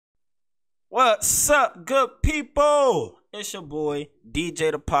What's up, good people? It's your boy,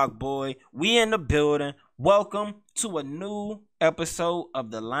 DJTheParkBoy. We in the building. Welcome to a new episode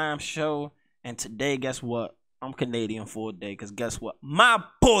of the L.I.M.E show. And today, guess what? I'm Canadian for a day, because guess what? My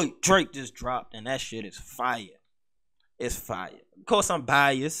boy Drake just dropped, and that shit is fire. It's fire. Of course, I'm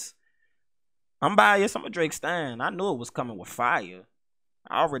biased. I'm a Drake stan. I knew it was coming with fire.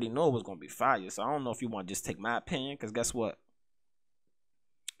 I already knew it was going to be fire, so I don't know if you want to just take my opinion, because guess what?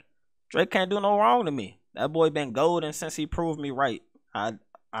 Drake can't do no wrong to me. That boy been golden since he proved me right. I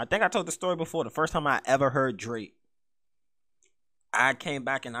think I told the story before. The first time I ever heard Drake, I came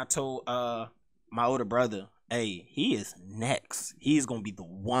back and I told my older brother, hey, he is next. He's going to be the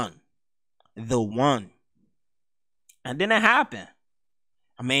one. The one. And then it happened.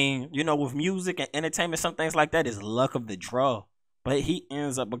 I mean, you know, with music and entertainment, some things like that is luck of the draw. But he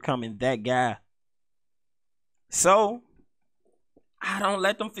ends up becoming that guy. So I don't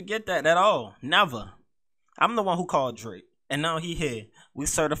let them forget that at all. Never. I'm the one who called Drake. And now he here. We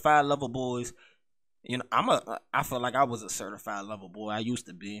certified lover boys. You know, I feel like I was a certified lover boy. I used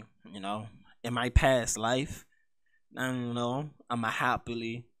to be, you know, in my past life. I don't know. I'm a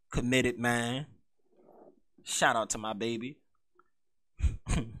happily committed man. Shout out to my baby.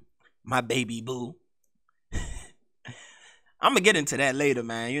 My baby boo. I'm going to get into that later,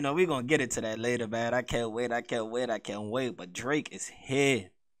 man. You know, we're going to get into that later, man. I can't wait. But Drake is here.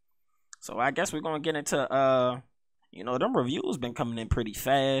 So I guess we're going to get into, you know, them reviews been coming in pretty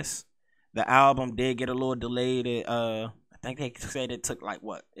fast. The album did get a little delayed. I think they said it took like,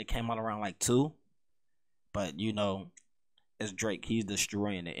 what? It came out around like 2. But, you know, it's Drake. He's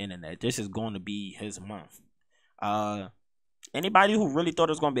destroying the internet. This is going to be his month. Anybody who really thought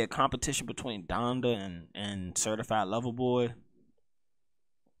it was going to be a competition between Donda and Certified Lover Boy,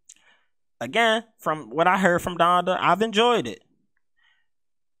 again, from what I heard from Donda, I've enjoyed it.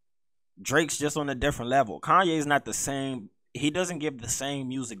 Drake's just on a different level. Kanye's not the same. He doesn't give the same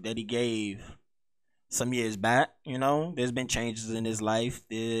music that he gave some years back. You know, there's been changes in his life.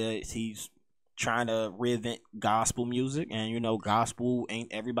 He's trying to reinvent gospel music, and, you know, gospel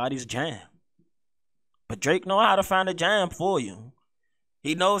ain't everybody's jam. But Drake knows how to find a jam for you.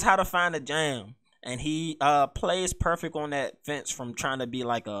 He knows how to find a jam. And he plays perfect on that fence from trying to be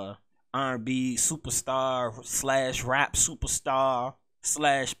like a R&B superstar / rap superstar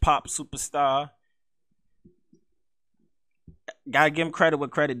 / pop superstar. Gotta give him credit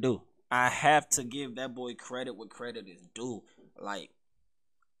what credit due. I have to give that boy credit what credit is due. Like,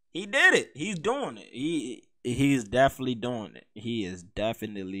 he did it. He's doing it. He's definitely doing it. He is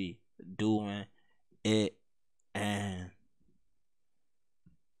definitely doing it. And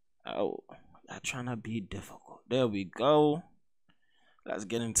I'm trying to be difficult. There we go. Let's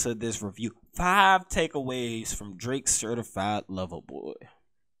get into this review. 5 takeaways from Drake's Certified Lover Boy.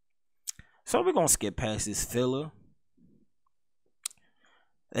 So we're gonna skip past this filler.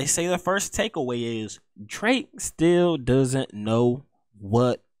 They say the first takeaway is Drake still doesn't know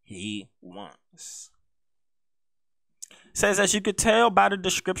what he wants. Says, as you could tell by the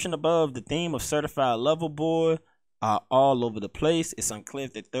description above, the theme of Certified Lover Boy are all over the place. It's unclear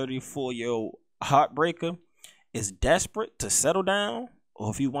if the 34-year-old heartbreaker is desperate to settle down,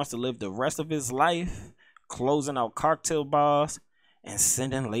 or if he wants to live the rest of his life closing out cocktail bars and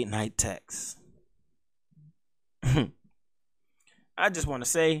sending late night texts. I just want to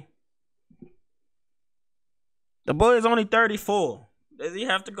say, the boy is only 34. Does he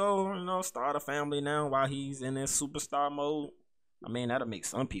have to go, you know, start a family now while he's in this superstar mode? I mean, that'll make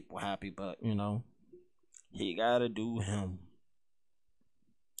some people happy, but, you know, he gotta do him.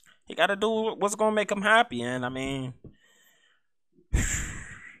 He gotta do what's gonna make him happy. And, I mean,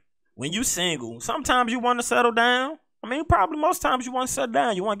 when you single, sometimes you want to settle down. I mean, probably most times you want to settle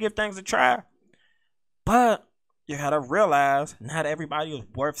down. You want to give things a try. But you gotta realize not everybody is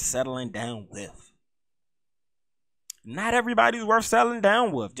worth settling down with. Not everybody's worth settling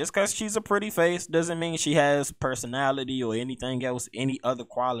down with. Just because she's a pretty face doesn't mean she has personality or anything else, any other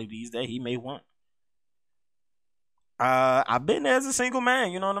qualities that he may want. I've been there as a single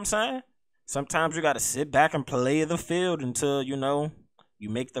man, you know what I'm saying? Sometimes you got to sit back and play the field until, you know,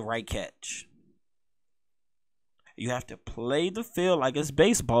 you make the right catch. You have to play the field like it's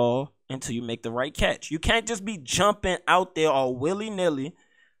baseball until you make the right catch. You can't just be jumping out there all willy-nilly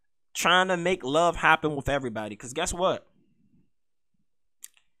trying to make love happen with everybody. Because guess what?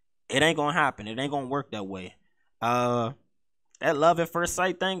 It ain't going to happen. It ain't going to work that way. That love at first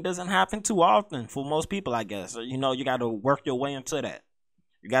sight thing doesn't happen too often for most people, I guess. You know, you got to work your way into that.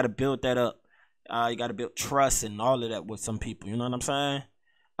 You got to build that up. You got to build trust and all of that with some people. You know what I'm saying?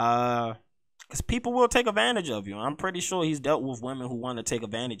 Because people will take advantage of you. I'm pretty sure he's dealt with women who want to take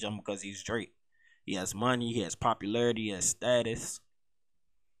advantage of him because he's Drake. He has money, he has popularity, he has status.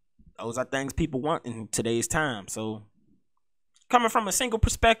 Those are things people want in today's time. So, coming from a single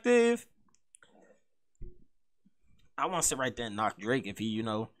perspective, I want to sit right there and knock Drake if he,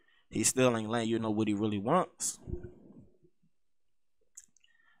 he still ain't letting you know what he really wants.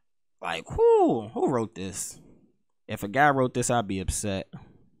 Like, who wrote this? If a guy wrote this, I'd be upset.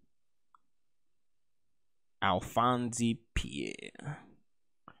 Alphonse Pierre.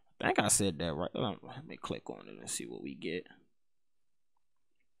 I think I said that right. Let me click on it and see what we get.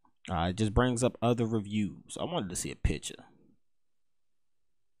 It just brings up other reviews. I wanted to see a picture.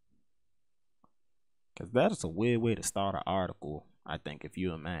 Because that is a weird way to start an article, I think, if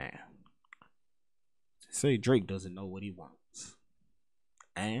you're a man. Say Drake doesn't know what he wants.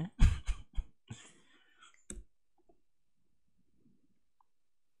 And?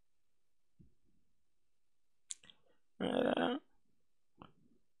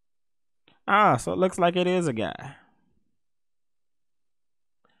 So it looks like it is a guy.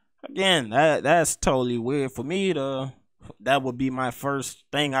 Again, that's totally weird for me. That would be my first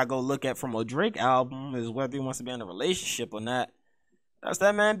thing I go look at from a Drake album, is whether he wants to be in a relationship or not. That's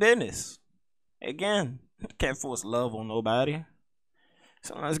that man's business. Again, can't force love on nobody.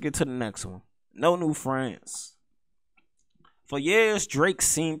 So let's get to the next one. No New Friends. For years, Drake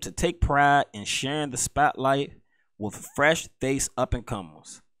seemed to take pride in sharing the spotlight with fresh-faced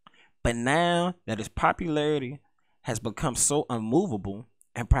up-and-comers. But now that his popularity has become so unmovable,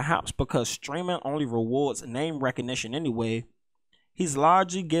 and perhaps because streaming only rewards name recognition anyway, he's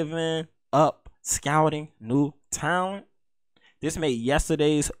largely given up scouting new talent. This made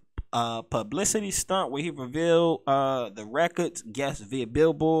yesterday's publicity stunt where he revealed the records guests via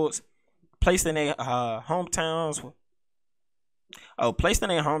billboards placed in their hometowns.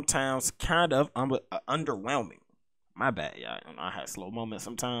 Kind of underwhelming. My bad, y'all. I had slow moments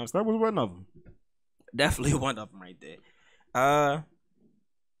sometimes. That was one of them. Definitely one of them right there.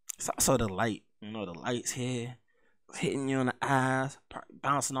 It's also the light. The light's here, hitting you in the eyes,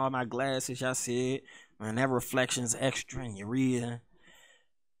 bouncing off my glasses. Y'all see it, and that reflection's extra in your ear.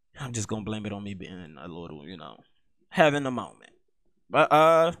 I'm just gonna blame it on me being a little, having a moment.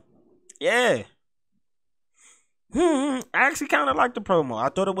 But yeah. I actually kind of liked the promo. I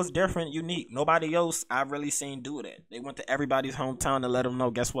thought it was different, unique. Nobody else I've really seen do that. They went to everybody's hometown to let them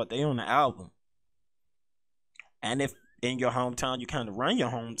know, guess what? They on the album. And if in your hometown, you kind of run your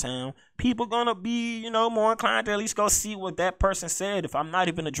hometown, people gonna be, more inclined to at least go see what that person said. If I'm not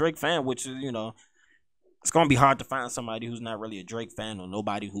even a Drake fan, which is, it's gonna be hard to find somebody who's not really a Drake fan or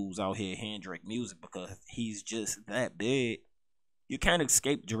nobody who's out here hearing Drake music because he's just that big. You can't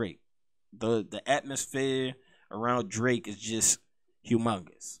escape Drake. The atmosphere around Drake is just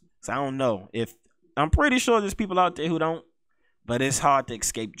humongous. So I don't know if I'm pretty sure there's people out there who don't, but it's hard to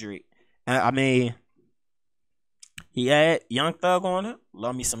escape Drake. I mean, he had Young Thug on it.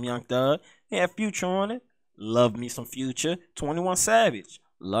 Love me some Young Thug. He had Future on it. Love me some Future. 21 Savage.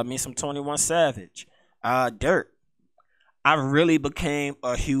 Love me some 21 Savage. Dirk. I really became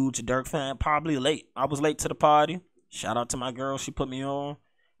a huge Dirk fan. Probably late. I was late to the party. Shout out to my girl. She put me on.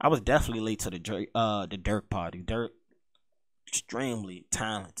 I was definitely late to the Dirk party. Dirk, extremely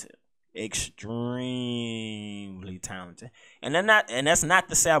talented. Extremely talented. And that's not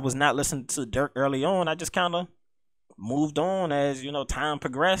to say I was not listening to Dirk early on. I just kind of moved on as, time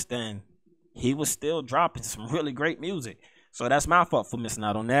progressed, and he was still dropping some really great music. So that's my fault for missing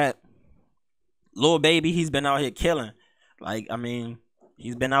out on that. Lil Baby, he's been out here killing.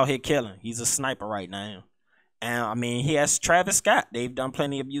 He's been out here killing. He's a sniper right now. And, he has Travis Scott. They've done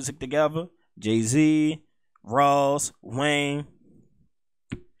plenty of music together. Jay-Z, Ross, Wayne.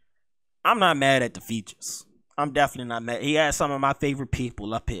 I'm not mad at the features. I'm definitely not mad. He has some of my favorite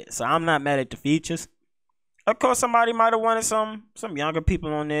people up here. So I'm not mad at the features. Of course, somebody might have wanted some younger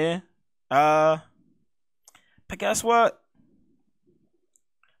people on there. But guess what?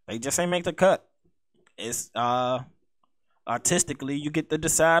 They just ain't make the cut. It's artistically, you get to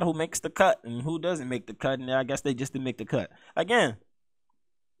decide who makes the cut and who doesn't make the cut, and I guess they just didn't make the cut. Again,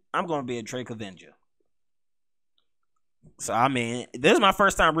 I'm gonna be a Drake Avenger. So this is my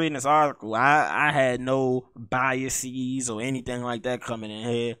first time reading this article. I had no biases or anything like that coming in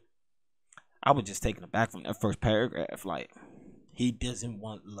here. I was just taken aback from that first paragraph. Like, he doesn't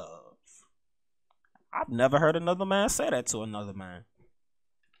want love. I've never heard another man say that to another man.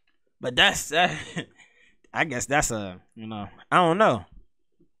 But that's that. I guess that's I don't know.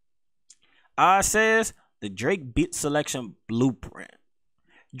 Says the Drake beat selection blueprint.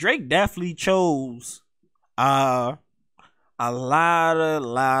 Drake definitely chose a a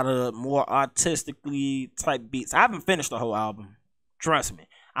lot of more artistically type beats. I haven't finished the whole album. Trust me.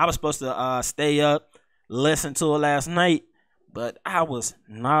 I was supposed to stay up, listen to it last night, but I was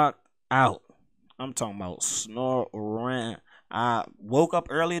knocked out. I'm talking about snoring. I woke up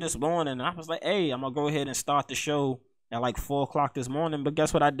early this morning and I was like, hey, I'm gonna go ahead and start the show at like 4 o'clock this morning. But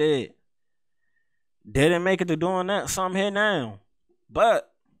guess what I did? Didn't make it to doing that, so I'm here now. But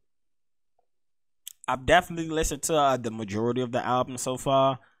I've definitely listened to the majority of the album so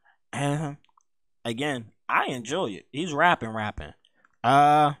far, and again, I enjoy it. He's rapping.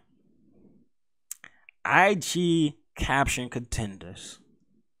 IG caption contenders.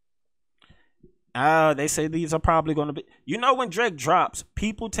 They say these are probably going to be. You know, when Drake drops,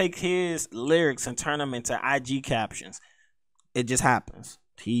 people take his lyrics and turn them into IG captions. It just happens.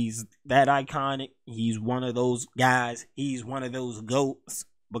 He's that iconic. He's one of those guys. He's one of those GOATs.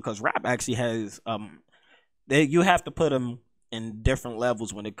 Because rap actually has you have to put them in different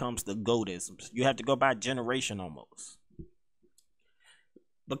levels when it comes to GOATisms. You have to go by generation almost.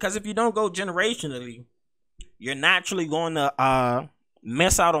 Because if you don't go generationally, you're naturally going to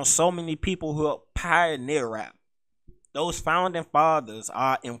miss out on so many people who are pioneer rap. Those founding fathers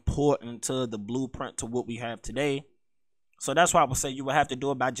are important to the blueprint to what we have today. So that's why I would say you would have to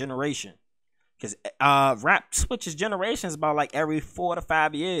do it by generation. Because rap switches generations about like every 4 to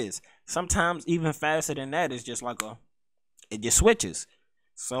 5 years. Sometimes even faster than that. It's just like it just switches.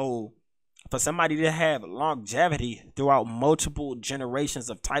 So for somebody to have longevity throughout multiple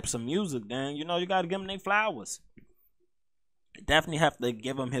generations of types of music, then you got to give them their flowers. Definitely have to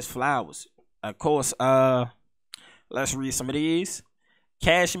give him his flowers. Of course, let's read some of these.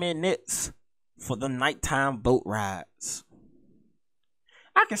 Cashmere knits for the nighttime boat rides.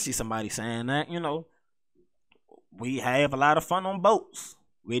 I can see somebody saying that, we have a lot of fun on boats.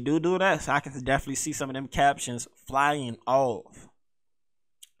 We do that. So I can definitely see some of them captions flying off.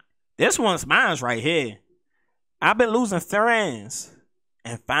 This one's mine right here. I've been losing friends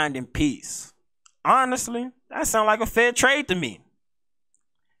and finding peace. Honestly, that sounds like a fair trade to me.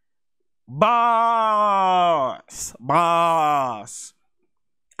 Bars.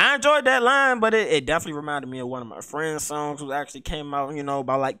 I enjoyed that line, but it definitely reminded me of one of my friend's songs who actually came out,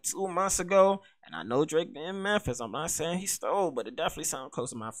 about like 2 months ago. And I know Drake been in Memphis. I'm not saying he stole, but it definitely sounds close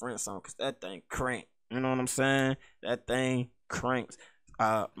to my friend's song because that thing crank. You know what I'm saying? That thing cranks.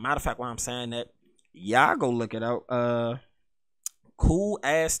 Matter of fact, while I'm saying that, y'all go look it out. Cool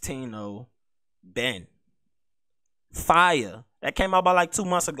Ass Tino, Ben. Fire. That came out about like 2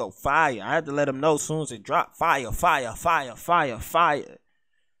 months ago. Fire. I had to let him know as soon as it dropped. Fire.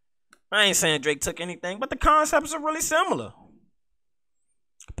 I ain't saying Drake took anything, but the concepts are really similar.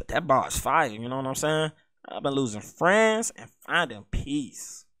 But that bar's fire, you know what I'm saying? I've been losing friends and finding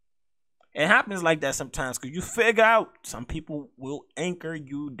peace. It happens like that sometimes because you figure out some people will anchor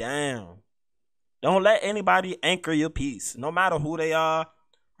you down. Don't let anybody anchor your peace, no matter who they are.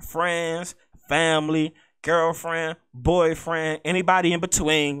 Friends, family, girlfriend, boyfriend, anybody in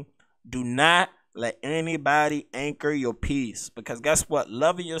between. Do not let anybody anchor your peace. Because guess what?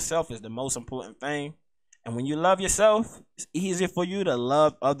 Loving yourself is the most important thing. And when you love yourself, it's easier for you to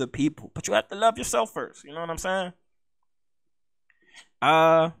love other people. But you have to love yourself first. You know what I'm saying?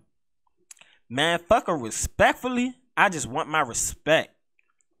 Man, fucker, respectfully, I just want my respect.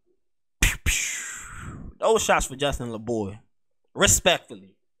 Those shots for Justin LaBoy.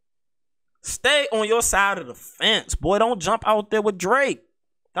 Respectfully. Stay on your side of the fence. Boy, don't jump out there with Drake.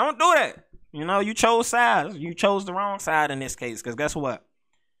 Don't do that. You chose sides. You chose the wrong side in this case. Because guess what?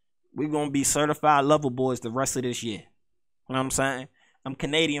 We're going to be certified lover boys the rest of this year. You know what I'm saying? I'm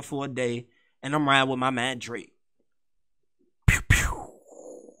Canadian for a day. And I'm riding with my man Drake. Pew, pew.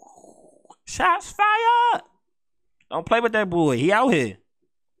 Shots fired. Don't play with that boy. He out here.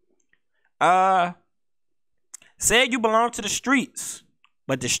 Said you belong to the streets.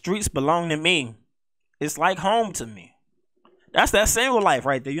 But the streets belong to me. It's like home to me. That's that single life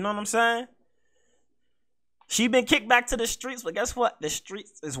right there. You know what I'm saying? She been kicked back to the streets, but guess what? The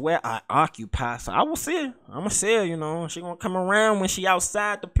streets is where I occupy. So I will see her. I'm going to see her, She going to come around when she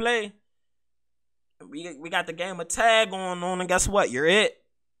outside to play. We got the game of tag going on, and guess what? You're it.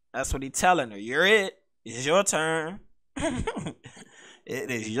 That's what he telling her. You're it. It's your turn. It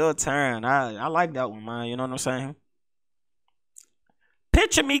is your turn. I like that one, man. You know what I'm saying?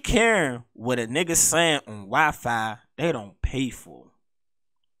 Picture me caring what a nigga saying on Wi-Fi they don't pay for.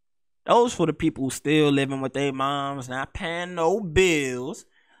 Those for the people who still living with their moms, not paying no bills.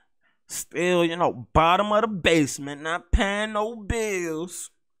 Still, bottom of the basement, not paying no bills.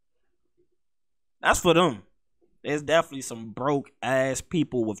 That's for them. There's definitely some broke ass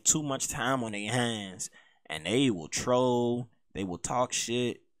people with too much time on their hands. and they will troll. They will talk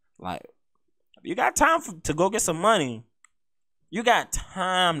shit. Like, if you got time to go get some money, you got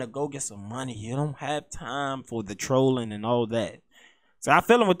time to go get some money. You don't have time for the trolling and all that. So I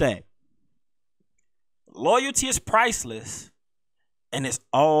feel him with that. Loyalty is priceless, and it's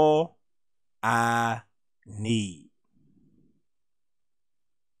all I need.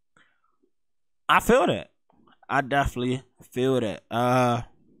 I feel that. I definitely feel that.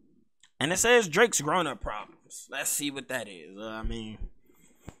 And it says Drake's grown-up problems. Let's see what that is.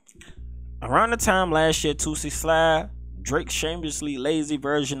 Around the time last year, Tootsie Slide, Drake's shamelessly lazy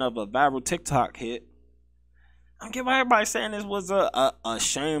version of a viral TikTok hit. I don't get why everybody's saying this was a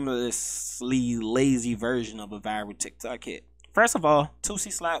shamelessly lazy version of a viral TikTok hit. First of all,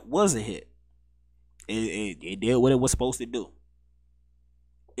 Tootsie Slide was a hit. It did what it was supposed to do.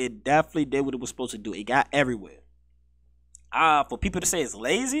 It definitely did what it was supposed to do. It got everywhere. For people to say it's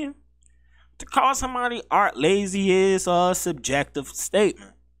lazy, to call somebody art lazy is a subjective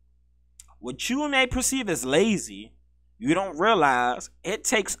statement. What you may perceive as lazy, you don't realize it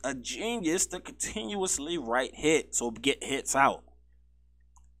takes a genius to continuously write hits or get hits out.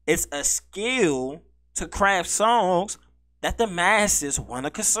 It's a skill to craft songs that the masses want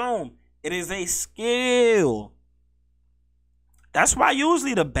to consume. It is a skill. That's why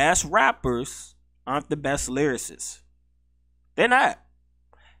usually the best rappers aren't the best lyricists. They're not.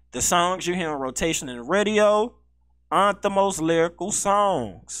 The songs you hear on rotation in the radio aren't the most lyrical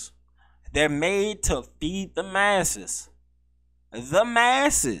songs. They're made to feed the masses. The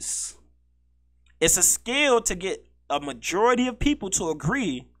masses. It's a skill to get a majority of people to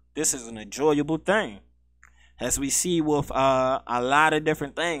agree this is an enjoyable thing. As we see with a lot of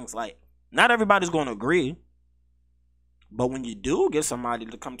different things. Like, not everybody's going to agree. But when you do get somebody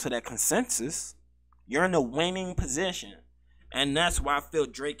to come to that consensus, you're in a winning position. And that's why I feel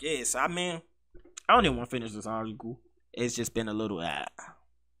Drake is. I don't even want to finish this article. It's just been a little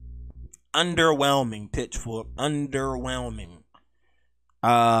underwhelming, Pitchfork. Underwhelming.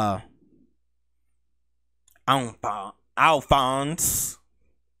 Alphonse.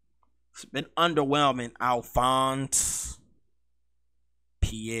 It's been underwhelming. Alphonse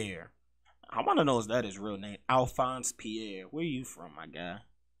Pierre. I want to know, is that his real name? Alphonse Pierre. Where you from, my guy?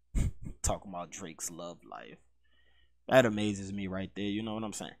 Talking about Drake's love life. That amazes me right there. You know what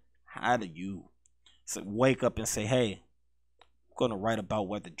I'm saying? How do you wake up and say, hey, I'm going to write about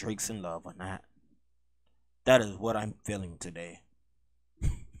whether Drake's in love or not? That is what I'm feeling today.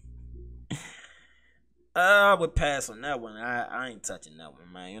 I would pass on that one. I ain't touching that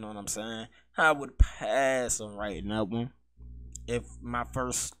one, man. You know what I'm saying? I would pass on writing that one. If my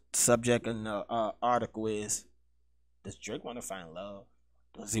first subject in the article is, does Drake want to find love?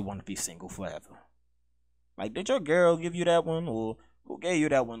 Does he want to be single forever? Like, did your girl give you that one? Or who gave you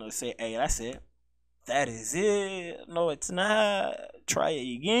that one to say, hey, that's it? That is it. No, it's not. Try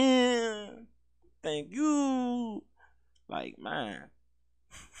it again. Thank you. Like, man.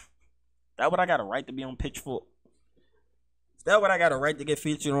 That what I got a right to be on Pitchfork? Is that what I got a right to get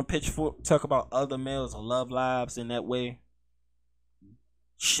featured on Pitchfork? Talk about other males' love lives in that way?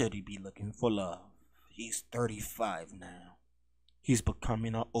 Should he be looking for love? He's 35 now. He's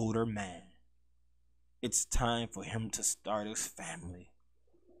becoming an older man. It's time for him to start his family.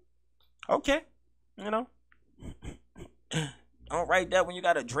 Okay, you know. Don't write that when you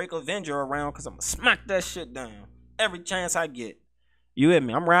got a Drake Avenger around, because I'm going to smack that shit down every chance I get. You hear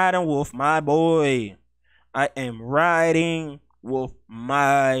me? I'm riding with my boy. I am riding with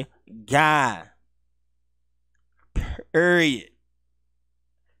my guy. Period.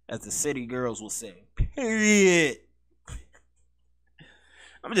 As the city girls will say. Period.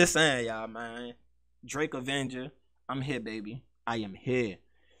 I'm just saying, y'all, man. Drake Avenger. I'm here, baby. I am here.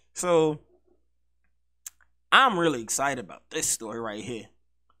 So, I'm really excited about this story right here.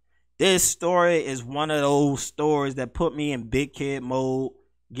 This story is one of those stories that put me in big kid mode,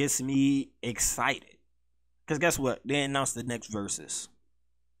 gets me excited. Because guess what? They announced the next verses.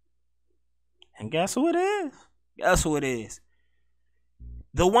 And guess who it is? Guess who it is?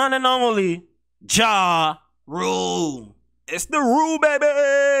 The one and only Ja Rule. It's the Rule,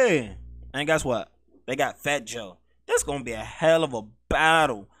 baby. And guess what? They got Fat Joe. This going to be a hell of a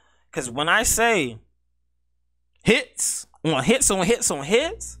battle. Because when I say hits on hits on hits on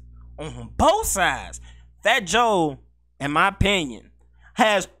hits, on both sides, Fat Joe, in my opinion,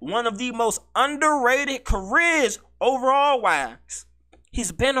 has one of the most underrated careers overall wise.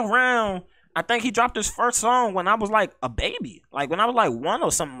 He's been around. I think he dropped his first song when I was like a baby. Like when I was like 1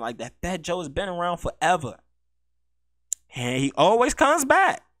 or something like that. Fat Joe has been around forever. And he always comes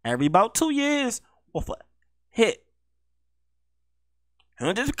back every about 2 years with a hit.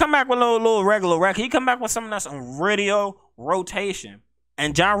 He'll just come back with a little regular record. He come back with something that's on radio rotation.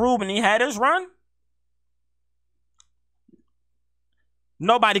 And Ja Rule, when he had his run,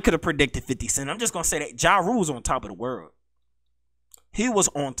 nobody could have predicted 50 Cent. I'm just going to say that Ja Rule was on top of the world. He was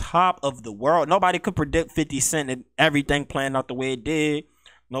on top of the world. Nobody could predict 50 Cent and everything playing out the way it did.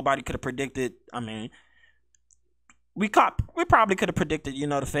 Nobody could have predicted. I mean, we probably could have predicted,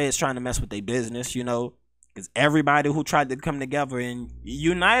 the feds trying to mess with their business, because everybody who tried to come together and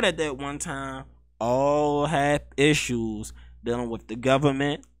unite at that one time all had issues dealing with the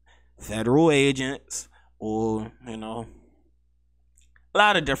government, federal agents, or, a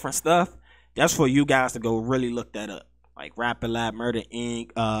lot of different stuff. That's for you guys to go really look that up. Like Rapper Lab, Murder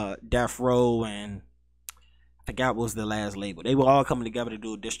Inc., Death Row, and I forgot what was the last label. They were all coming together to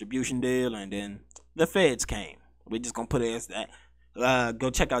do a distribution deal, and then the feds came. We're just going to put it as that. Go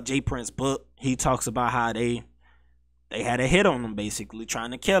check out Jay Prince's book. He talks about how they had a hit on him, basically,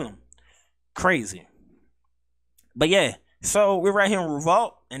 trying to kill him. Crazy. But yeah, so we're right here in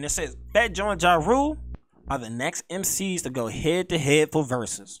Revolt, and it says, Fat Joe and Ja Rule are the next MCs to go head-to-head for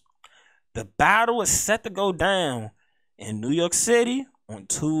verses. The battle is set to go down in New York City on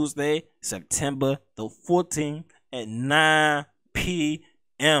Tuesday, September the 14th at 9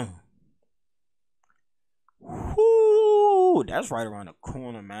 p.m. Whoo, that's right around the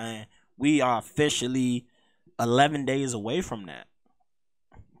corner, man. We are officially 11 days away from that.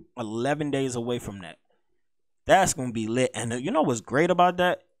 11 days away from that. That's going to be lit. And you know what's great about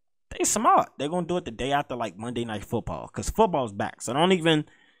that? They smart. They're going to do it the day after, like, Monday Night Football, because football's back. So don't even,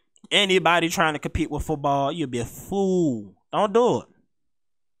 anybody trying to compete with football, you'll be a fool. Don't do it.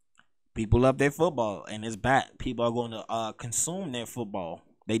 People love their football, and it's back. People are going to consume their football.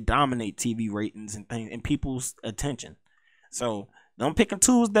 They dominate TV ratings and things and people's attention. So don't pick a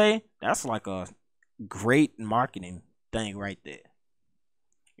Tuesday. That's like a great marketing thing right there.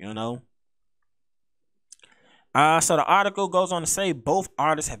 So the article goes on to say both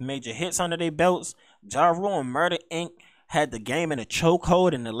artists have major hits under their belts. Ja Rule and Murder Inc. had the game in a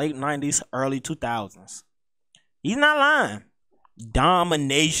chokehold in the late 90s, early 2000s. He's not lying.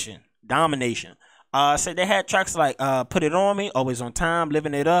 Domination. Said they had tracks like Put It On Me, Always On Time,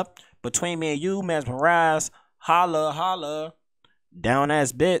 Living It Up, Between Me and You, Mesmerize, Holla, Holla, Down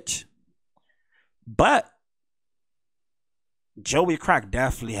Ass Bitch. But Joey Crack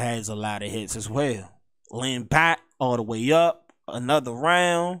definitely has a lot of hits as well. Lean Back, All the Way Up, Another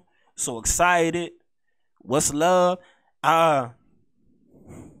Round, So Excited, What's Love.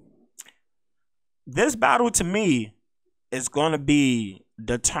 This battle to me is going to be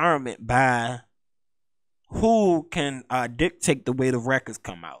determined by who can dictate the way the records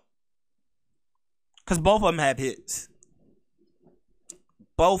come out. Because both of them have hits.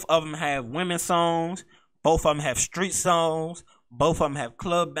 Both of them have women's songs. Both of them have street songs. Both of them have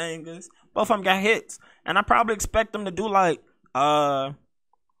club bangers. Both of them got hits. And I probably expect them to do like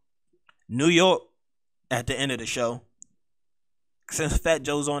New York at the end of the show. Since Fat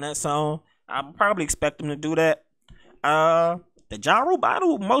Joe's on that song, I probably expect them to do that. The Ja Rule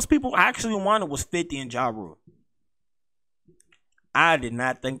battle, most people actually wanted was 50 and Ja Rule. I did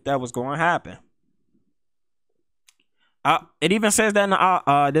not think that was going to happen. It even says that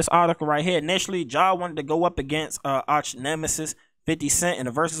in this article right here. Initially, Ja wanted to go up against arch nemesis 50 Cent in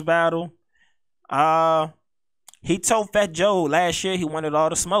a versus battle. He told Fat Joe last year he wanted all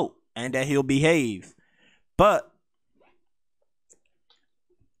the smoke and that he'll behave. But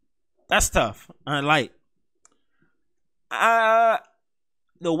that's tough.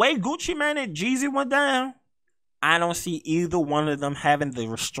 The way Gucci Mane and Jeezy went down, I don't see either one of them having the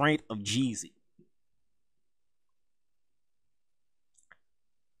restraint of Jeezy.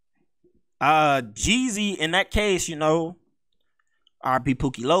 Jeezy, in that case, R.P.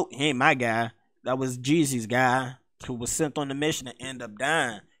 Pookie Loke, he ain't my guy. That was Jeezy's guy who was sent on the mission to end up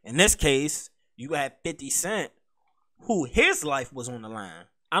dying. In this case, you had 50 Cent, who his life was on the line.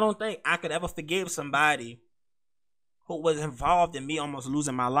 I don't think I could ever forgive somebody who was involved in me almost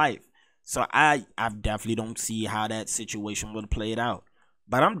losing my life. So I definitely don't see how that situation would have played out.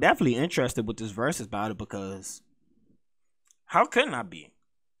 But I'm definitely interested with this versus battle because how couldn't I be?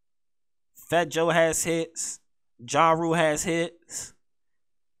 Fat Joe has hits. Ja Rule has hits.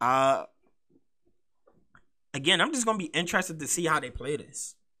 Again, I'm just going to be interested to see how they play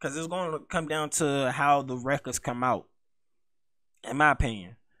this. Because it's going to come down to how the records come out. In my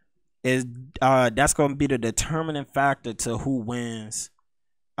opinion. That's going to be the determining factor to who wins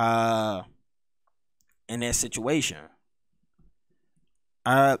in that situation.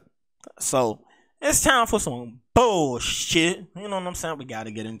 So it's time for some bullshit. You know what I'm saying? We got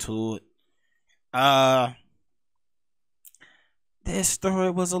to get into it. this story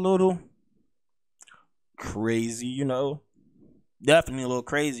was a little crazy, you know. Definitely a little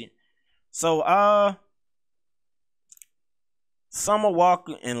crazy. So Summer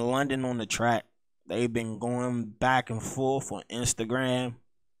Walker in London on the track. They've been going back and forth on Instagram.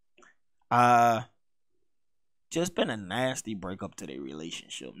 Just been a nasty breakup to their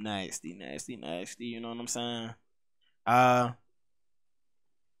relationship. Nasty, nasty, nasty. You know what I'm saying?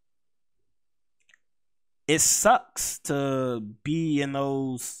 It sucks to be in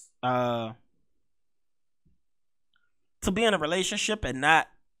those to be in a relationship and not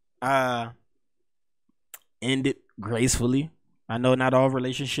end it gracefully. I know not all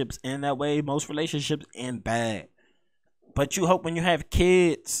relationships end that way. Most relationships end bad. But you hope when you have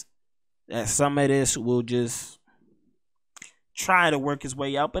kids that some of this will just try to work its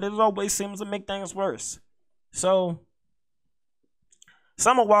way out, but it always seems to make things worse. So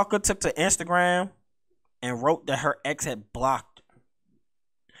Summer Walker took to Instagram and wrote that her ex had blocked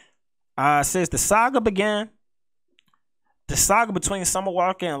her. Says the saga began. The saga between Summer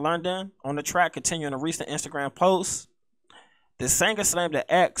Walker and London on the track continued in a recent Instagram post. The singer slammed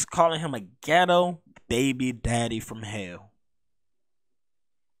the ex, calling him a ghetto baby daddy from hell.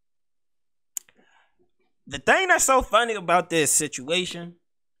 The thing that's so funny about this situation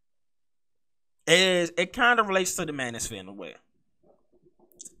is it kind of relates to the manosphere in a way.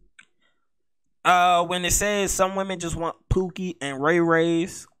 When it says some women just want Pookie and Ray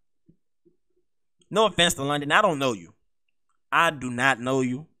Rays. No offense to London, I don't know you. I do not know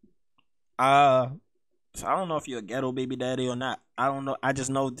you. So I don't know if you're a ghetto baby daddy or not. I don't know. I just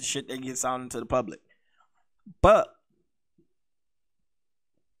know the shit that gets out into the public. But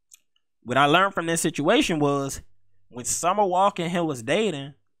what I learned from this situation was when Summer Walker and him was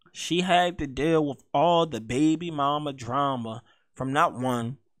dating, she had to deal with all the baby mama drama from not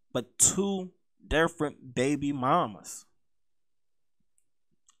one, but two different baby mamas.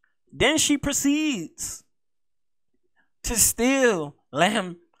 Then she proceeds to still let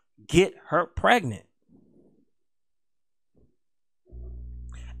him get her pregnant.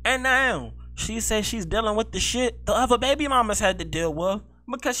 And now she says she's dealing with the shit the other baby mamas had to deal with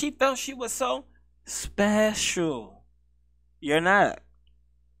because she felt she was so special. You're not.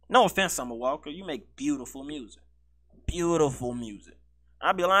 No offense, Summer Walker. You make beautiful music. Beautiful music.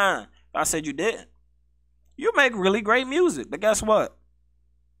 I'd be lying if I said you didn't. You make really great music. But guess what?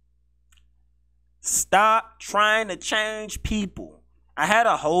 Stop trying to change people. I had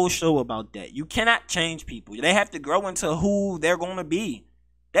a whole show about that. You cannot change people. They have to grow into who they're going to be.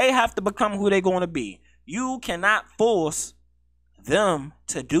 They have to become who they're going to be. You cannot force them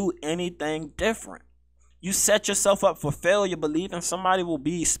to do anything different. You set yourself up for failure believing somebody will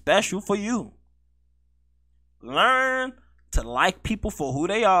be special for you. Learn to like people for who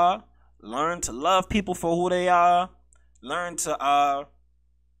they are. Learn to love people for who they are. Learn to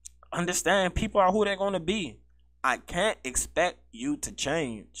understand people are who they're going to be. I can't expect you to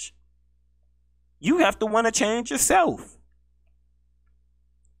change. You have to want to change yourself.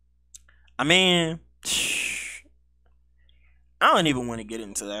 I mean, I don't even want to get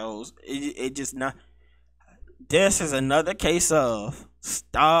into those. It just not. This is another case of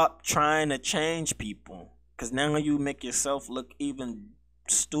stop trying to change people. Because now you make yourself look even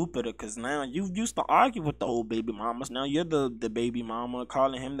stupider. Because now you used to argue with the old baby mamas. Now you're the baby mama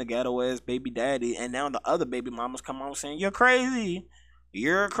calling him the ghetto ass baby daddy. And now the other baby mamas come out saying, you're crazy.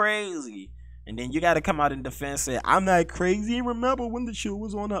 You're crazy. And then you got to come out in defense and say, I'm not crazy. Remember when the shoe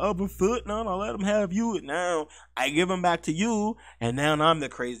was on the other foot? No, I let him have you. Now I give him back to you. And now I'm the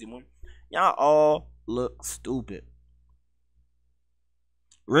crazy one. Y'all all look stupid.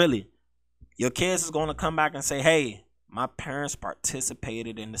 Really. Your kids is going to come back and say, hey, my parents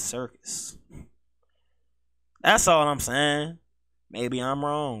participated in the circus. That's all I'm saying. Maybe I'm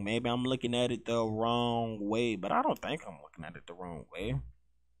wrong. Maybe I'm looking at it the wrong way. But I don't think I'm looking at it the wrong way.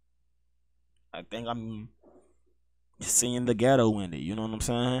 I think I'm seeing the ghetto in it. You know what I'm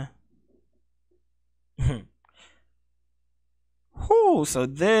saying? Whew, so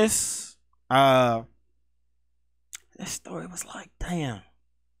this story was like, damn.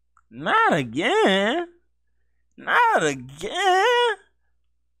 Not again. Not again.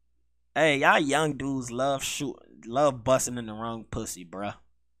 Hey, y'all young dudes love busting in the wrong pussy, bruh.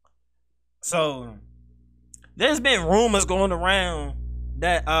 So there's been rumors going around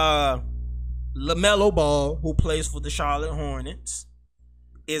that LaMelo Ball, who plays for the Charlotte Hornets,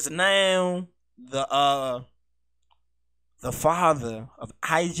 is now the father of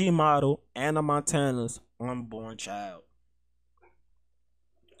IG model Anna Montana's unborn child.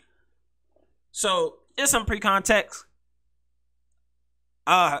 So, it's some pre-context.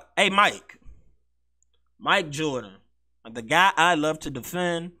 Hey, Mike Jordan, The guy I love to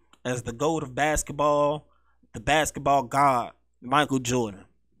defend as the GOAT of basketball, the basketball god, Michael Jordan.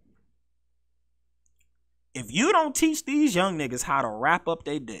 If you don't teach these young niggas how to wrap up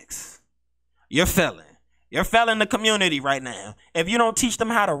their dicks, you're failing. You're failing the community right now. If you don't teach them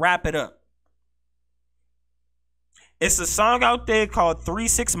how to wrap it up. It's a song out there called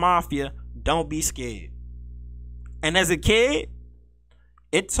 3-6 Mafia, Don't Be Scared. And as a kid,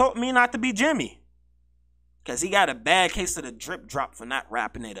 it taught me not to be Jimmy. Because he got a bad case of the drip drop for not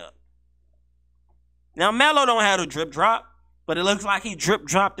wrapping it up. Now, Melo don't have a drip drop, but it looks like he drip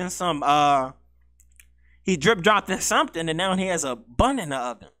dropped in some, he drip dropped in something, and now he has a bun in the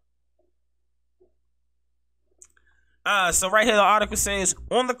oven. So right here, the article says,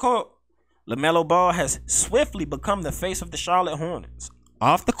 on the court, LaMelo Ball has swiftly become the face of the Charlotte Hornets.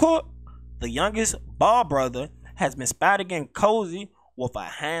 Off the court, the youngest Ball brother has been spotted getting cozy with a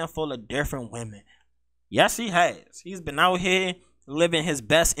handful of different women. Yes, he has. He's been out here living his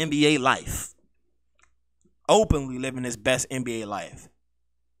best NBA life. Openly living his best NBA life.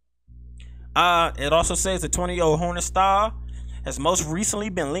 It also says the 20-year-old Hornet star has most recently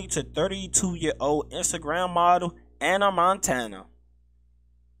been linked to 32-year-old Instagram model Anna Montana.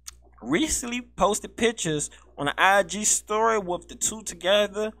 Recently posted pictures on an IG story with the two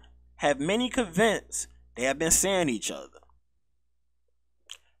together have many convinced they have been seeing each other.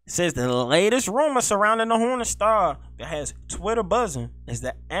 It says the latest rumor surrounding the Hornet star that has Twitter buzzing is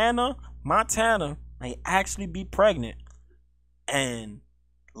that Anna Montana may actually be pregnant, and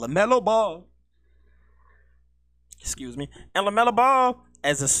LaMelo Ball, and LaMelo Ball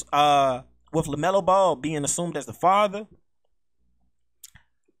as a with LaMelo Ball being assumed as the father.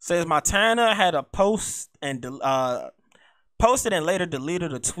 Says Montana had a post and posted and later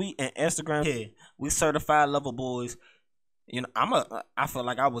deleted a tweet and Instagram. Yeah, we certified lover boys. You know, I feel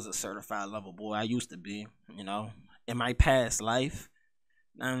like I was a certified lover boy. I used to be, you know, in my past life.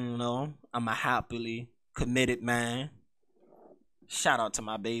 I don't know. I'm a happily committed man. Shout out to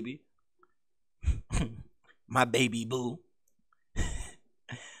my baby. My baby boo.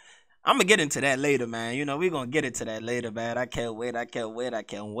 I'm going to get into that later, man. You know, we're going to get into that later, man. I can't wait.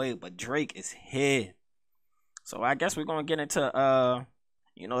 But Drake is here. So I guess we're going to get into,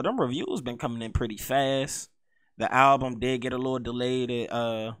 you know, them reviews been coming in pretty fast. The album did get a little delayed.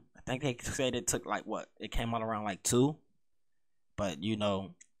 I think they said it took like what? It came out around like 2. But, you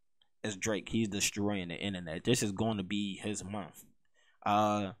know, it's Drake. He's destroying the internet. This is going to be his month.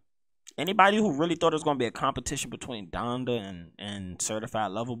 Anybody who really thought it was going to be a competition between Donda and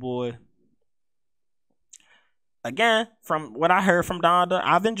Certified Lover Boy, again, from what I heard from Donda,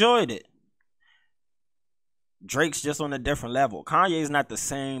 I've enjoyed it. Drake's just on a different level. Kanye's not the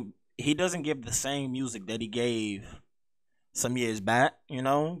same. He doesn't give the same music that he gave some years back. You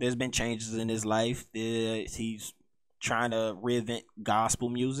know, there's been changes in his life. He's trying to reinvent gospel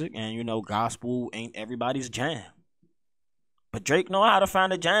music, and you know, gospel ain't everybody's jam. But Drake know how to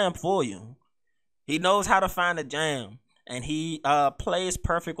find a jam for you. He knows how to find a jam, and he plays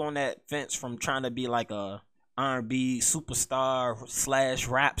perfect on that fence from trying to be like a R&B superstar /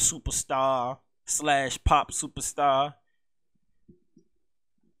 rap superstar / pop superstar.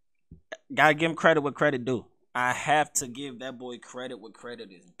 Gotta give him credit where credit due. I have to give that boy credit where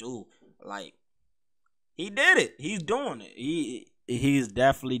credit is due. Like, he did it. He's doing it. He's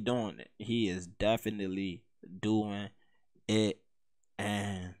definitely doing it. He is definitely doing it.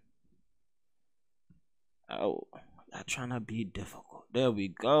 And I'm trying to be difficult. There we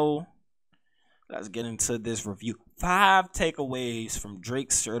go. Let's get into this review. 5 takeaways from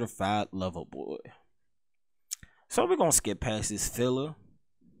Drake's Certified Lover Boy. So we're gonna skip past this filler.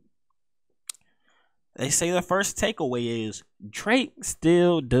 They say the first takeaway is Drake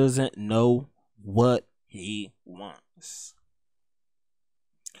still doesn't know what he wants.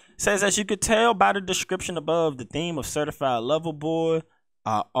 Says, as you could tell by the description above, the theme of Certified Lover Boy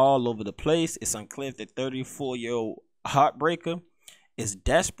are all over the place. It's unclear if the 34-year-old heartbreaker is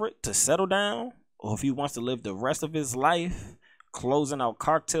desperate to settle down or if he wants to live the rest of his life closing out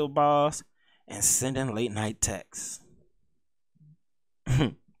cocktail bars and sending late night texts.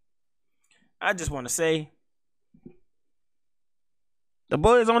 I just want to say, the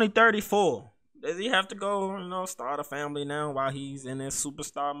boy is only 34. Does he have to go, you know, start a family now while he's in this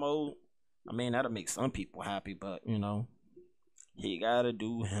superstar mode? I mean, that'll make some people happy, but, you know, he gotta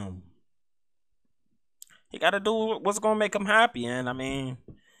do him. He gotta do what's gonna make him happy. And, I mean,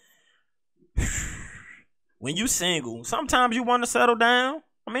 when you single, sometimes you want to settle down.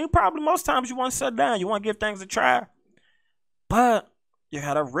 I mean, probably most times you want to settle down. You want to give things a try. But you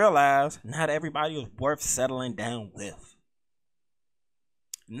gotta realize not everybody is worth settling down with.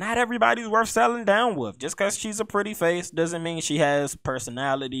 not everybody's worth settling down with. Just because she's a pretty face doesn't mean she has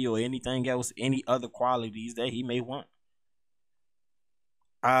personality or anything else, any other qualities that he may want.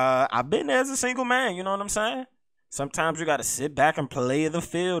 I've been there as a single man, you know what I'm saying? Sometimes you gotta sit back and play the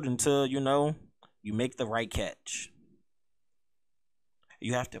field until, you make the right catch.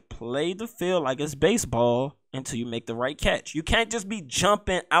 You have to play the field like it's baseball until you make the right catch. You can't just be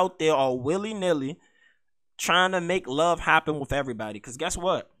jumping out there all willy-nilly trying to make love happen with everybody. Because guess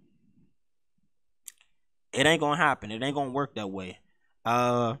what? It ain't going to happen. It ain't going to work that way.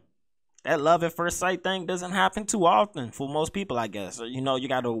 That love at first sight thing doesn't happen too often for most people, I guess. So, you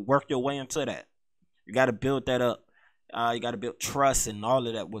got to work your way into that. You got to build that up. You got to build trust and all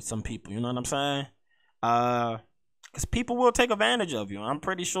of that with some people. You know what I'm saying? Because people will take advantage of you. I'm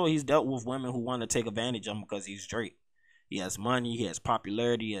pretty sure he's dealt with women who want to take advantage of him because he's Drake. He has money, he has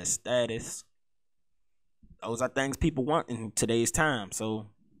popularity, he has status. Those are things people want in today's time. So,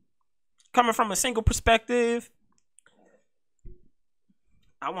 coming from a single perspective,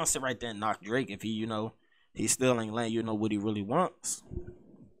 I want to sit right there and knock Drake if he, he still ain't letting what he really wants.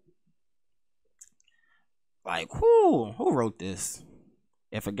 Like, who wrote this?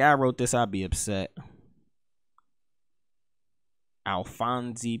 If a guy wrote this, I'd be upset.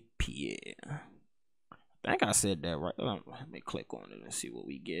 Alphonse Pierre. I think I said that right. Let me click on it and see what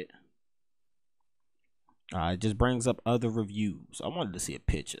we get. It just brings up other reviews. I wanted to see a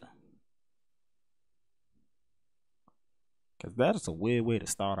picture. Because that is a weird way to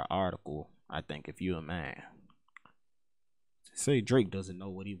start an article, I think, if you're a man. Say Drake doesn't know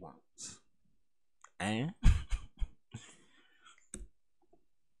what he wants. And?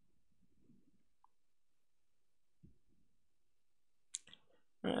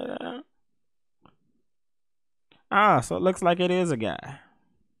 So it looks like it is a guy.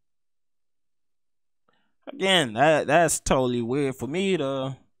 Again, that's totally weird for me.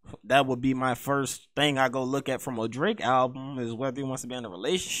 That would be my first thing I go look at from a Drake album, is whether he wants to be in a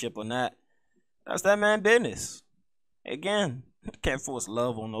relationship or not. That's that man's business. Again, can't force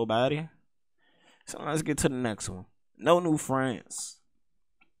love on nobody. So let's get to the next one. No new friends.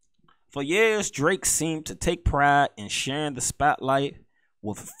 For years, Drake seemed to take pride in sharing the spotlight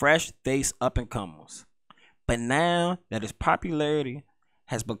with fresh face up-and-comers. But now that his popularity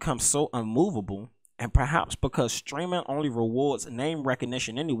has become so unmovable, and perhaps because streaming only rewards name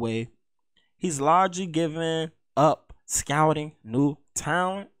recognition anyway, he's largely given up scouting new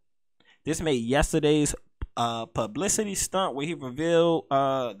talent. This made yesterday's publicity stunt where he revealed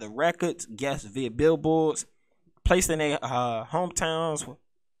the records guests via billboards placed in their hometowns.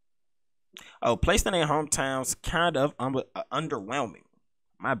 Kind of underwhelming.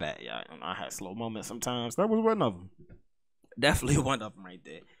 My bad, y'all. I had slow moments sometimes. That was one of them. Definitely one of them right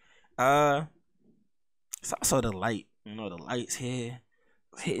there. It's also the light. The lights here.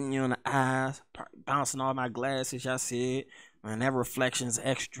 Hitting you in the eyes. Bouncing off my glasses, y'all see it. And that reflection's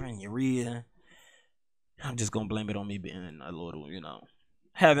extra in your ear. I'm just going to blame it on me being a little,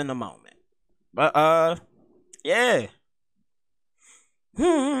 having a moment. But, yeah.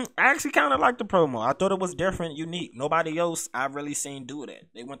 I actually kind of liked the promo. I thought it was different, unique. Nobody else I've really seen do that.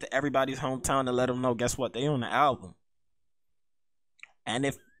 They went to everybody's hometown to let them know, guess what? They on the album. And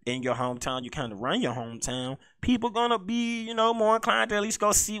if in your hometown, you kind of run your hometown, people gonna be, more inclined to at least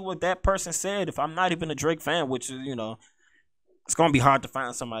go see what that person said. If I'm not even a Drake fan, which is, it's gonna be hard to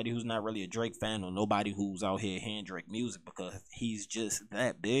find somebody who's not really a Drake fan or nobody who's out here hearing Drake music because he's just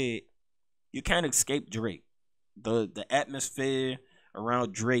that big. You can't escape Drake. The atmosphere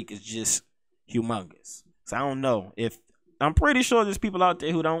around Drake is just humongous. So I don't know. I'm pretty sure there's people out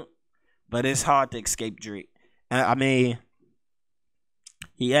there who don't, but it's hard to escape Drake. I mean,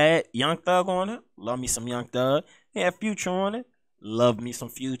 he had Young Thug on it. Love me some Young Thug. He had Future on it. Love me some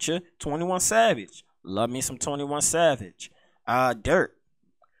Future. 21 Savage. Love me some 21 Savage. Dirk.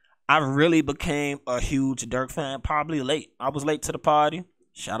 I really became a huge Dirk fan probably late. I was late to the party.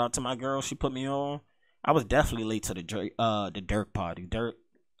 Shout out to my girl. She put me on. I was definitely late to the Dirk party. Dirk,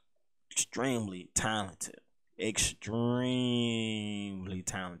 extremely talented. Extremely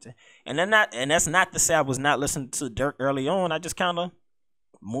talented. And that's not to say I was not listening to Dirk early on. I just kind of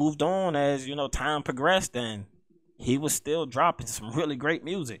moved on as, time progressed, and he was still dropping some really great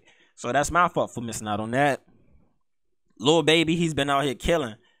music. So that's my fault for missing out on that. Lil Baby, he's been out here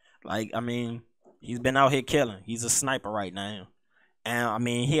killing. He's been out here killing. He's a sniper right now. And,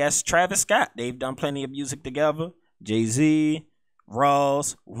 he has Travis Scott. They've done plenty of music together. Jay-Z,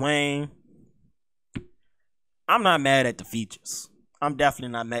 Ross, Wayne. I'm not mad at the features. I'm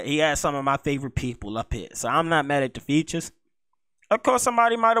definitely not mad. He has some of my favorite people up here. So I'm not mad at the features. Of course,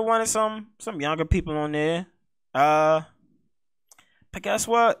 somebody might have wanted some younger people on there. But guess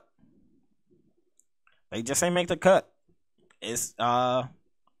what? They just ain't make the cut. It's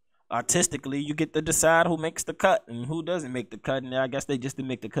artistically, you get to decide who makes the cut and who doesn't make the cut, and I guess they just didn't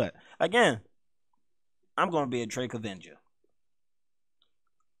make the cut. Again, I'm gonna be a Drake Avenger.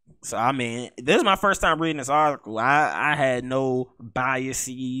 So I mean, this is my first time reading this article. I had no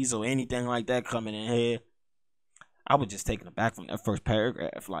biases or anything like that coming in here. I was just taken aback from that first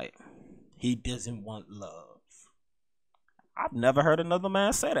paragraph. Like, he doesn't want love. I've never heard another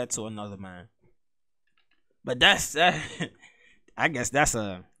man say that to another man. But that's that. I guess that's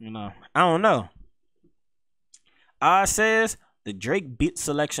a, I don't know. Says the Drake beat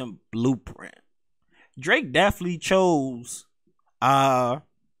selection blueprint. Drake definitely chose a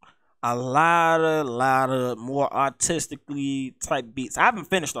lot of more artistically type beats. I haven't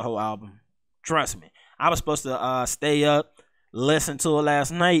finished the whole album. Trust me. I was supposed to stay up, listen to it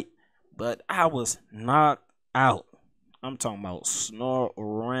last night, but I was knocked out. I'm talking about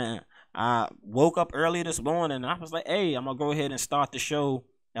snoring. I woke up early this morning and I was like, hey, I'm going to go ahead and start the show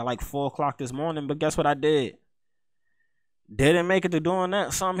at like 4 o'clock this morning. But guess what I did? Didn't make it to doing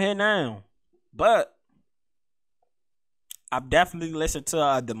that. So I'm here now. But I've definitely listened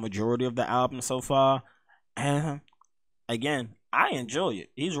to the majority of the album so far. And again, I enjoy it.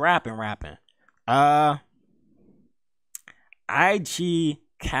 He's rapping. IG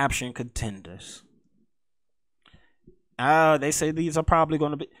caption contenders. They say these are probably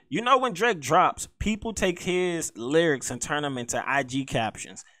going to be... when Drake drops, people take his lyrics and turn them into IG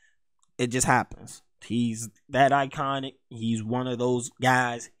captions. It just happens. He's that iconic. He's one of those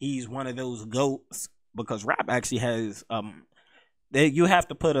guys. He's one of those GOATs. Because rap actually has... you have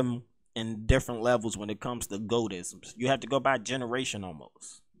to put them in different levels when it comes to GOATisms. You have to go by generation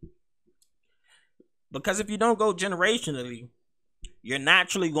almost. Because if you don't go generationally, you're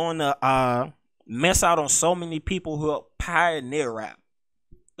naturally going to... miss out on so many people who are pioneer rap.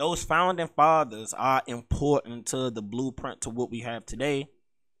 Those founding fathers are important to the blueprint to what we have today.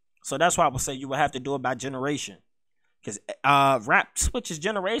 So that's why I would say you would have to do it by generation. Because rap switches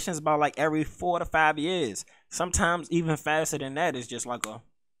generations about like every 4 to 5 years. Sometimes even faster than that. It's just like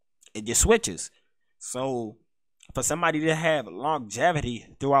it just switches. So for somebody to have longevity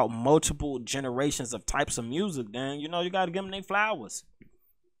throughout multiple generations of types of music, then you got to give them their flowers.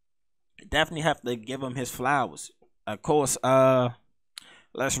 Definitely have to give him his flowers. Of course,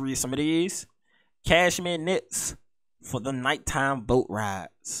 let's read some of these. Cashmere knits for the nighttime boat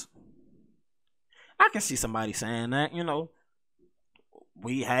rides. I can see somebody saying that,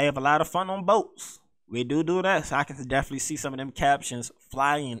 we have a lot of fun on boats. We do that. So I can definitely see some of them captions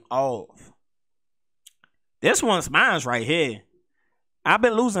flying off. This one's mine's right here. I've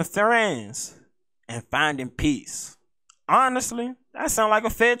been losing friends and finding peace. Honestly, that sounds like a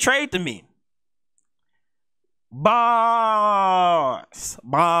fair trade to me. Boss.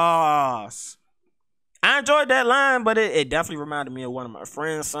 I enjoyed that line, but it definitely reminded me of one of my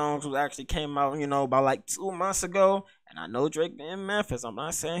friend's songs who actually came out, about like 2 months ago. And I know Drake been in Memphis. I'm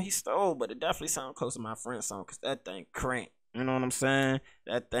not saying he stole, but it definitely sounds close to my friend's song because that thing cranked. You know what I'm saying?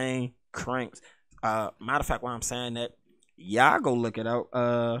 That thing cranks. Matter of fact, while I'm saying that, y'all go look it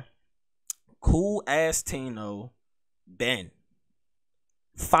out. Cool Ass Tino. Ben.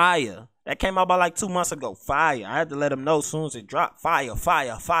 Fire. That came out about like 2 months ago. Fire. I had to let him know as soon as it dropped. Fire.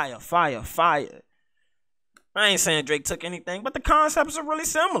 I ain't saying Drake took anything, but the concepts are really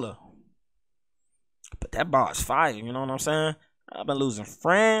similar. But that bar is fire. You know what I'm saying? I've been losing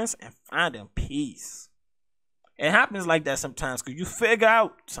friends and finding peace. It happens like that sometimes because you figure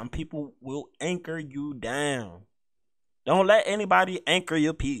out some people will anchor you down. Don't let anybody anchor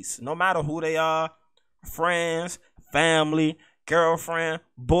your peace. No matter who they are. Friends, family, girlfriend,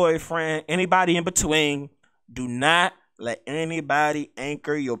 boyfriend, anybody in between. Do not let anybody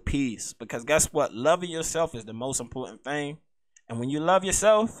anchor your peace. Because guess what? Loving yourself is the most important thing. And when you love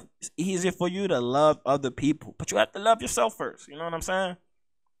yourself, it's easier for you to love other people. But you have to love yourself first. You know what I'm saying?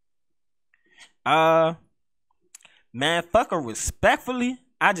 Man, fucker, respectfully,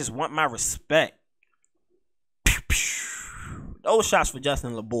 I just want my respect. Pew, pew. Those shots for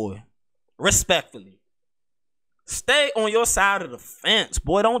Justin LaBoy. Respectfully. Stay on your side of the fence,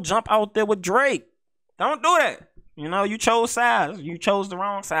 boy. Don't jump out there with Drake. Don't do that. You chose sides. You chose the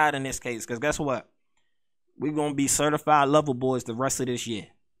wrong side in this case. Because guess what? We're going to be certified lover boys the rest of this year.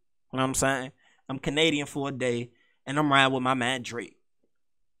 You know what I'm saying? I'm Canadian for a day, and I'm riding with my man Drake.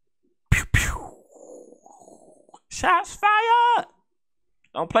 Pew, pew. Shots fired.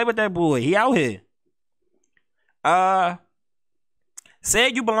 Don't play with that boy. He out here.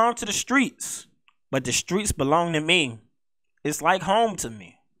 Said you belong to the streets, but the streets belong to me. It's like home to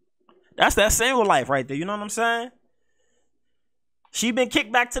me. That's that single life right there. You know what I'm saying? She been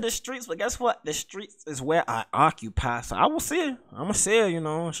kicked back to the streets, but guess what? The streets is where I occupy. So I will see her. I'm gonna see her, you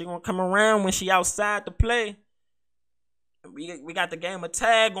know. She gonna come around when she outside to play. We got the game of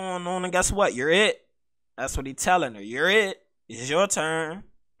tag going on, and guess what? You're it. That's what he telling her. You're it. It's your turn.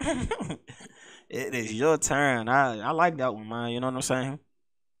 It is your turn. I like that one, man. You know what I'm saying?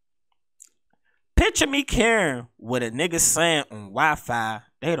 Picture me caring what a nigga saying on Wi-Fi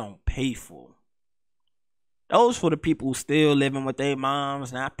they don't pay for. Those for the people who still living with their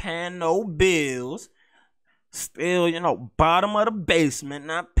moms, not paying no bills. Still, you know, bottom of the basement,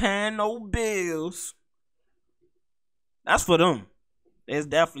 not paying no bills. That's for them. There's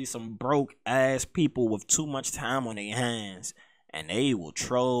definitely some broke ass people with too much time on their hands. And they will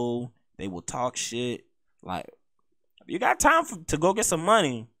troll. They will talk shit. Like, if you got time to go get some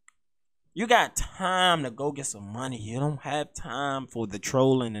money, you got time to go get some money. You don't have time for the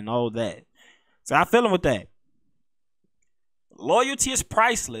trolling and all that. So I feel him with that. Loyalty is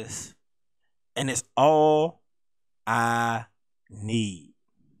priceless. And it's all I need.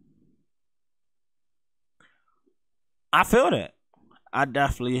 I feel that. I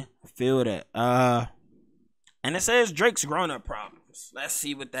definitely feel that. And it says Drake's grown-up problems. Let's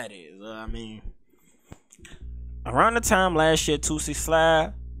see what that is. I mean, around the time last year, Toosie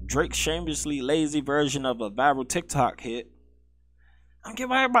Slide, Drake's shamelessly lazy version of a viral TikTok hit. I don't get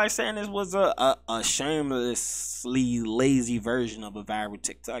why everybody's saying this was a shamelessly lazy version of a viral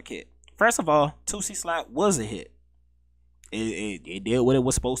TikTok hit. First of all, Toosie Slide was a hit. It did what it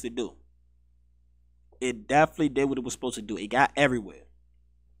was supposed to do. It definitely did what it was supposed to do. It got everywhere.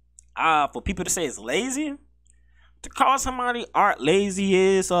 For people to say it's lazy, to call somebody art lazy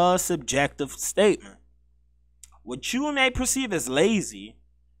is a subjective statement. What you may perceive as lazy,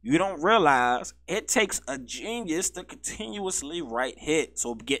 you don't realize it takes a genius to continuously write hits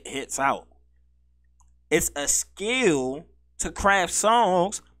or get hits out. It's a skill to craft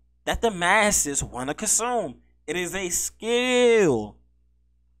songs that the masses want to consume. It is a skill.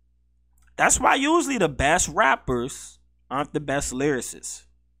 That's why usually the best rappers aren't the best lyricists.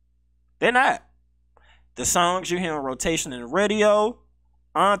 They're not. The songs you hear on rotation in the radio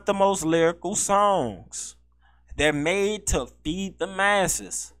aren't the most lyrical songs. They're made to feed the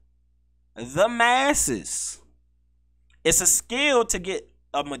masses. The masses. It's a skill to get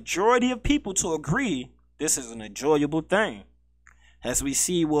a majority of people to agree this is an enjoyable thing. As we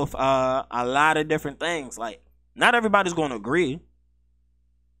see with a lot of different things. Like, not everybody's going to agree.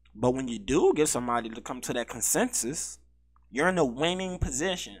 But when you do get somebody to come to that consensus, you're in a winning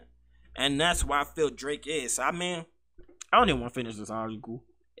position. And that's why I feel Drake is. I mean, I don't even want to finish this article.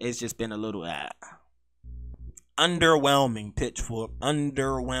 It's just been a little underwhelming, Pitchfork.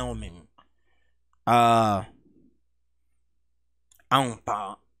 Underwhelming.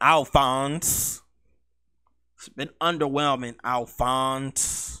 Alphonse. It's been underwhelming.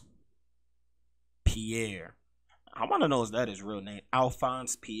 Alphonse Pierre. I want to know is that his real name.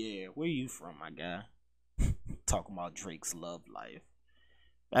 Alphonse Pierre. Where you from, my guy? Talking about Drake's love life.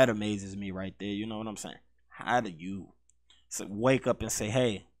 That amazes me right there. You know what I'm saying? How do you wake up and say,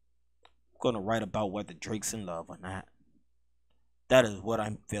 hey, I'm going to write about whether Drake's in love or not? That is what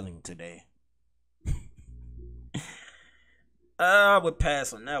I'm feeling today. I would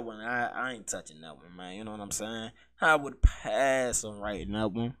pass on that one. I ain't touching that one, man. You know what I'm saying? I would pass on writing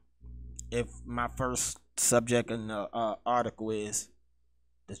that one. If my first subject in the article is,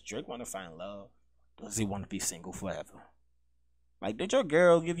 does Drake want to find love? Does he want to be single forever? Like, did your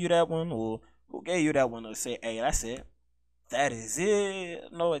girl give you that one? Or who gave you that one to say, hey, that's it? That is it.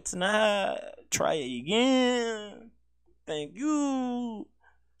 No, it's not. Try it again. Thank you.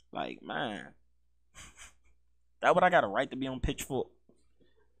 Like, man. That what I got a right to be on Pitchfork?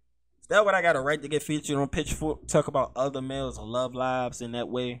 Is that what I got a right to get featured on Pitchfork? Talk about other males' love lives in that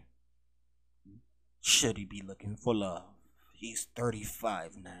way? Should he be looking for love? He's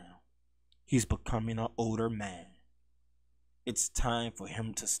 35 now. He's becoming an older man. It's time for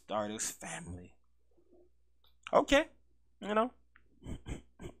him to start his family. Okay, you know.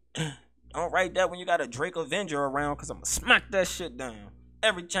 Don't write that when you got a Drake Avenger around, because I'm going to smack that shit down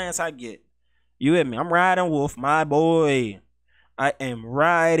every chance I get. You hear me? I'm riding with my boy. I am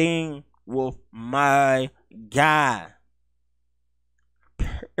riding with my guy.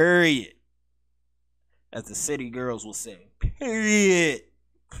 Period. As the city girls will say. Period.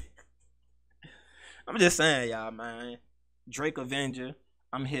 I'm just saying, y'all, man. Drake Avenger.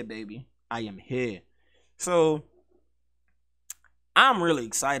 I'm here, baby. I am here. So, I'm really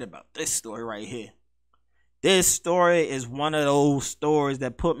excited about this story right here. This story is one of those stories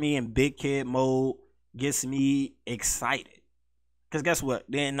that put me in big kid mode, gets me excited. Because guess what?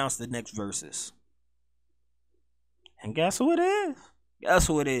 They announced the next verses. And guess who it is? Guess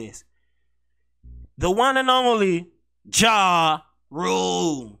who it is? The one and only Ja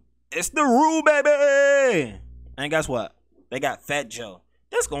Rule. It's the Rule, baby. And guess what? They got Fat Joe.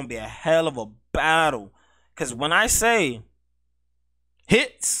 This gonna be a hell of a battle. Cause when I say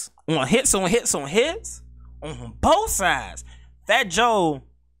hits on hits on hits on hits on both sides, Fat Joe,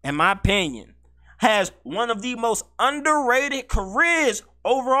 in my opinion, has one of the most underrated careers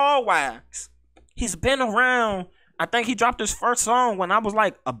overall wise. He's been around. I think he dropped his first song when I was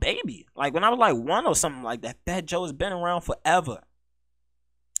like a baby. Like when I was like 1 or something like that. Fat Joe has been around forever.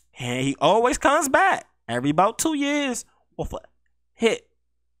 And he always comes back every about 2 years with a hit.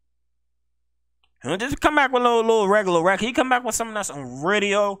 He don't just come back with a little regular record. He come back with something that's on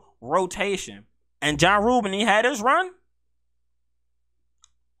radio rotation. And Ja Rule, when he had his run,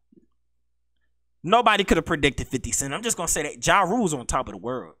 nobody could have predicted 50 Cent. I'm just going to say that Ja Rule's on top of the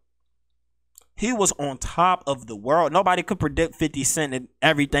world. He was on top of the world. Nobody could predict 50 Cent and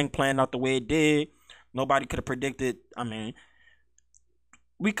everything playing out the way it did. Nobody could have predicted. I mean,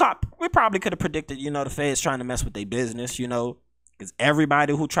 we probably could have predicted, the feds trying to mess with their business, because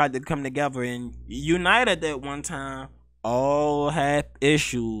everybody who tried to come together and unite at that one time all had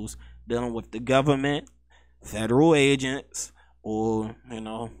issues dealing with the government, federal agents, or,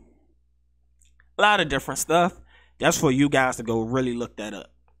 a lot of different stuff. That's for you guys to go really look that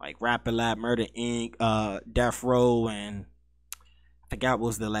up. Like Rapper Lab, Murder Inc., Death Row, and I forgot what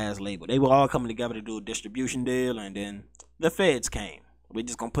was the last label. They were all coming together to do a distribution deal, and then the feds came. We're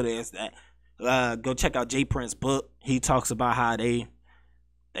just going to put it as that. Go check out J. Prince's book. He talks about how they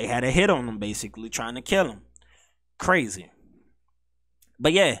had a hit on him, basically, trying to kill him. Crazy.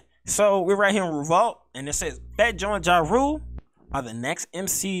 But yeah, so we're right here in Revolt, and it says Fat Joe and Ja Rule are the next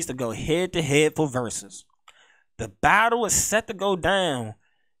MCs to go head-to-head for verses. The battle is set to go down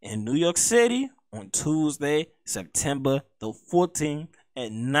in New York City on Tuesday, September the 14th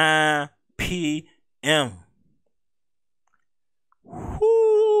at 9 p.m.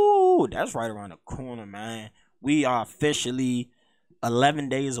 Whoo, that's right around the corner, man. We are officially 11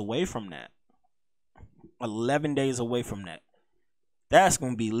 days away from that. 11 days away from that. That's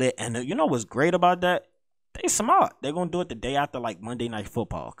going to be lit. And you know what's great about that? They smart. They're going to do it the day after like Monday Night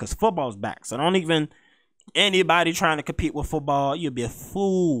Football, because football's back. So don't even... Anybody trying to compete with football, you'll be a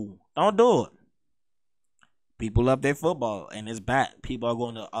fool. Don't do it. People love their football, and it's back. People are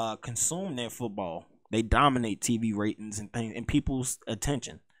going to consume their football. They dominate TV ratings and things and people's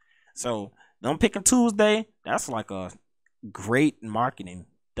attention. So don't pick a Tuesday. That's like a great marketing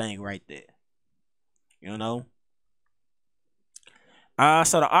thing right there.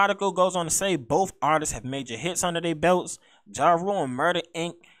 So the article goes on to say both artists have major hits under their belts. Ja Rule and Murder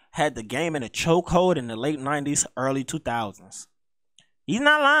Inc. had the game in a chokehold in the late 90s, early 2000s. He's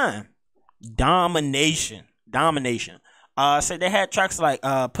not lying. Domination. So they had tracks like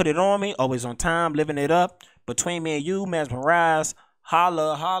Put It On Me, Always On Time, Living It Up, Between Me and You, Mesmerize,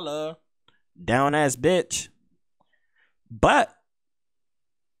 Holla, Holla, Down Ass Bitch. But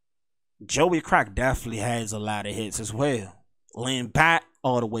Joey Crack definitely has a lot of hits as well. Lean Back,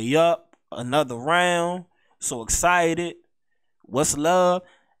 All the Way Up, Another Round, So Excited, What's Love?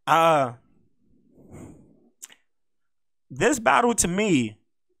 This battle to me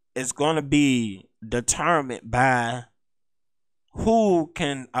is going to be determined by who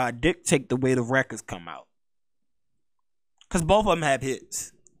can dictate the way the records come out. Because both of them have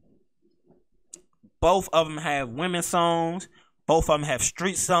hits. Both of them have women's songs. Both of them have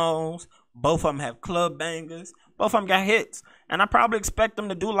street songs. Both of them have club bangers. Both of them got hits. And I probably expect them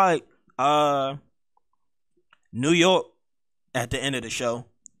to do like New York at the end of the show.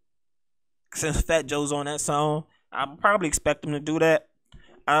 Since Fat Joe's on that song, I probably expect them to do that.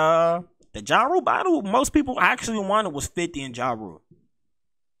 The Ja Rule battle, most people actually wanted was 50 and Ja Rule.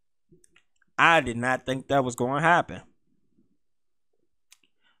 I did not think that was going to happen.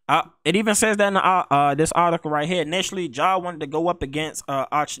 It even says that in this article right here. Initially, Ja wanted to go up against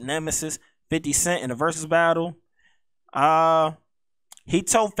arch nemesis 50 Cent in a versus battle. He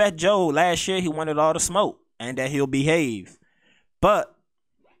told Fat Joe last year he wanted all the smoke and that he'll behave. But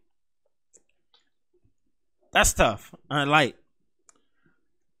that's tough. The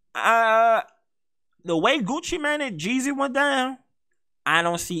way Gucci Mane and Jeezy went down, I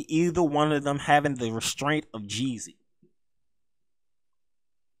don't see either one of them having the restraint of Jeezy.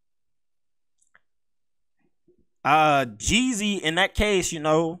 Jeezy, in that case,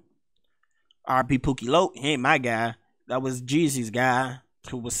 R.P. Pookie Loc, he ain't my guy. That was Jeezy's guy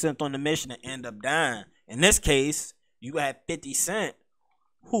who was sent on the mission and ended up dying. In this case, you had 50 Cent,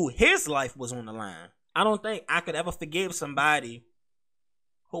 who his life was on the line. I don't think I could ever forgive somebody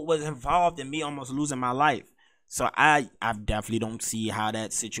who was involved in me almost losing my life. So I definitely don't see how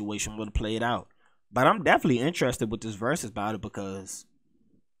that situation would have played out. But I'm definitely interested with this versus battle because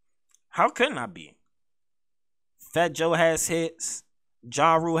how couldn't I be? Fat Joe has hits.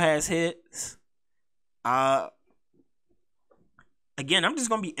 Ja Rule has hits. Again, I'm just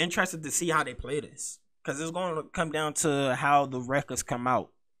gonna be interested to see how they play this. Cause it's gonna come down to how the records come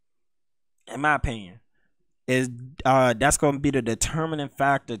out. In my opinion. That's gonna be the determining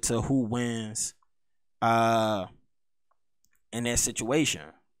factor to who wins in that situation.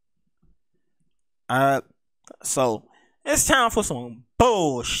 So it's time for some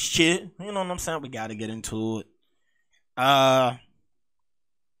bullshit. You know what I'm saying? We gotta get into it.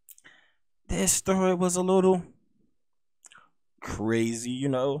 This story was a little crazy, you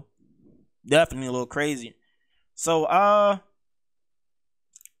know. Definitely a little crazy. So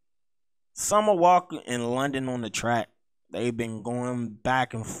Summer Walker in London on the track. They've been going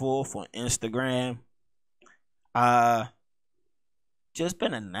back and forth on Instagram. Just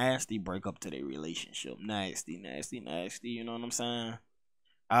been a nasty breakup to their relationship. Nasty. You know what I'm saying?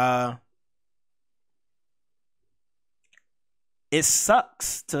 It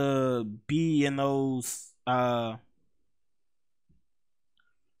sucks to be in those to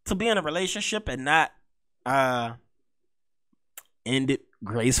be in a relationship and not end it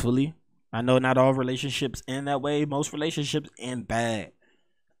gracefully. I know not all relationships end that way. Most relationships end bad.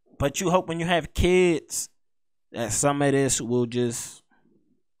 But you hope when you have kids that some of this will just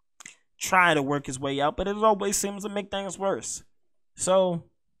try to work its way out, but it always seems to make things worse. So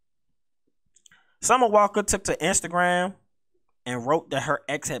Summer Walker took to Instagram and wrote that her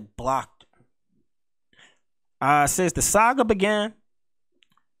ex had blocked her. Says the saga began.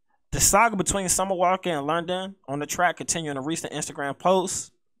 The saga between Summer Walker and London on the track continued in a recent Instagram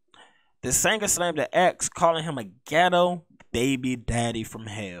post. The singer slammed the ex, calling him a ghetto baby daddy from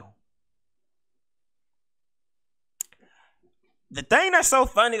hell. The thing that's so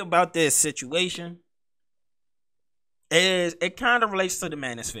funny about this situation is it kind of relates to the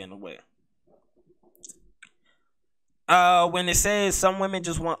manosphere in a way. When it says some women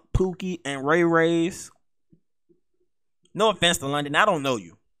just want Pookie and Ray Rays. No offense to London, I don't know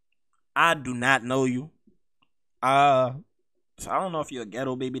you. I do not know you. So I don't know if you're a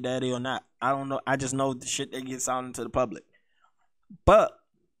ghetto baby daddy or not. I don't know. I just know the shit that gets out into the public. But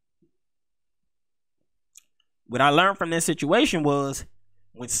what I learned from this situation was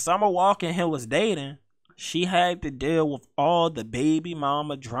when Summer Walker and him was dating, she had to deal with all the baby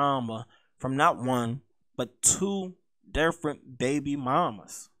mama drama from not one, but two different baby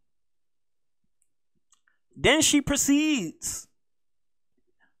mamas. Then she proceeds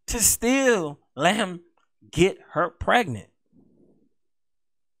to still let him get her pregnant.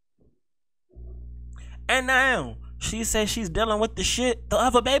 And now she says she's dealing with the shit the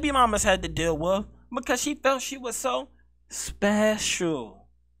other baby mamas had to deal with because she felt she was so special.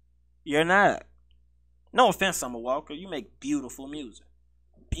 You're not. No offense, Summer Walker. You make beautiful music.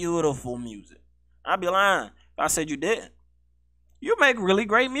 Beautiful music. I'd be lying if I said you didn't. You make really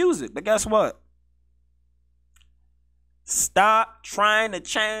great music. But guess what? Stop trying to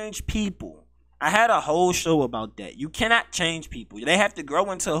change people. I had a whole show about that. You cannot change people. They have to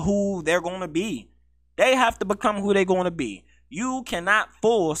grow into who they're going to be. They have to become who they're going to be. You cannot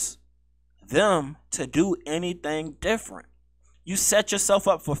force them to do anything different. You set yourself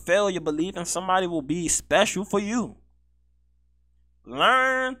up for failure believing somebody will be special for you.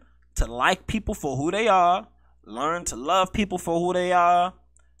 Learn to like people for who they are. Learn to love people for who they are.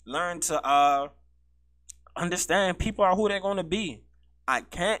 Learn to understand people are who they're going to be. I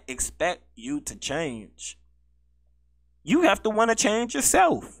can't expect you to change. You have to want to change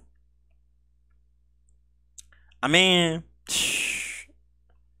yourself. I mean,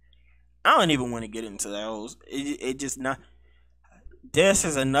 I don't even want to get into those. It just not. This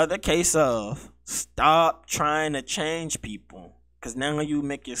is another case of stop trying to change people. Because now you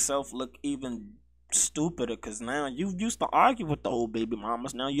make yourself look even stupider. Because now you used to argue with the old baby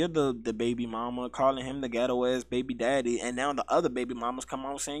mamas. Now you're the baby mama calling him the ghetto ass baby daddy. And now the other baby mamas come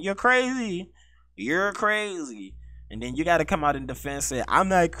on saying, you're crazy. You're crazy. And then you got to come out in defense and say, I'm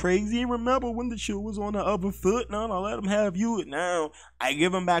not crazy. Remember when the shoe was on the other foot? No, let him have you. Now I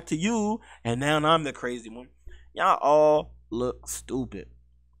give him back to you. And now I'm the crazy one. Y'all all look stupid.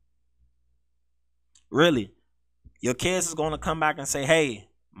 Really. Your kids is going to come back and say, hey,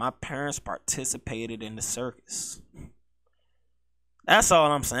 my parents participated in the circus. That's all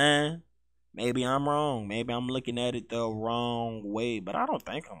I'm saying. Maybe I'm wrong. Maybe I'm looking at it the wrong way. But I don't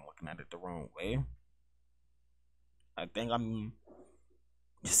think I'm looking at it the wrong way. I think I'm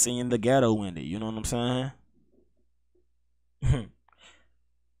seeing the ghetto in it. You know what I'm saying?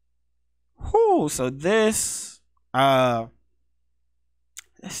 Whew, so this Uh,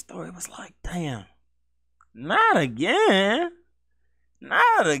 this story was like, damn, not again,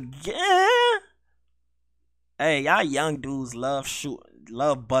 not again. Hey, y'all young dudes love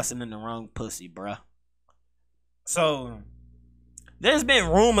busting in the wrong pussy, bruh. So there's been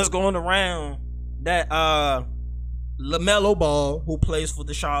rumors going around that LaMelo Ball, who plays for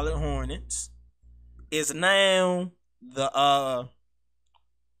the Charlotte Hornets, is now the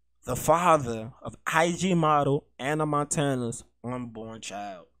father of IG model Anna Montana's unborn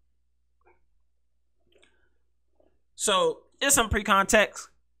child. So it's some pre-context.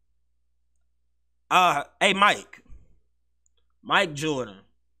 Hey Mike Jordan,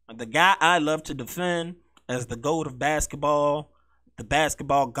 the guy I love to defend as the GOAT of basketball, the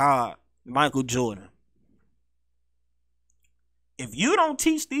basketball god, Michael Jordan. If you don't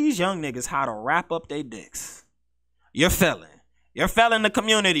teach these young niggas how to wrap up their dicks, you're failing. You're failing the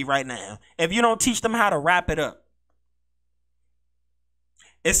community right now. If you don't teach them how to wrap it up.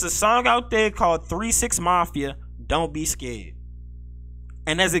 It's a song out there called 3-6 Mafia, Don't Be Scared.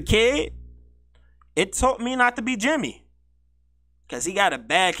 And as a kid, it taught me not to be Jimmy. Because he got a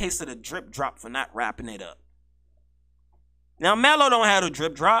bad case of the drip drop for not wrapping it up. Now, Melo don't have a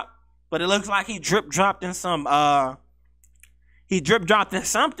drip drop, but it looks like he drip dropped in some,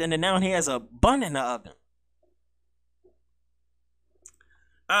 something, and now he has a bun in the oven.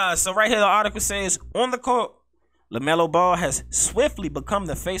 So right here, the article says, on the court, LaMelo Ball has swiftly become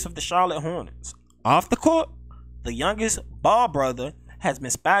the face of the Charlotte Hornets. Off the court, the youngest Ball brother has been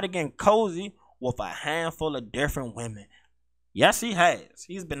spotted getting cozy with a handful of different women. Yes, he has.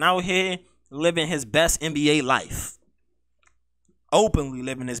 He's been out here living his best NBA life. Openly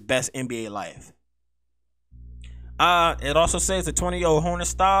living his best NBA life. It also says the 20-year-old Hornet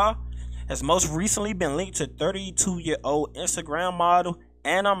star has most recently been linked to 32-year-old Instagram model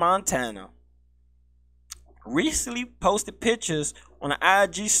Anna Montana. Recently posted pictures on an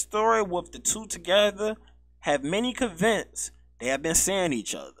IG story with the two together have many convinced they have been seeing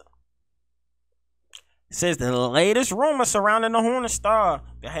each other. It says the latest rumor surrounding the Hornet star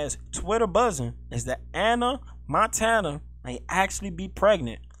that has Twitter buzzing is that Anna Montana may actually be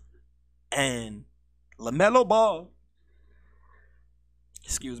pregnant, and LaMelo Ball,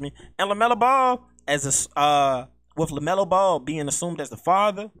 and LaMelo Ball with LaMelo Ball being assumed as the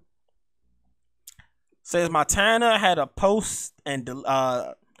father. Says Montana had a post and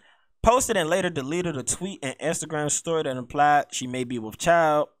posted and later deleted a tweet and Instagram story that implied she may be with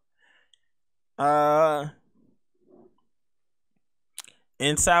child.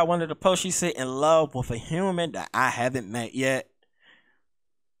 Inside one of the posts, she said, "In love with a human that I haven't met yet."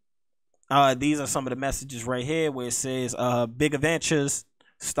 These are some of the messages right here where it says, "Big adventures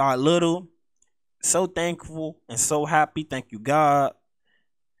start little. So thankful and so happy. Thank you, God."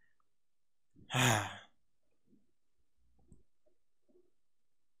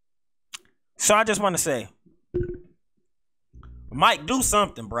 So I just want to say, Mike, do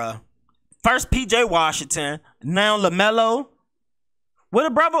something, bruh. First PJ Washington, now LaMelo. Where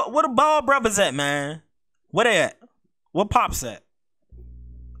the Ball brothers at, man? Where they at? Where Pop's at?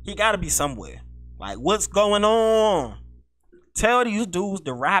 He gotta be somewhere. Like, what's going on? Tell these dudes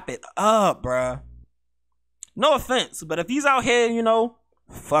to wrap it up, bruh. No offense, but if he's out here,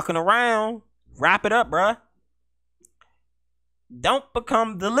 fucking around, wrap it up, bruh. Don't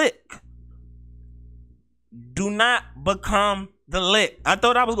become the lick. Do not become the lick. I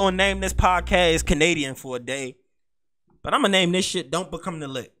thought I was going to name this podcast Canadian for a day, but I'm going to name this shit Don't Become the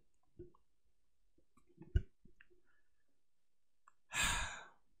Lick.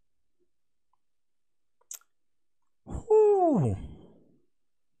 Whew.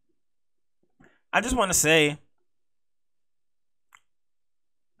 I just want to say,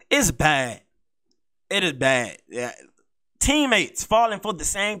 it's bad. It is bad. Yeah. Teammates falling for the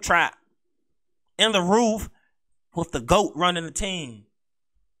same trap in the roof with the GOAT running the team.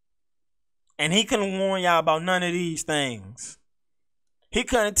 And he couldn't warn y'all about none of these things. He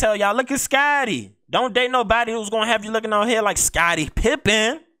couldn't tell y'all, look at Scotty. Don't date nobody who's going to have you looking out here like Scottie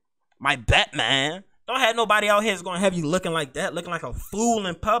Pippen, my Batman. Don't have nobody out here who's going to have you looking like that, looking like a fool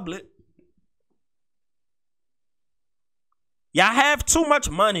in public. Y'all have too much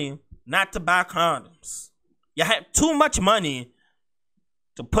money not to buy condoms. Y'all have too much money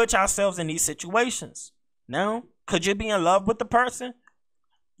to put yourselves in these situations. Now, could you be in love with the person?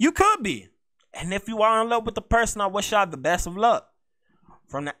 You could be. And if you are in love with the person, I wish y'all the best of luck.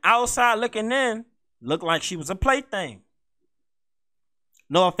 From the outside looking in, looked like she was a plaything.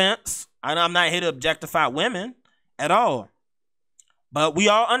 No offense. I'm not here to objectify women at all. But we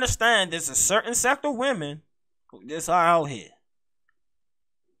all understand there's a certain sector of women who just are out here.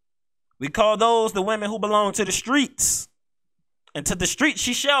 We call those the women who belong to the streets. And to the streets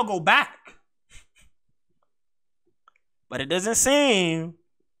she shall go back. But it doesn't seem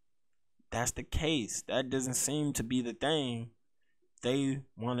that's the case. That doesn't seem to be the thing they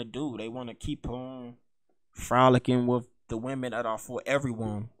want to do. They want to keep on frolicking with the women that are for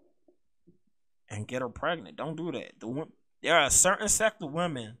everyone and get her pregnant. Don't do that. There are a certain sect of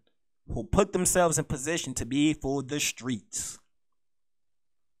women who put themselves in position to be for the streets.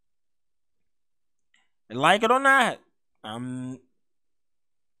 Like it or not,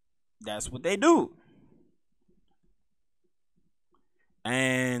 that's what they do.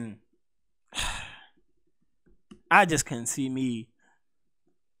 And I just couldn't see me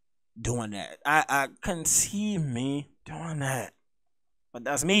doing that. I couldn't see me doing that. But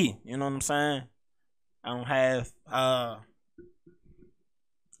that's me. You know what I'm saying? I don't have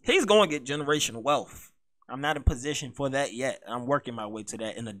he's going to get generational wealth. I'm not in position for that yet. I'm working my way to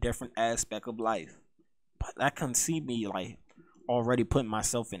that in a different aspect of life. But I couldn't see me like already putting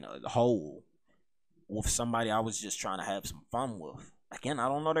myself in a hole with somebody I was just trying to have some fun with. Again, I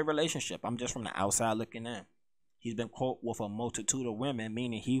don't know their relationship. I'm just from the outside looking in. He's been caught with a multitude of women,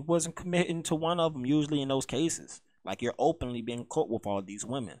 meaning he wasn't committing to one of them usually in those cases. Like you're openly being caught with all these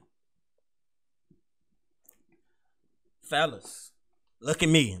women. Fellas, look at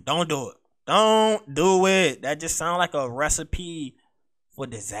me. Don't do it. Don't do it. That just sounds like a recipe for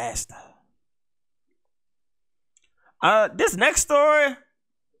disaster. This next story,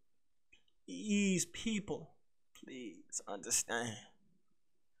 these people, please understand.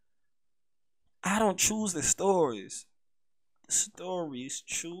 I don't choose the stories. The stories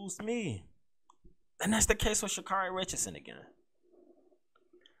choose me. And that's the case with Sha'Carri Richardson again.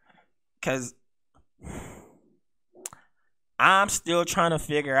 Because I'm still trying to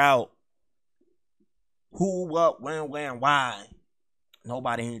figure out who, what, when, where, and why.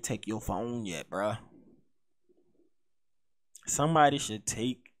 Nobody ain't take your phone yet, bruh. Somebody should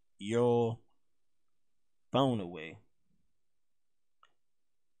take your phone away.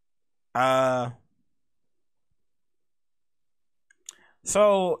 As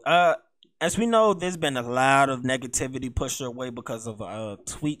we know, there's been a lot of negativity pushed her way because of a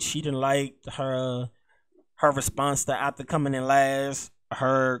tweet she didn't like, her response to after coming in last,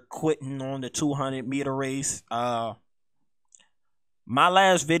 her quitting on the 200-meter race. My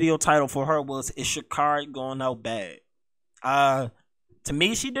last video title for her was, "Is Sha'Carri going out bad?" To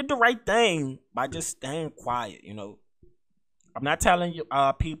me, she did the right thing by just staying quiet, you know. I'm not telling you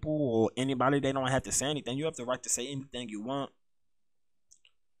people or anybody they don't have to say anything. You have the right to say anything you want.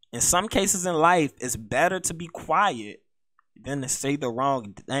 In some cases in life, it's better to be quiet than to say the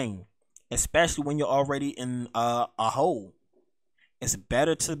wrong thing, especially when you're already in a hole. It's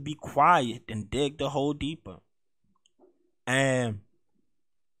better to be quiet than dig the hole deeper. And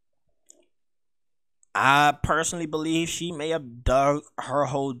I personally believe she may have dug her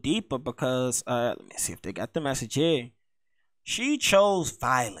hole deeper because, let me see if they got the message here. She chose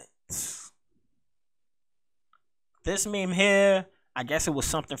violence. This meme here, I guess it was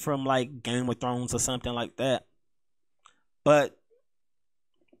something from like Game of Thrones or something like that. But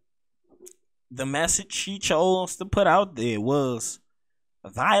the message she chose to put out there was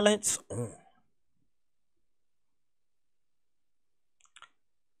violence on.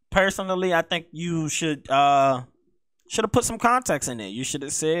 Personally, I think you should have put some context in there. You should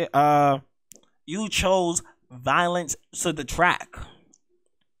have said you chose violence to the track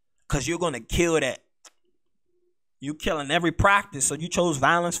because you're gonna kill that. You killing every practice, so you chose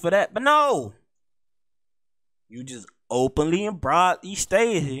violence for that. But no, you just openly and broadly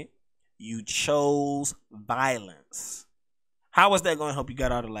stated you chose violence. How is that going to help you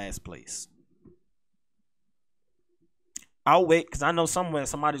get out of last place? I'll wait, because I know somewhere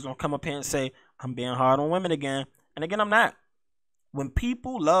somebody's going to come up here and say, I'm being hard on women again. And again, I'm not. When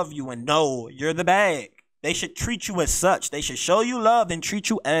people love you and know you're the bag, they should treat you as such. They should show you love and treat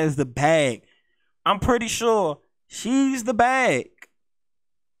you as the bag. I'm pretty sure she's the bag.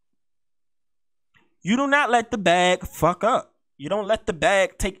 You do not let the bag fuck up. You don't let the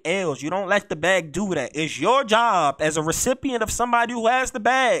bag take L's. You don't let the bag do that. It's your job as a recipient of somebody who has the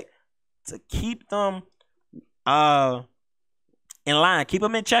bag to keep them in line. Keep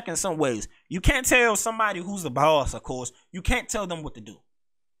them in check in some ways. You can't tell somebody who's the boss, of course. You can't tell them what to do.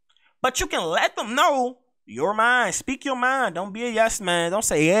 But you can let them know your mind. Speak your mind. Don't be a yes man. Don't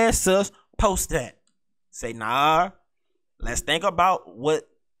say yes, sis. Post that. Say, nah, let's think about what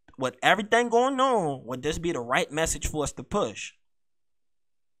everything going on. Would this be the right message for us to push?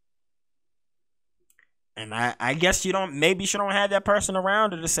 And I guess maybe she don't have that person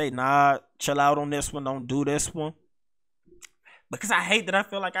around her to say, nah, chill out on this one. Don't do this one. Because I hate that I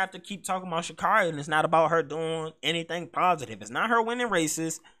feel like I have to keep talking about Sha'Carri, and it's not about her doing anything positive. It's not her winning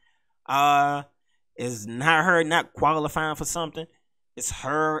races. It's not her not qualifying for something. It's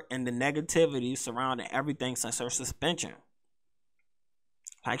her and the negativity surrounding everything since her suspension.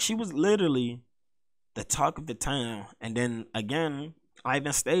 Like, she was literally the talk of the town. And then again, I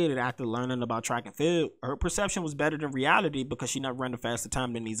even stated after learning about track and field, her perception was better than reality because she never ran a faster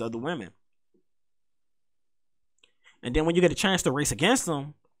time than these other women. And then when you get a chance to race against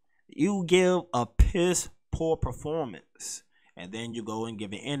them, you give a piss poor performance. And then you go and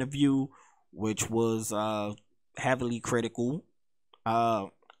give an interview, which was heavily critical.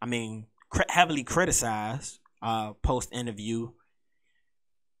 Heavily criticized post interview.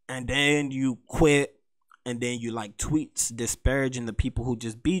 And then you quit. And then you like tweets disparaging the people who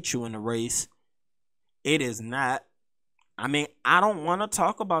just beat you in the race. It is not. I don't want to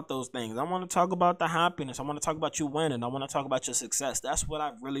talk about those things. I want to talk about the happiness. I want to talk about you winning. I want to talk about your success. That's what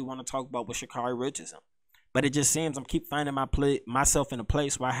I really want to talk about with Sha'Carri Richardson. But it just seems I'm keep finding myself in a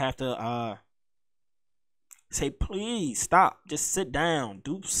place where I have to say, please stop. Just sit down.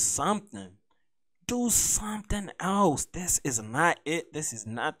 Do something. Do something else. This is not it. This is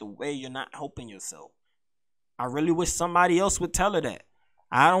not the way. You're not helping yourself. I really wish somebody else would tell her that.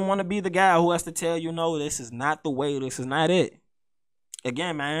 I don't want to be the guy who has to tell you, no, this is not the way. This is not it.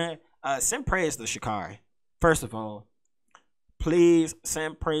 Again, man, send praise to Sha'Carri. First of all, please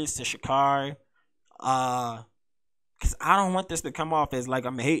send praise to Sha'Carri. Because I don't want this to come off as like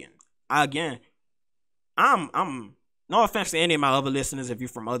I'm hating. Again, I'm no offense to any of my other listeners if you're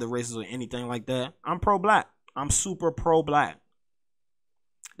from other races or anything like that. I'm pro-black. I'm super pro-black.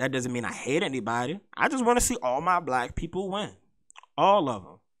 That doesn't mean I hate anybody. I just want to see all my black people win. All of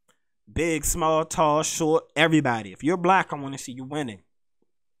them. Big, small, tall, short, everybody. If you're black, I want to see you winning.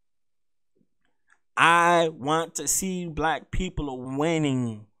 I want to see black people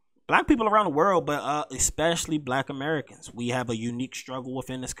winning. Black people around the world, but especially black Americans. We have a unique struggle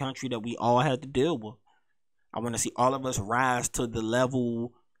within this country that we all had to deal with. I want to see all of us rise to the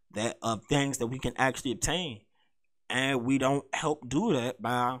level that of things that we can actually obtain. And we don't help do that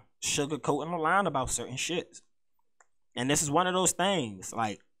by sugarcoating the line about certain shits. And this is one of those things.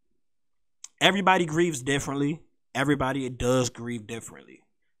 Like, everybody grieves differently. Everybody does grieve differently.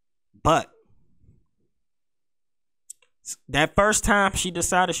 But that first time she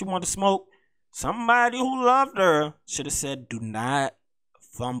decided she wanted to smoke, somebody who loved her should have said, do not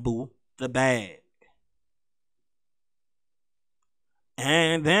fumble the bag.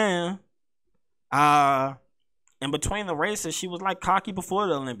 And then, in between the races, she was like cocky before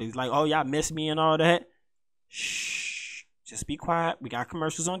the Olympics. Like, oh, y'all miss me and all that. Shh. Just be quiet. We got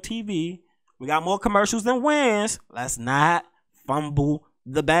commercials on TV. We got more commercials than wins. Let's not fumble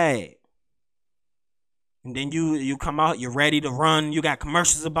the bag. And then you come out, you're ready to run. You got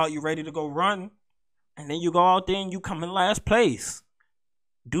commercials about you ready to go run. And then you go out there and you come in last place.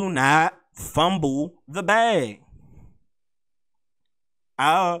 Do not fumble the bag.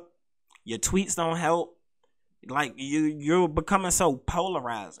 Your tweets don't help. Like, you're becoming so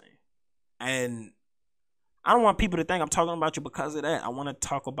polarizing. And I don't want people to think I'm talking about you because of that. I want to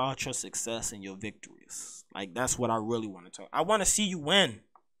talk about your success and your victories. Like, that's what I really want to talk. I want to see you win.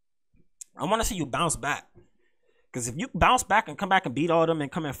 I want to see you bounce back. Because if you bounce back and come back and beat all them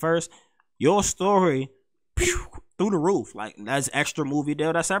and come in first, your story, through the roof. Like, that's extra movie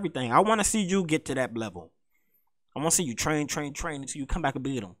deal. That's everything. I want to see you get to that level. I want to see you train until you come back and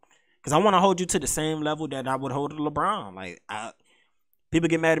beat them. Because I want to hold you to the same level that I would hold LeBron. Like, people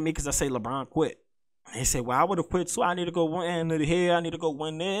get mad at me because I say LeBron quit. They say, well, I would have quit too. I need to go win here. I need to go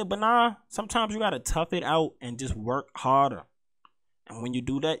win there. But nah, sometimes you got to tough it out and just work harder. And when you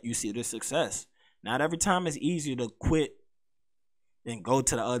do that, you see the success. Not every time it's easier to quit and go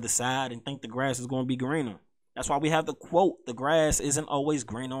to the other side and think the grass is going to be greener. That's why we have the quote, the grass isn't always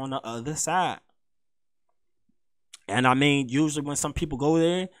greener on the other side. And I mean, usually when some people go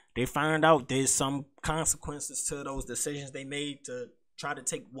there, they find out there's some consequences to those decisions they made to try to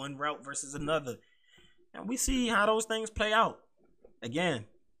take one route versus another. And we see how those things play out. Again,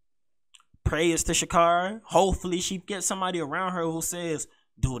 praise to Sha'Carri. Hopefully she gets somebody around her who says,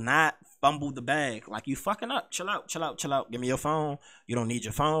 do not fumble the bag. Like, you fucking up. Chill out, chill out, chill out. Give me your phone. You don't need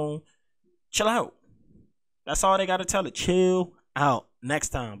your phone. Chill out. That's all they got to tell it. Chill out. Next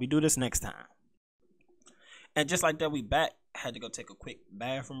time. We do this next time. And just like that, we back. Had to go take a quick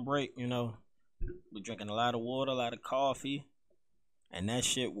bathroom break, you know. We're drinking a lot of water, a lot of coffee. And that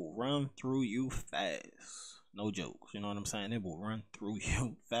shit will run through you fast. No jokes. You know what I'm saying? It will run through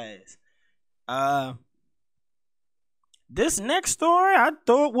you fast. This next story I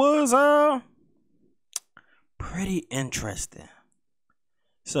thought was pretty interesting.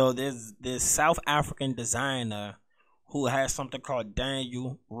 So there's this South African designer who has something called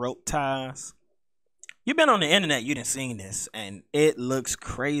Daniel rope ties. You've been on the internet, you didn't seen this, and it looks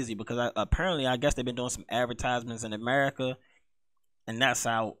crazy because apparently I guess they've been doing some advertisements in America, and that's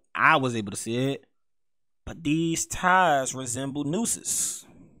how I was able to see it. But these ties resemble nooses.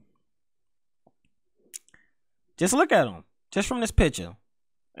 Just look at them, just from this picture.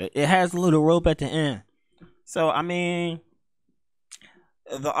 It has a little rope at the end. So I mean,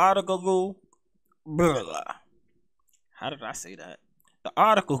 the article, how did I say that? The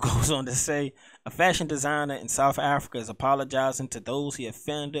article goes on to say a fashion designer in South Africa is apologizing to those he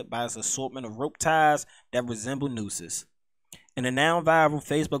offended by his assortment of rope ties that resemble nooses. In a now viral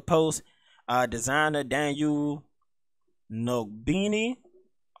Facebook post, designer Daniel Noel,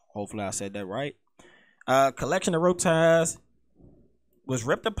 hopefully I said that right, collection of rope ties was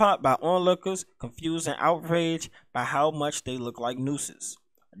ripped apart by onlookers, confused and outraged by how much they look like nooses.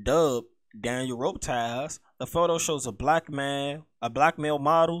 Dubbed Daniel rope ties, the photo shows a black male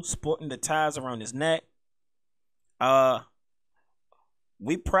model sporting the ties around his neck.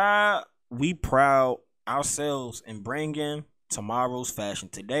 We pride ourselves in bringing tomorrow's fashion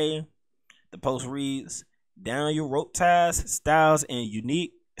today. The post reads, Daniel rope ties style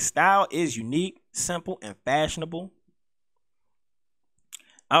is unique, simple, and fashionable.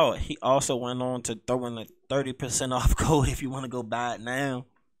 Oh, he also went on to throw in a 30% off code if you want to go buy it now.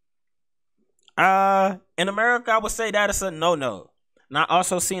 In America, I would say that is a no-no. And I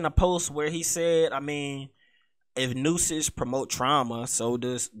also seen a post where he said, I mean, if nooses promote trauma, so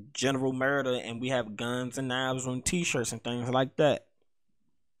does general murder, and we have guns and knives on t-shirts and things like that.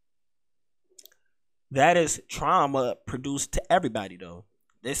 That is trauma produced to everybody, though.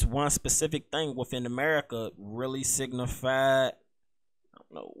 This one specific thing within America really signified, I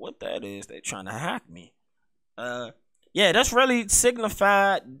don't know what that is. They're trying to hack me. Yeah, that's really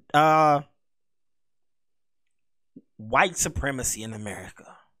signified white supremacy in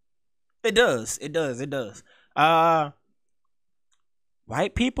America. It does.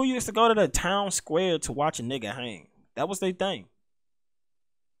 White people used to go to the town square to watch a nigga hang. That was their thing.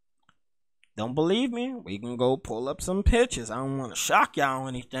 Don't believe me? We can go pull up some pictures. I don't want to shock y'all or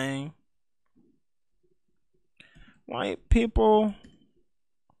anything. White people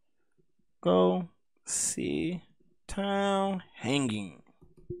go see town hanging.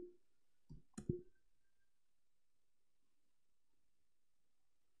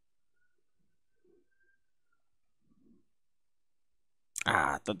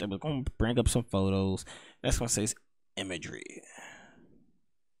 I thought they were going to bring up some photos. That's going to say imagery.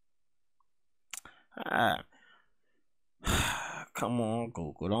 Come on,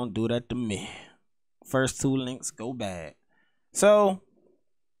 Google. Don't do that to me. First two links go bad. So,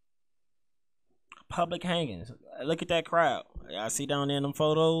 public hangings. Look at that crowd. I see down there in them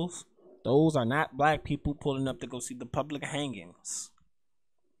photos. Those are not black people pulling up to go see the public hangings.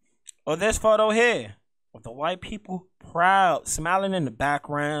 Or this photo here with the white people proud, smiling in the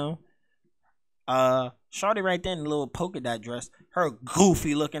background. Shorty right there in the little polka dot dress. Her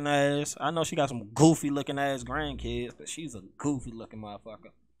goofy looking ass. I know she got some goofy looking ass grandkids, but she's a goofy looking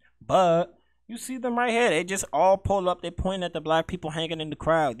motherfucker. But you see them right here. They just all pull up. They point at the black people hanging in the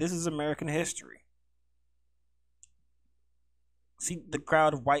crowd. This is American history. See the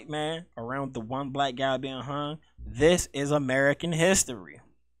crowd of white men around the one black guy being hung. This is American history.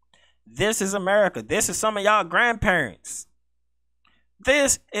 This is America. This is some of y'all grandparents.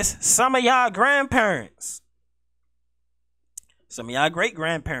 This is some of y'all grandparents. Some of y'all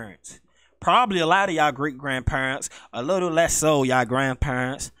great-grandparents. Probably a lot of y'all great-grandparents. A little less so y'all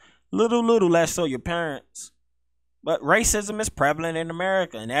grandparents. Little less so your parents. But racism is prevalent in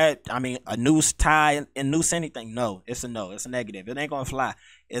America. And that, I mean, a noose tie and noose anything. No. It's a negative. It ain't gonna fly.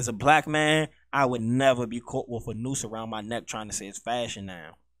 As a black man, I would never be caught with a noose around my neck trying to say it's fashion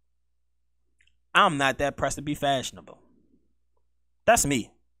now. I'm not that pressed to be fashionable. That's me.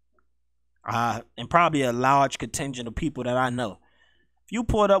 And probably a large contingent of people that I know. If you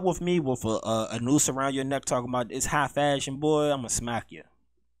pulled up with me with a noose around your neck talking about it's high fashion, boy, I'm gonna smack you.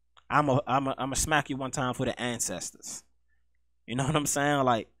 I'm gonna smack you one time for the ancestors. You know what I'm saying?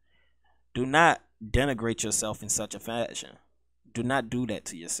 Like, do not denigrate yourself in such a fashion. Do not do that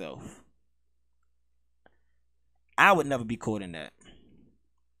to yourself. I would never be caught in that.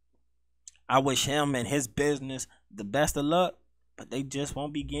 I wish him and his business the best of luck, but they just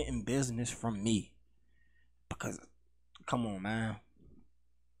won't be getting business from me. Because, come on, man.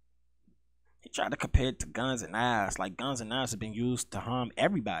 He tried to compare it to guns and knives. Like, guns and knives have been used to harm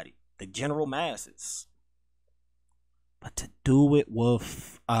everybody. The general masses. But to do it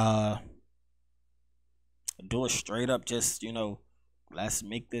with, do it straight up just, let's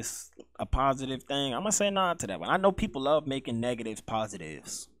make this a positive thing. I'm gonna say nah to that one. I know people love making negatives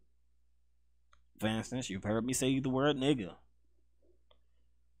positives. For instance, you've heard me say the word nigga.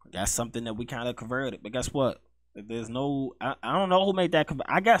 That's something that we kind of converted. But guess what? There's no, I don't know who made that.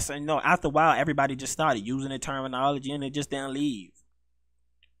 I guess, you know, after a while, everybody just started using the terminology and it just didn't leave.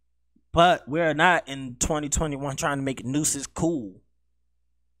 But we're not in 2021 trying to make nooses cool.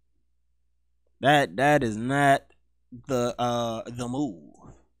 That is not the move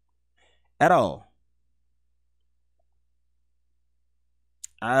at all.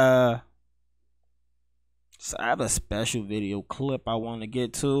 So I have a special video clip I want to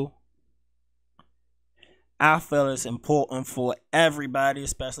get to. I feel it's important for everybody,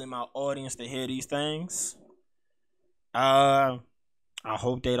 especially my audience, to hear these things. I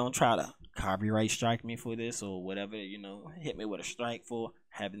hope they don't try to copyright strike me for this or whatever, you know, hit me with a strike for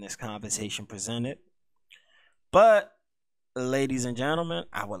having this conversation presented. But, ladies and gentlemen,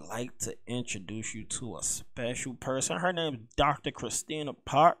 I would like to introduce you to a special person. Her name is Dr. Christina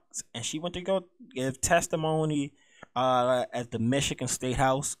Parks, and she went to go give testimony at the Michigan State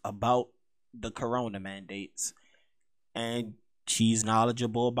House about the corona mandates, and she's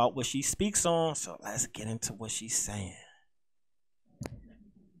knowledgeable about what she speaks on, so let's get into what she's saying.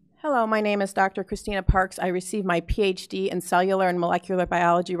 Hello, my name is Dr. Christina Parks. I received my PhD in cellular and molecular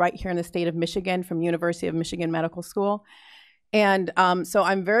biology right here in the state of Michigan from University of Michigan Medical School. And so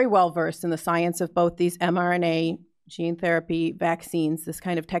I'm very well versed in the science of both these mRNA gene therapy vaccines, this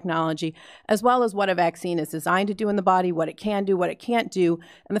kind of technology, as well as what a vaccine is designed to do in the body, what it can do, what it can't do,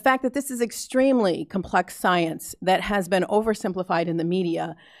 and the fact that this is extremely complex science that has been oversimplified in the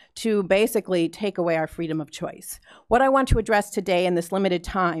media to basically take away our freedom of choice. What I want to address today in this limited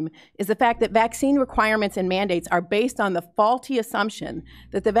time is the fact that vaccine requirements and mandates are based on the faulty assumption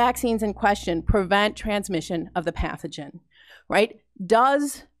that the vaccines in question prevent transmission of the pathogen, right?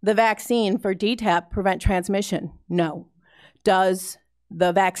 Does the vaccine for DTaP prevent transmission? No. Does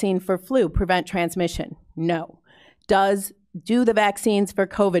the vaccine for flu prevent transmission? No. Do the vaccines for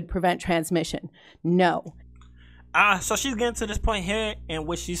COVID prevent transmission? No. So she's getting to this point here in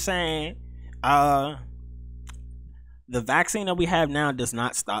which she's saying the vaccine that we have now does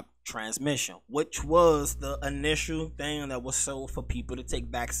not stop transmission, which was the initial thing that was sold for people to take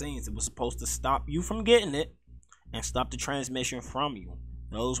vaccines. It was supposed to stop you from getting it and stop the transmission from you.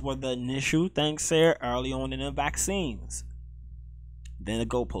 Those were the initial things said early on in the vaccines. Then the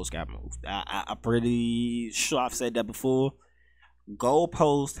goalposts got moved. I'm pretty sure I've said that before.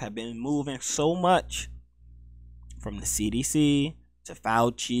 Goalposts have been moving so much from the CDC to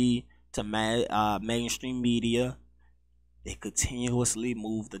Fauci to mainstream media. They continuously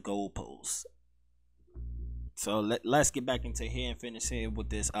move the goalposts. So let's get back into here and finish here with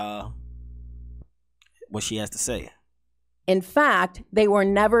this what she has to say. In fact, they were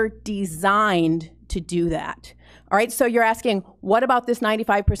never designed to do that. All right, so you're asking, what about this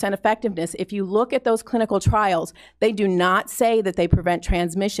 95% effectiveness? If you look at those clinical trials, they do not say that they prevent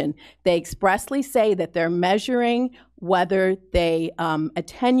transmission. They expressly say that they're measuring whether they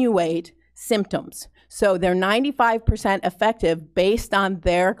attenuate symptoms. So they're 95% effective based on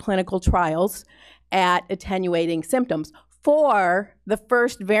their clinical trials at attenuating symptoms for the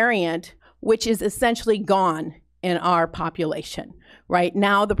first variant, which is essentially gone in our population. Right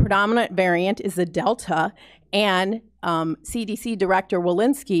now, the predominant variant is the Delta, and CDC Director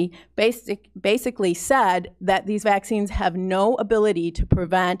Walensky basically said that these vaccines have no ability to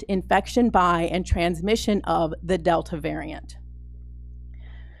prevent infection by and transmission of the Delta variant.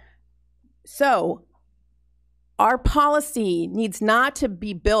 So our policy needs not to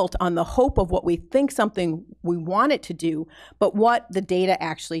be built on the hope of what we think something we want it to do, but what the data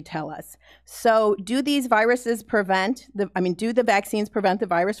actually tell us. So do these viruses prevent, do the vaccines prevent the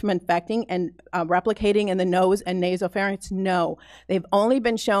virus from infecting and replicating in the nose and nasopharynx? No. They've only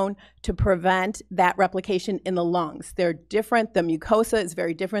been shown to prevent that replication in the lungs. They're different. The mucosa is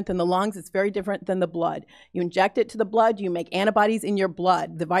very different than the lungs. It's very different than the blood. You inject it to the blood, you make antibodies in your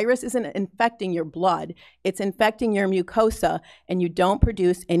blood. The virus isn't infecting your blood. It's infecting your mucosa, and you don't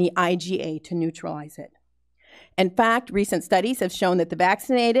produce any IgA to neutralize it. In fact, recent studies have shown that the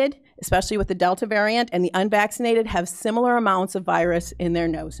vaccinated, especially with the Delta variant, and the unvaccinated have similar amounts of virus in their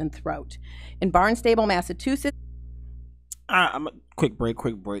nose and throat. In Barnstable, Massachusetts. I'm a quick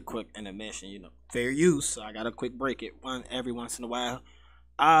intermission, you know, fair use. So I got to quick break it every once in a while.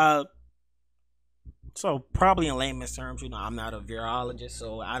 So probably in layman's terms, you know, I'm not a virologist,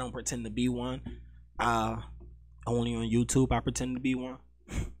 so I don't pretend to be one. Only on YouTube I pretend to be one.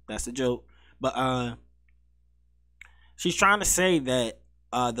 That's a joke. But she's trying to say that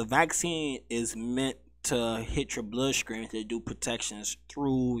the vaccine is meant to hit your bloodstream to do protections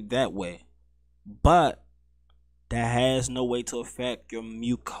through that way. But that has no way to affect your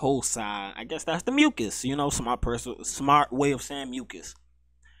mucosa. I guess that's the mucus. You know, smart way of saying mucus.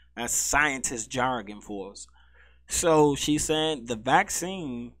 That's scientist jargon for us. So she's saying the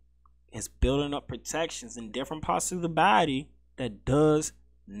vaccine is building up protections in different parts of the body that does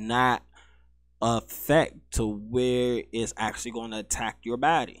not affect to where it's actually going to attack your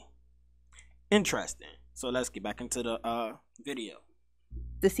body. Interesting. So let's get back into the video.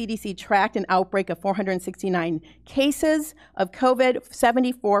 The CDC tracked an outbreak of 469 cases of COVID.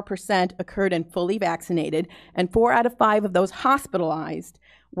 74% occurred in fully vaccinated, and 4 out of 5 of those hospitalized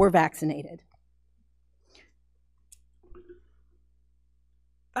were vaccinated.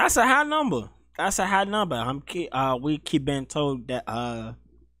 That's a high number. That's a high number. We keep being told that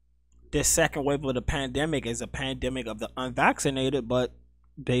this second wave of the pandemic is a pandemic of the unvaccinated, but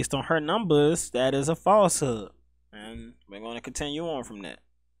based on her numbers, that is a falsehood. And we're going to continue on from that.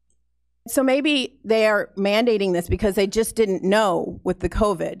 So maybe they are mandating this because they just didn't know with the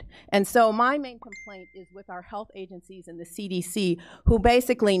COVID. And so my main complaint is with our health agencies and the CDC, who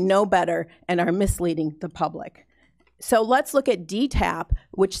basically know better and are misleading the public. So let's look at DTaP,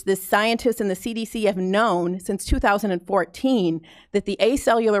 which the scientists and the CDC have known since 2014 that the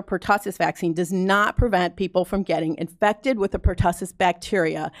acellular pertussis vaccine does not prevent people from getting infected with the pertussis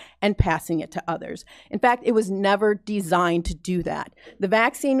bacteria and passing it to others. In fact, it was never designed to do that. The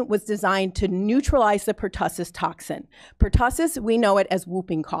vaccine was designed to neutralize the pertussis toxin. Pertussis, we know it as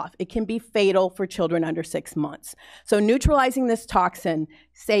whooping cough. It can be fatal for children under 6 months. So neutralizing this toxin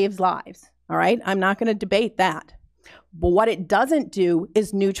saves lives, all right? I'm not going to debate that. But what it doesn't do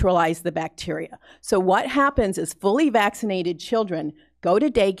is neutralize the bacteria. So what happens is fully vaccinated children go to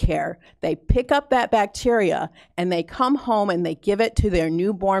daycare, they pick up that bacteria, and they come home and they give it to their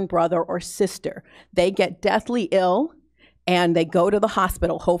newborn brother or sister. They get deathly ill, and they go to the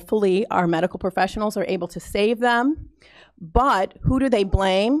hospital. Hopefully, our medical professionals are able to save them. But who do they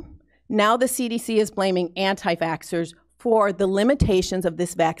blame? Now the CDC is blaming anti-vaxxers for the limitations of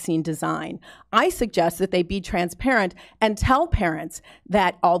this vaccine design. I suggest that they be transparent and tell parents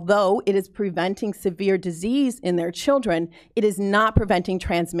that although it is preventing severe disease in their children, it is not preventing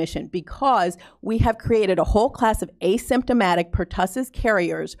transmission, because we have created a whole class of asymptomatic pertussis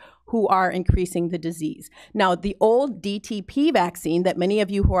carriers who are increasing the disease. Now, the old DTP vaccine that many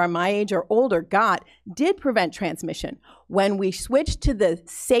of you who are my age or older got did prevent transmission. When we switched to the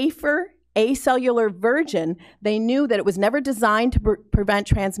safer acellular version, they knew that it was never designed to prevent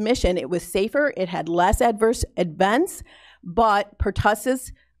transmission. It was safer, it had less adverse events, but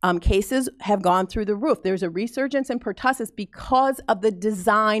pertussis cases have gone through the roof. There's a resurgence in pertussis because of the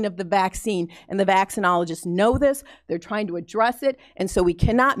design of the vaccine, and the vaccinologists know this. They're trying to address it, and so we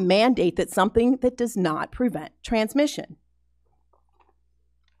cannot mandate that something that does not prevent transmission.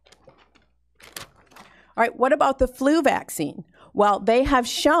 All right, what about the flu vaccine? Well, they have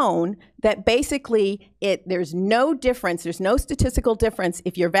shown that basically there's no difference, there's no statistical difference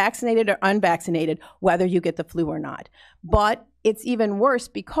if you're vaccinated or unvaccinated, whether you get the flu or not. But it's even worse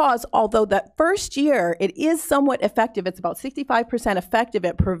because although that first year it is somewhat effective, it's about 65% effective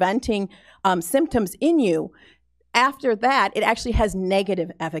at preventing symptoms in you, after that, it actually has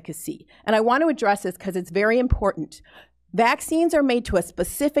negative efficacy. And I want to address this because it's very important. Vaccines are made to a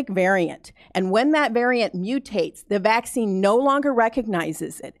specific variant, and when that variant mutates, the vaccine no longer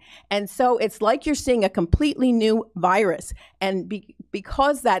recognizes it. And so it's like you're seeing a completely new virus. And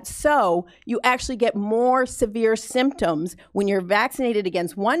because that's so, you actually get more severe symptoms when you're vaccinated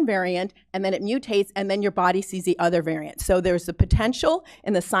against one variant, and then it mutates, and then your body sees the other variant. So there's the potential,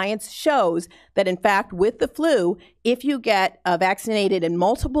 and the science shows that, in fact, with the flu, if you get vaccinated in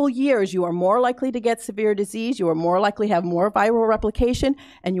multiple years, you are more likely to get severe disease, you are more likely to have more viral replication,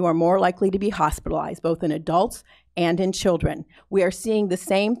 and you are more likely to be hospitalized, both in adults and in children. We are seeing the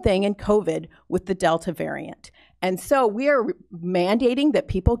same thing in COVID with the Delta variant. And so we are mandating that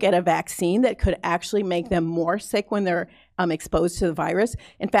people get a vaccine that could actually make them more sick when they're exposed to the virus.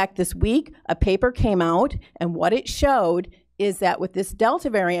 In fact, this week, a paper came out, and what it showed is that with this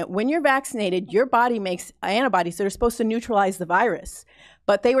Delta variant, when you're vaccinated, your body makes antibodies that are supposed to neutralize the virus,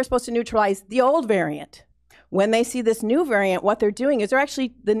 but they were supposed to neutralize the old variant. When they see this new variant, what they're doing is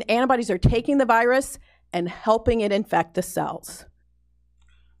the antibodies are taking the virus and helping it infect the cells.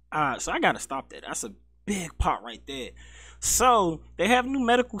 So I gotta stop that. That's a big part right there. So they have new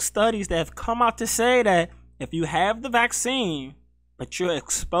medical studies that have come out to say that if you have the vaccine, but you're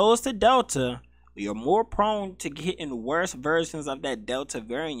exposed to Delta, you're more prone to getting worse versions of that Delta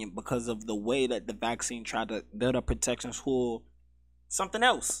variant because of the way that the vaccine tried to build up protections for something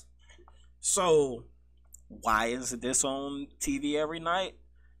else. So Why is this on TV every night?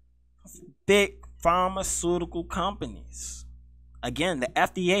 Big pharmaceutical companies. Again, the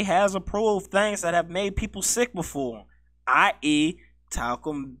FDA has approved things that have made people sick before, i.e.,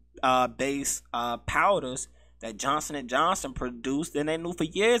 talcum based powders that Johnson & Johnson produced, and they knew for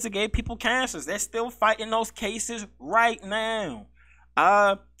years it gave people cancers. They're still fighting those cases right now.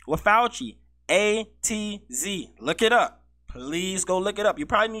 With Fauci, ATZ, look it up. Please go look it up. You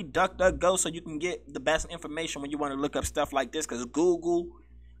probably need DuckDuckGo so you can get the best information when you want to look up stuff like this, because Google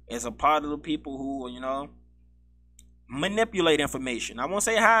is a part of the people who, manipulate information. I won't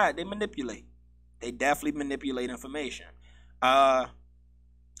say hide, they manipulate. They definitely manipulate information. But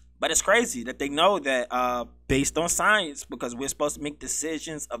it's crazy that they know that based on science, because we're supposed to make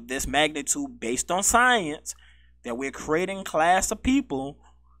decisions of this magnitude based on science, that we're creating a class of people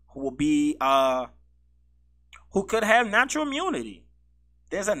who will be who could have natural immunity.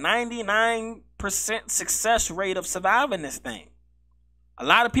 There's a 99% success rate of surviving this thing. A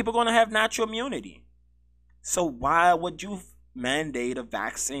lot of people are going to have natural immunity. So why would you mandate a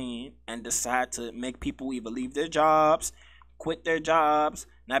vaccine and decide to make people either leave their jobs, quit their jobs,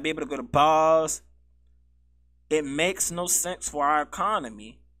 not be able to go to bars? It makes no sense for our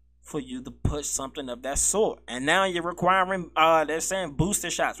economy for you to push something of that sort. And now you're requiring, they're saying booster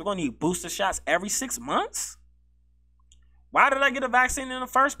shots. We're going to need booster shots every 6 months? Why did I get a vaccine in the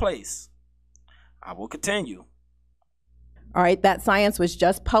first place? I will continue. All right, that science was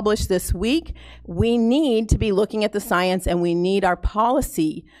just published this week. We need to be looking at the science, and we need our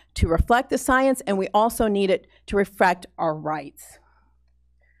policy to reflect the science, and we also need it to reflect our rights.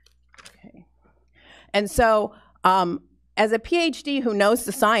 Okay. And so, as a PhD who knows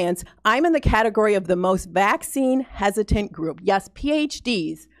the science, I'm in the category of the most vaccine hesitant group. Yes,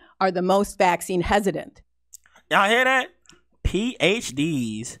 PhDs are the most vaccine hesitant. Y'all hear that?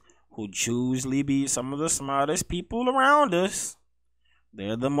 PhDs, who usually be some of the smartest people around us.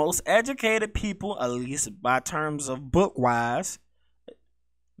 They're the most educated people, at least by terms of book-wise.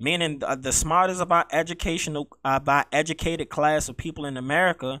 Meaning the smartest of our educated class of people in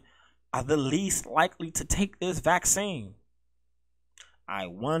America are the least likely to take this vaccine. I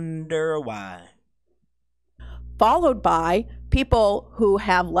wonder why. Followed by people who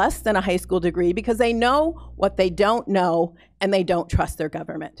have less than a high school degree because they know what they don't know and they don't trust their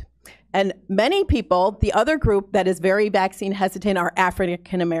government. And many people, the other group that is very vaccine hesitant, are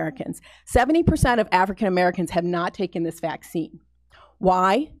African Americans. 70% of African Americans have not taken this vaccine.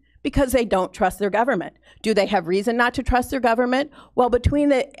 Why? Because they don't trust their government. Do they have reason not to trust their government? Well, between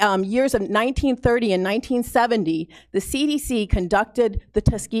the years of 1930 and 1970, the CDC conducted the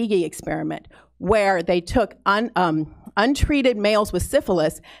Tuskegee experiment, where they took untreated males with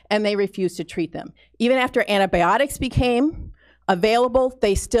syphilis and they refused to treat them. Even after antibiotics became available,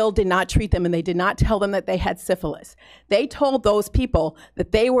 they still did not treat them, and they did not tell them that they had syphilis. They told those people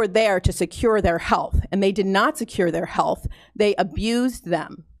that they were there to secure their health, and they did not secure their health. They abused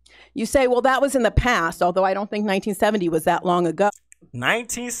them. You say, well, that was in the past, although I don't think 1970 was that long ago.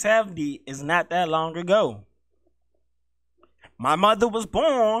 1970 is not that long ago. My mother was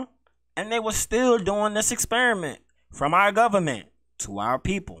born, and they were still doing this experiment from our government to our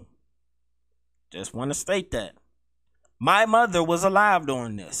people. Just want to state that. My mother was alive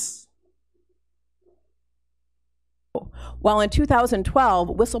during this. Well, in 2012,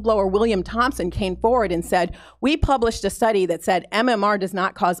 whistleblower William Thompson came forward and said, we published a study that said MMR does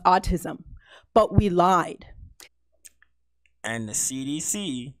not cause autism, but we lied. And the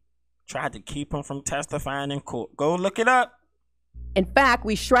CDC tried to keep him from testifying in court. Go look it up. In fact,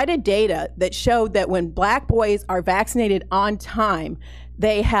 we shredded data that showed that when black boys are vaccinated on time,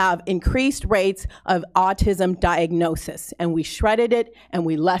 they have increased rates of autism diagnosis. And we shredded it and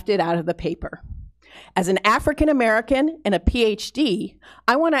we left it out of the paper. As an African American and a PhD,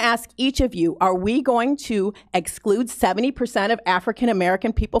 I want to ask each of you, are we going to exclude 70% of African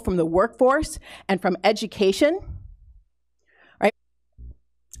American people from the workforce and from education? Right?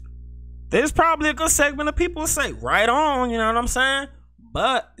 There's probably a good segment of people who say, right on, you know what I'm saying?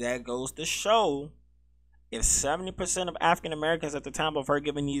 But that goes to show, if 70% of African Americans at the time of her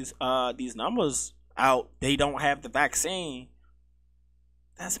giving these numbers out, they don't have the vaccine,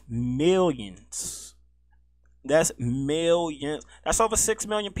 that's millions. That's millions. That's over 6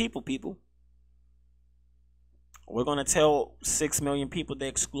 million people. We're going to tell 6 million people they're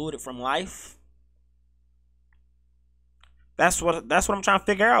excluded from life? That's what I'm trying to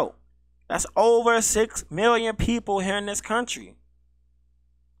figure out. That's over 6 million people here in this country.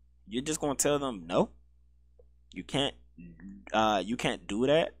 You're just going to tell them no? You can't do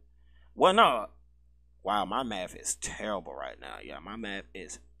that? Well, no. Wow, my math is terrible right now. Yeah, my math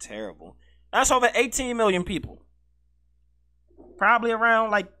is terrible. That's over 18 million people. Probably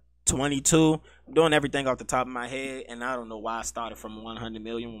around like 22. I'm doing everything off the top of my head, and I don't know why I started from 100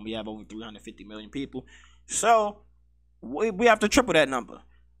 million when we have over 350 million people. So we have to triple that number.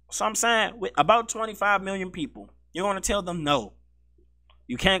 So I'm saying with about 25 million people, you're going to tell them no.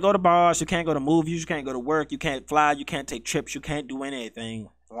 You can't go to bars, you can't go to movies, you can't go to work, you can't fly, you can't take trips, you can't do anything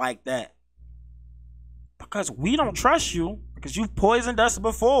like that. Because we don't trust you, because you've poisoned us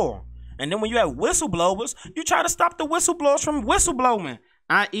before. And then when you have whistleblowers, you try to stop the whistleblowers from whistleblowing,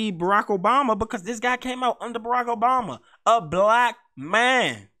 i.e. Barack Obama, because this guy came out under Barack Obama, a black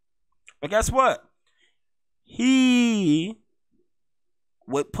man. But guess what? He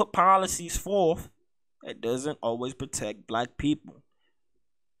would put policies forth that doesn't always protect black people.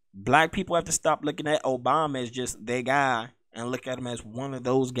 Black people have to stop looking at Obama as just their guy and look at him as one of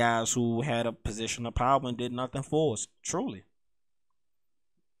those guys who had a position of power and did nothing for us. Truly.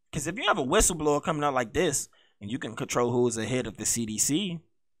 Because if you have a whistleblower coming out like this and you can control who's ahead of the CDC,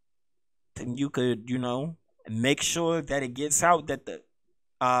 then you could, make sure that it gets out that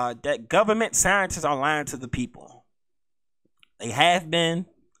that government scientists are lying to the people. They have been.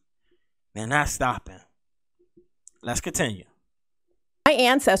 They're not stopping. Let's continue. My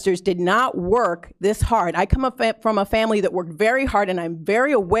ancestors did not work this hard. I come from a family that worked very hard, and I'm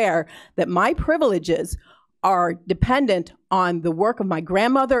very aware that my privileges are dependent on the work of my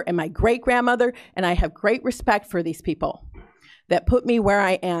grandmother and my great-grandmother, and I have great respect for these people that put me where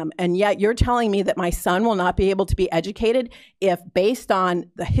I am. And yet you're telling me that my son will not be able to be educated if, based on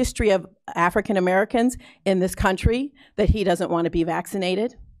the history of African Americans in this country, that he doesn't want to be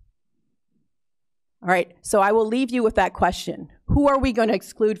vaccinated? All right, so I will leave you with that question. Who are we going to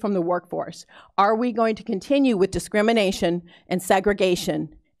exclude from the workforce? Are we going to continue with discrimination and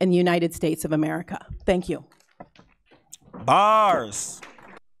segregation in the United States of America? Thank you. Bars.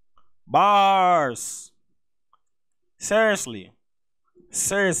 Bars. Seriously.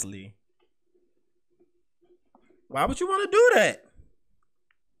 Seriously. Why would you want to do that?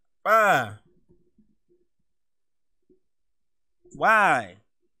 Why? Why?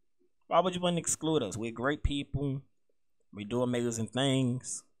 Why would you want to exclude us? We're great people. We do amazing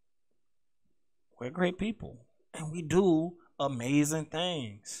things. We're great people. And we do amazing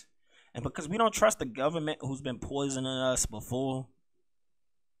things. And because we don't trust the government who's been poisoning us before.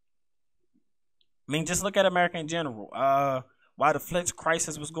 I mean, just look at America in general. While the Flint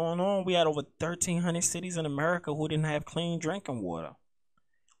crisis was going on, we had over 1,300 cities in America who didn't have clean drinking water.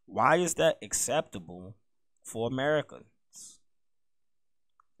 Why is that acceptable for Americans?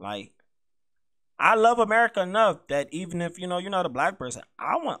 Like, I love America enough that even if, you're not a black person,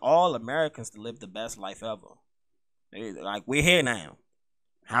 I want all Americans to live the best life ever. Like, we're here now.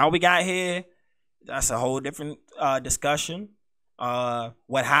 How we got here, that's a whole different discussion.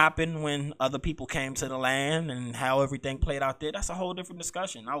 What happened when other people came to the land and how everything played out there, that's a whole different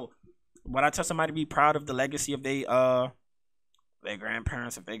discussion. Would I tell somebody to be proud of the legacy of their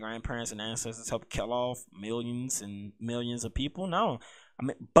grandparents, if their grandparents and ancestors helped kill off millions and millions of people? No. I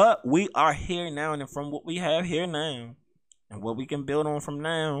mean, but we are here now, and from what we have here now and what we can build on from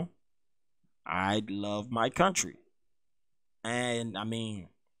now, I love my country. And I mean,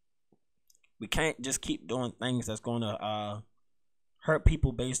 we can't just keep doing things that's going to hurt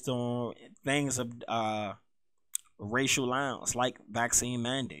people based on things of racial lines, like vaccine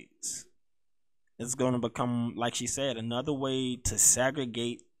mandates. It's going to become, like she said, another way to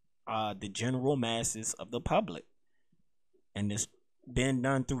segregate the general masses of the public. And it's been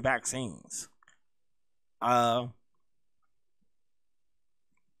done through vaccines. When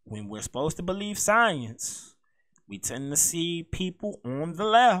we're supposed to believe science, we tend to see people on the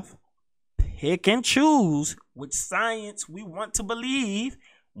left pick and choose which science we want to believe,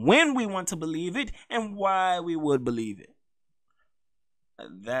 when we want to believe it, and why we would believe it.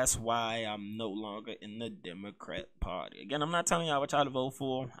 That's why I'm no longer in the Democrat Party. Again, I'm not telling y'all what y'all to vote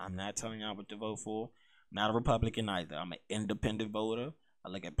for. I'm not telling y'all what to vote for. I'm not a Republican either. I'm an independent voter. I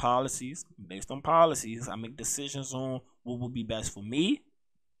look at policies. Based on policies, I make decisions on what will be best for me,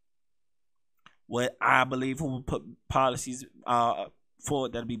 what I believe who will put policies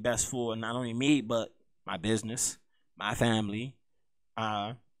forward that'll be best for not only me, but my business, my family.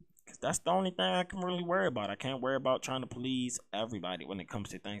 Because that's the only thing I can really worry about. I can't worry about trying to please everybody when it comes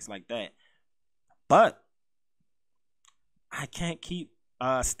to things like that. But I can't keep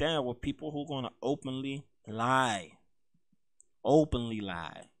standing with people who are going to openly lie. Openly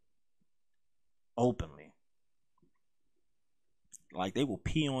lie. Openly. Like, they will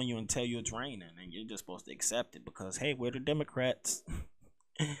pee on you and tell you it's raining, and you're just supposed to accept it because, hey, we're the Democrats.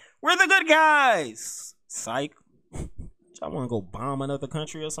 We're the good guys. Psych. I want to go bomb another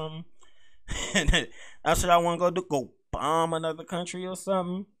country or something. That's what I want to go do. Go bomb another country or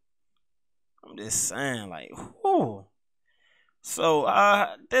something. I'm just saying, like, whew. So,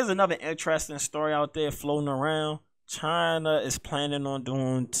 there's another interesting story out there floating around. China is planning on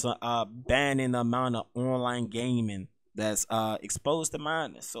banning the amount of online gaming that's exposed to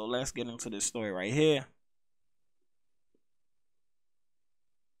minors. So let's get into this story right here.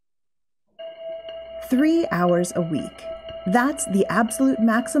 3 hours a week. That's the absolute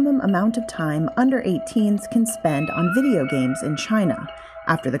maximum amount of time under 18s can spend on video games in China,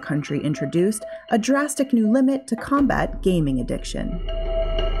 after the country introduced a drastic new limit to combat gaming addiction.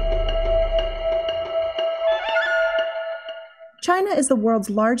 China is the world's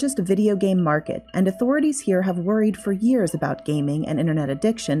largest video game market, and authorities here have worried for years about gaming and internet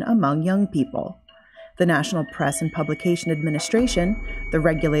addiction among young people. The National Press and Publication Administration, the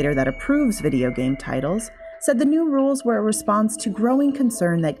regulator that approves video game titles, said the new rules were a response to growing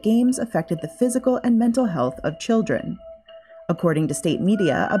concern that games affected the physical and mental health of children. According to state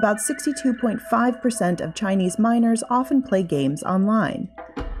media, about 62.5% of Chinese minors often play games online.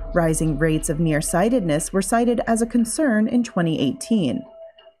 Rising rates of nearsightedness were cited as a concern in 2018.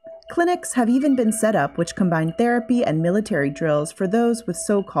 Clinics have even been set up which combine therapy and military drills for those with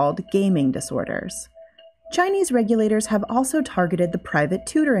so-called gaming disorders. Chinese regulators have also targeted the private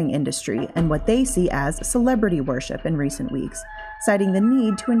tutoring industry and what they see as celebrity worship in recent weeks, citing the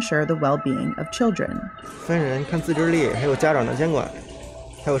need to ensure the well-being of children. 分人看自制力，还有家长的监管，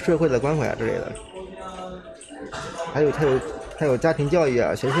还有社会的关怀之类的，还有家庭教育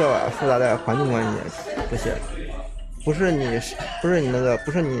啊、学校啊、复杂的环境管理这些，不是你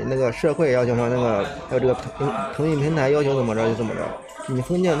那个社会要求说那个，还有这个腾讯平台要求怎么着就怎么着，你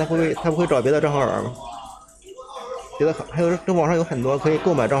封禁他不会找别的账号玩吗？别的还有这网上有很多可以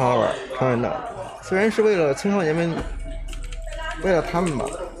购买账号玩成人的，虽然是为了青少年们，为了他们吧，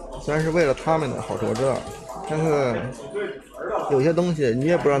虽然是为了他们的好处我知道，但是有些东西你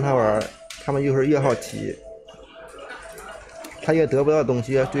越不让他玩，他们就是越好奇。 他越得不到的东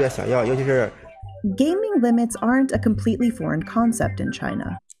西就越想要，尤其是 Gaming limits aren't a completely foreign concept in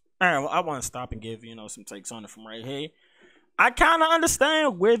China. All right, well, I want to stop and give some takes on it from right here. I kind of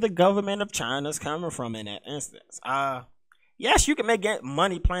understand where the government of China is coming from in that instance. Yes, you can make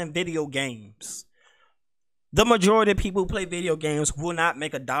money playing video games. The majority of people who play video games will not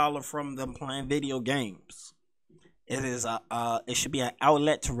make $1 from them playing video games. It should be an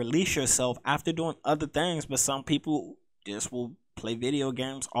outlet to release yourself after doing other things, but some people just will play video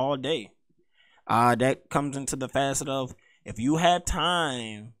games all day. That comes into the facet of if you have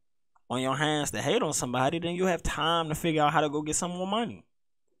time on your hands to hate on somebody, then you have time to figure out how to go get some more money.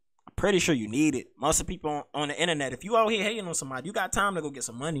 I'm pretty sure you need it. Most of the people on the internet, if you out here hating on somebody, you got time to go get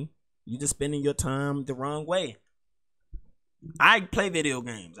some money. You just spending your time the wrong way. I play video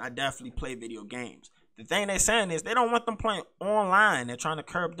games. I definitely play video games. The thing they're saying is they don't want them playing online. They're trying to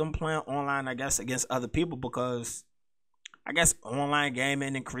curb them playing online, I guess, against other people because I guess online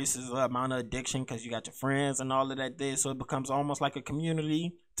gaming increases the amount of addiction because you got your friends and all of that there, so it becomes almost like a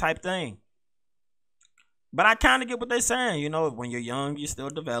community type thing. But I kind of get what they're saying. When you're young, you're still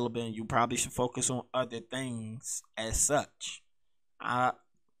developing. You probably should focus on other things as such. That's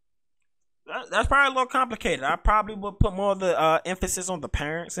probably a little complicated. I probably would put more of the emphasis on the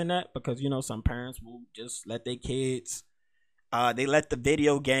parents in that because, some parents will just let their kids, they let the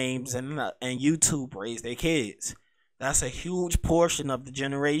video games and YouTube raise their kids. That's a huge portion of the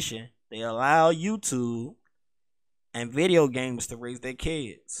generation. They allow YouTube and video games to raise their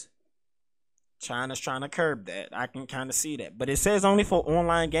kids. China's trying to curb that. I can kind of see that. But it says only for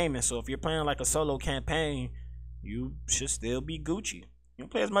online gaming. So if you're playing like a solo campaign, you should still be Gucci. You can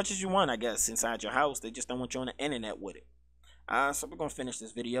play as much as you want, I guess, inside your house. They just don't want you on the internet with it. So we're going to finish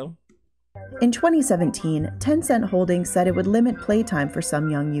this video. In 2017, Tencent Holdings said it would limit playtime for some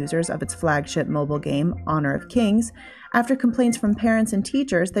young users of its flagship mobile game, Honor of Kings, after complaints from parents and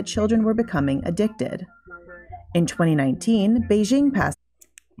teachers that children were becoming addicted. In 2019, Beijing passed.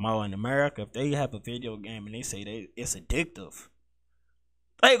 In America, if they have a video game and they say it's addictive,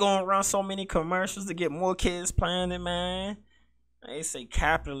 they gonna run so many commercials to get more kids playing it, man. They say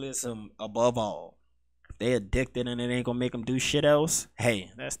capitalism above all. If they addicted and it ain't gonna make them do shit else, hey,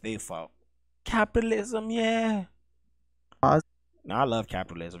 that's their fault. Capitalism, yeah. No, I love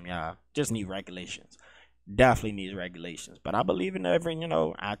capitalism, y'all. Just need regulations. Definitely needs regulations. But I believe in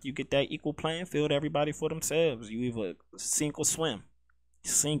after you get that equal playing field, everybody for themselves. You either sink or swim.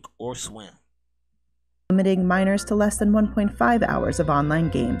 Sink or swim. Limiting minors to less than 1.5 hours of online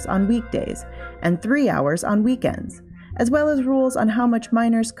games on weekdays and 3 hours on weekends, as well as rules on how much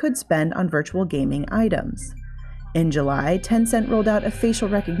minors could spend on virtual gaming items. In July, Tencent rolled out a facial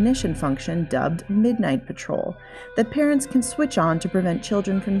recognition function dubbed Midnight Patrol that parents can switch on to prevent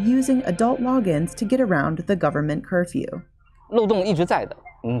children from using adult logins to get around the government curfew. 漏洞一直在的，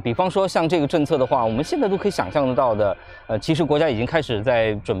比方说像这个政策的话，我们现在都可以想象得到的，其实国家已经开始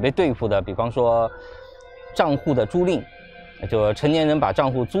在准备对付的，比方说账户的租赁，就成年人把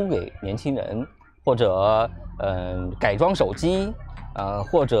账户租给年轻人，或者改装手机，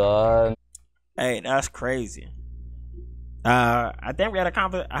或者。Hey, that's crazy. I think we had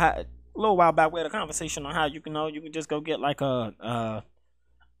a little while back. We had a conversation on how you can just go get like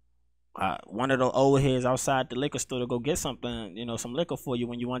one of the old heads outside the liquor store to go get something, some liquor for you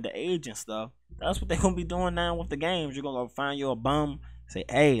when you underage and stuff. That's what they're gonna be doing now with the games. You're gonna go find you a bum, say,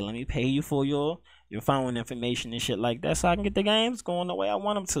 hey, let me pay you for your phone information and shit like that, so I can get the games going the way I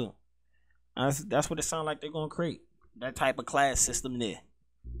want them to. That's what it sounds like they're gonna create. That type of class system there.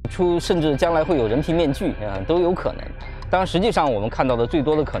 甚至将来会有人皮面具都有可能。当然，实际上我们看到的最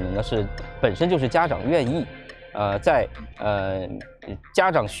多的可能呢是本身就是家长愿意，在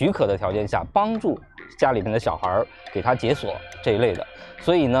家长许可的条件下，帮助家里面的小孩给他解锁这一类的。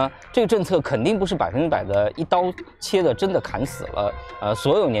所以呢，这个政策肯定不是100%的一刀切的，真的砍死了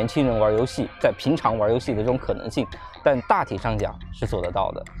所有年轻人玩游戏在平常玩游戏的这种可能性，但大体上讲是做得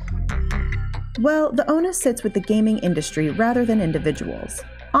到的。Well, the onus sits with the gaming industry rather than individuals.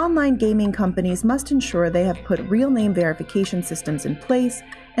 Online gaming companies must ensure they have put real name verification systems in place,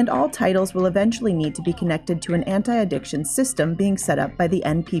 and all titles will eventually need to be connected to an anti-addiction system being set up by the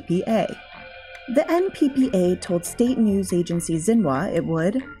NPPA. The NPPA told state news agency Xinhua it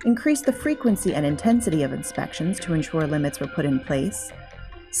would increase the frequency and intensity of inspections to ensure limits were put in place,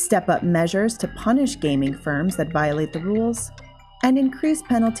 step up measures to punish gaming firms that violate the rules, and increase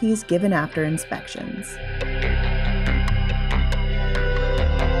penalties given after inspections.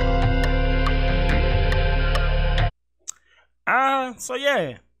 So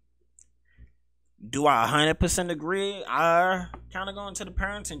yeah. Do I 100% agree? I kind of go into the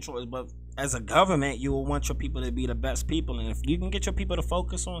parenting choice, but as a government, you will want your people to be the best people, and if you can get your people to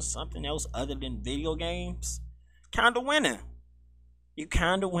focus on something else other than video games, kind of winning. You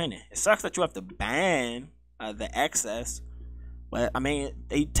kind of winning. It sucks that you have to ban the access, but I mean,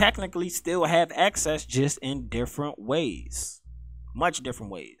 they technically still have access, just in different ways, much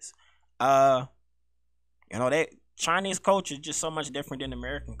different ways. Chinese culture is just so much different than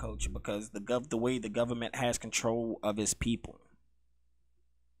American culture because the way the government has control of its people.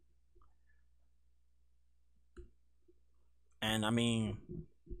 And I mean,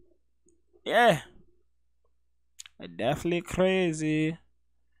 yeah, definitely crazy.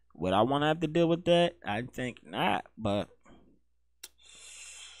 Would I want to have to deal with that? I think not, but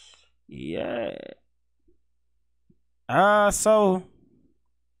yeah. So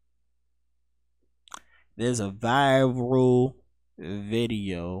there's a viral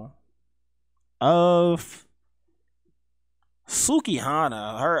video of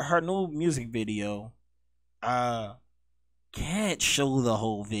Sukihanna, her new music video. Can't show the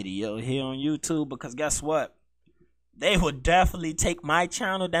whole video here on YouTube because guess what? They would definitely take my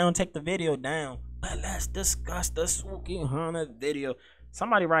channel down, take the video down. But let's discuss the Sukihanna video.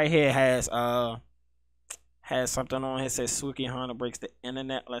 Somebody right here has something on here that says Sukihanna breaks the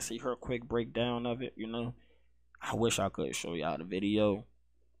internet. Let's see her quick breakdown of it, I wish I could show y'all the video.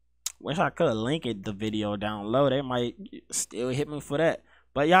 Wish I could link the video down low. They might still hit me for that.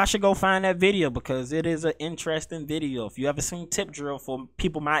 But y'all should go find that video because it is an interesting video. If you ever seen Tip Drill for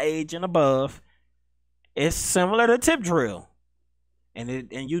people my age and above, it's similar to Tip Drill. And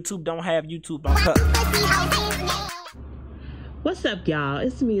YouTube don't have YouTube on cut. What's up, y'all?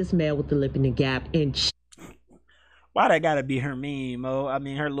 It's me, it's Mel with the Lip in the Gap. And why that gotta be her meme, I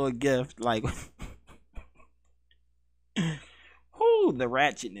mean, her little gift, like, whoo, the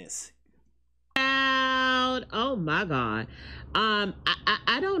ratchetness. Oh my God.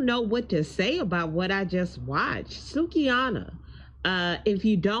 I don't know what to say about what I just watched. Sukihanna. If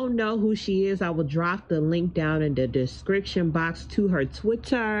you don't know who she is, I will drop the link down in the description box to her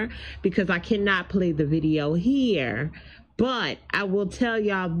Twitter because I cannot play the video here. But I will tell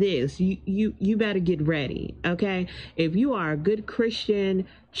y'all this, you better get ready, okay? If you are a good Christian,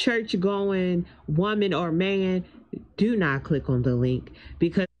 church-going woman or man, do not click on the link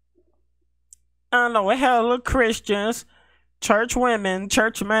because I know hella Christians, church women,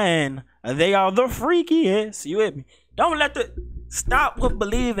 church men, they are the freakiest. You with me? Stop with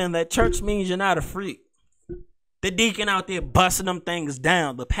believing that church means you're not a freak. The deacon out there busting them things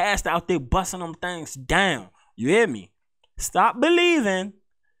down. The pastor out there busting them things down. You hear me? Stop believing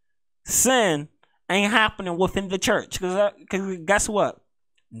sin ain't happening within the church. Because guess what?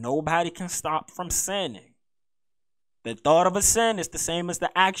 Nobody can stop from sinning. The thought of a sin is the same as the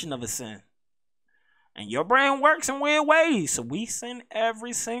action of a sin. And your brain works in weird ways. So we sin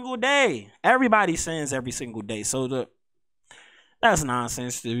every single day. Everybody sins every single day. So that's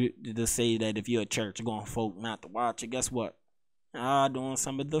nonsense to say that if you're a church going folk not to watch it. Guess what? Doing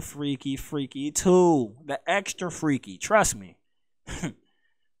some of the freaky too. The extra freaky. Trust me.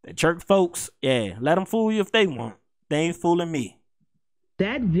 The church folks, yeah, let them fool you if they want. They ain't fooling me.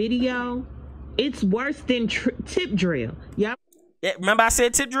 That video, it's worse than tip drill. Y'all. Yeah, remember I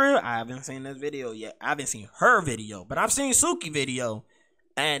said tip drill? I haven't seen this video yet. I haven't seen her video, but I've seen Suki video.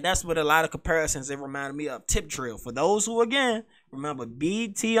 And that's what a lot of comparisons it reminded me of. Tip drill. For those who, again, remember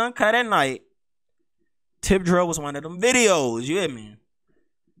BT Uncut at Night, tip drill was one of them videos. You hear me?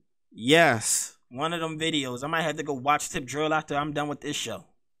 Yes, one of them videos. I might have to go watch tip drill after I'm done with this show.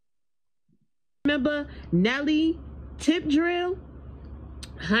 Remember Nelly tip drill?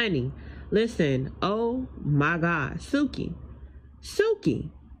 Honey, listen. Oh my God. Suki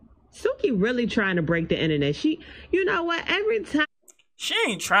really trying to break the internet. You know what? Every time. She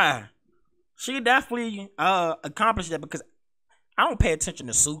ain't trying. She definitely accomplished that because I don't pay attention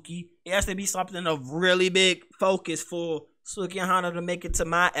to Suki. It has to be something of really big focus for Sukihanna to make it to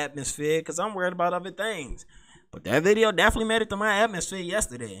my atmosphere because I'm worried about other things. But that video definitely made it to my atmosphere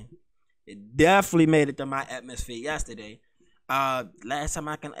yesterday. It definitely made it to my atmosphere yesterday. Last time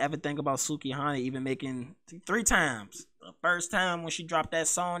I can ever think about Sukihanna even making 3 times. The first time when she dropped that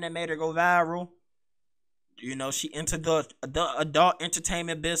song that made her go viral. You know, she entered the adult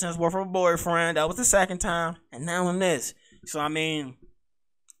entertainment business with her boyfriend. That was the second time. And now in this. So, I mean,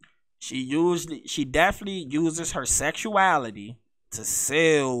 she definitely uses her sexuality to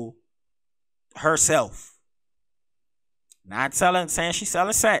sell herself. Not saying she's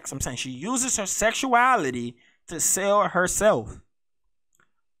selling sex. I'm saying she uses her sexuality to sell herself.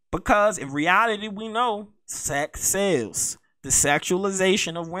 Because in reality, we know sex sells. The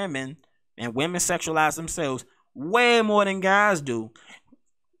sexualization of women and women sexualize themselves way more than guys do.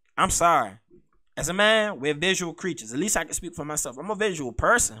 I'm sorry. As a man, we're visual creatures. At least I can speak for myself. I'm a visual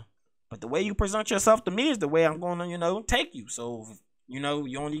person. But the way you present yourself to me is the way I'm going to, take you. So, you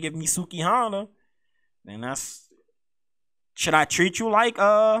only give me Sukihanna, then that's... Should I treat you like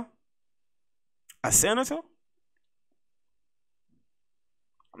a senator?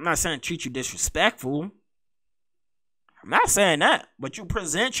 I'm not saying treat you disrespectful. I'm not saying that. But you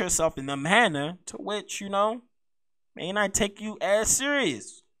present yourself in a manner to which, may not take you as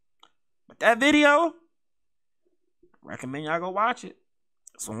serious. But that video, recommend y'all go watch it.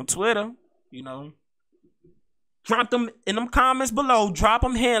 It's on Twitter, Drop them in them comments below. Drop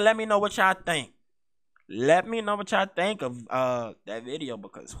them here and let me know what y'all think. Let me know what y'all think of that video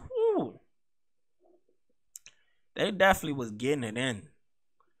because they definitely was getting it in.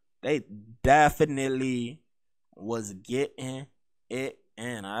 They definitely was getting it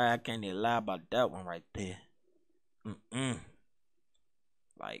in. I can't even lie about that one right there.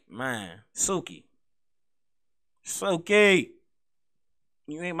 Like, man, Suki,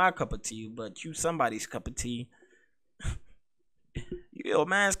 you ain't my cup of tea, but you somebody's cup of tea. You your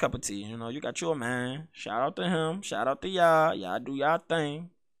man's cup of tea, you got your man. Shout out to him. Shout out to y'all. Y'all do y'all thing.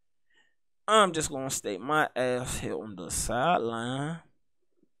 I'm just gonna stay my ass here on the sideline.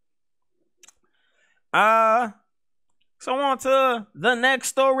 So on to the next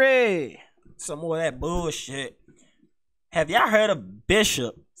story. Some more of that bullshit. Have y'all heard of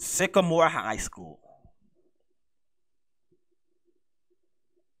Bishop Sycamore High School?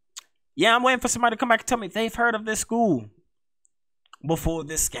 Yeah, I'm waiting for somebody to come back and tell me they've heard of this school before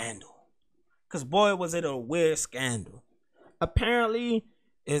this scandal. Because, boy, was it a weird scandal. Apparently,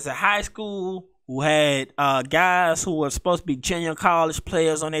 it's a high school who had guys who were supposed to be junior college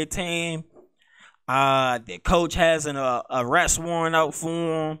players on their team. Their coach has an arrest warrant out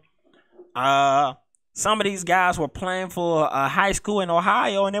for them. Some of these guys were playing for a high school in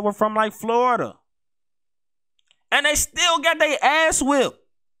Ohio, and they were from, Florida. And they still got their ass whipped.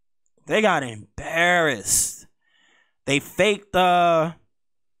 They got embarrassed. They faked they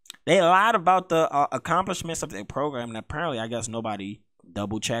lied about the accomplishments of their program, and apparently I guess nobody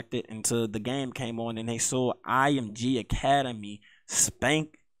double checked it until the game came on and they saw IMG Academy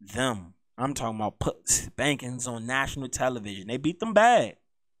spank them. I'm talking about put spankings on national television. They beat them bad.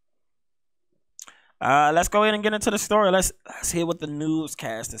 Let's go ahead and get into the story. Let's hear what the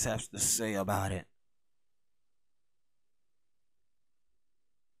newscasters have to say about it.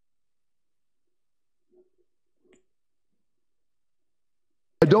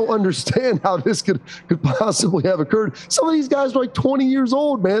 I don't understand how this could possibly have occurred. Some of these guys are like 20 years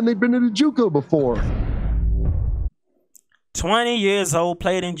old, man. They've been in a JUCO before. 20 years old,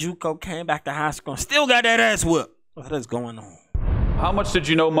 played in JUCO, came back to high school, still got that ass whooped. What is going on? How much did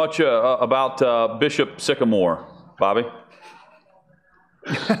you know about Bishop Sycamore, Bobby?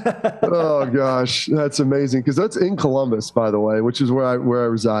 Oh gosh, that's amazing, because that's in Columbus, by the way, which is where I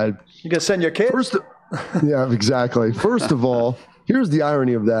reside. You gonna send your kids? Yeah, exactly. First of all, here's the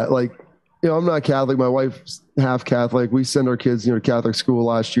irony of that. Like, you know, I'm not Catholic. My wife's half Catholic. We send our kids, to Catholic school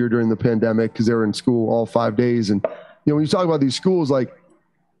last year during the pandemic because they were in school all 5 days. And, when you talk about these schools, like,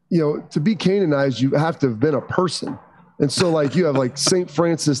 to be canonized, you have to have been a person. And so, like, you have like St.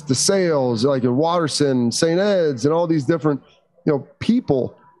 Francis de Sales, like in Watterson, St. Ed's, and all these different,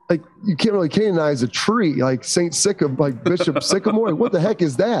 people. Like, you can't really canonize a tree like St. Sycamore, like Bishop Sycamore. Like, what the heck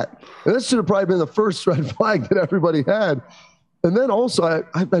is that? And that should have probably been the first red flag that everybody had. And then also,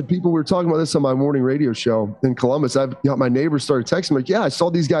 I've had people, we were talking about this on my morning radio show in Columbus. My neighbors started texting me, like, yeah, I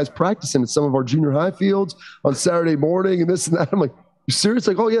saw these guys practicing at some of our junior high fields on Saturday morning and this and that. I'm like, you serious?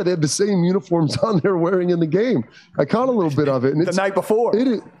 Like, oh yeah, they had the same uniforms on there wearing in the game. I caught a little bit of it. And the night before.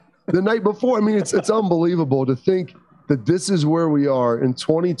 The night before. I mean, it's unbelievable to think that this is where we are in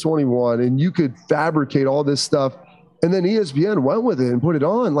 2021, and you could fabricate all this stuff. And then ESPN went with it and put it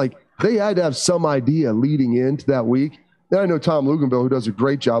on. Like, they had to have some idea leading into that week. And I know Tom Luganville, who does a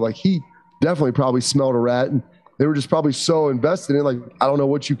great job, like, he definitely probably smelled a rat, and they were just probably so invested in it. Like, I don't know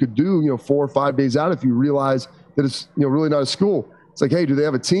what you could do, 4 or 5 days out if you realize that it's, really not a school. It's like, hey, do they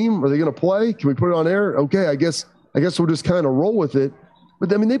have a team? Are they going to play? Can we put it on air? Okay, I guess we'll just kind of roll with it.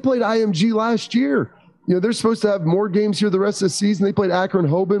 But I mean, they played IMG last year. They're supposed to have more games here the rest of the season. They played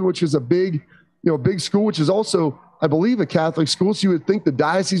Akron-Hoban, which is a big school, which is also, I believe, a Catholic school. So you would think the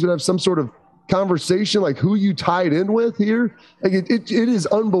diocese would have some sort of conversation, like who you tied in with here. Like, it is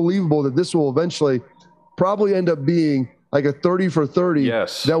unbelievable that this will eventually probably end up being like a 30 for 30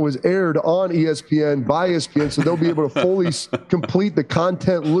 that was aired on ESPN by ESPN. So they'll be able to fully complete the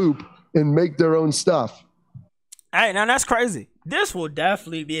content loop and make their own stuff. Hey, now that's crazy. This will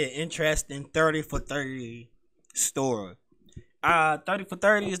definitely be an interesting 30 for 30 story. 30 for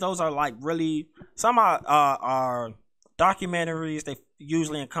 30s, those are like really, some are documentaries. They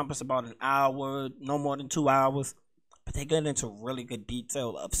usually encompass about an hour, no more than 2 hours. But they get into really good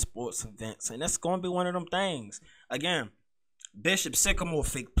detail of sports events. And that's going to be one of them things. Again, Bishop Sycamore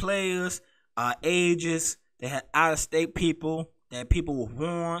fake players, ages. They had out-of-state people. They had people with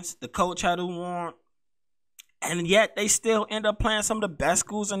warrants. The coach had a warrant. And yet they still end up playing some of the best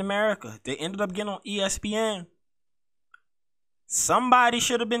schools in America. They ended up getting on ESPN. Somebody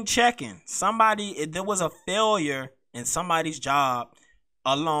should have been checking. There was a failure in somebody's job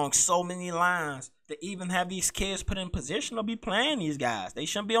along so many lines to even have these kids put in position to be playing these guys. They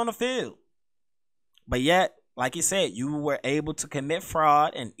shouldn't be on the field. But yet, like you said, you were able to commit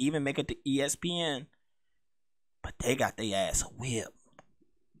fraud and even make it to ESPN. But they got their ass whipped.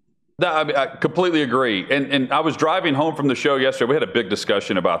 I completely agree. And I was driving home from the show yesterday. We had a big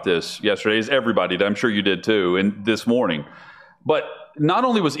discussion about this yesterday, as everybody did. I'm sure you did too, and this morning. But not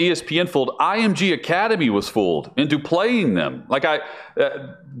only was ESPN fooled, IMG Academy was fooled into playing them. Like,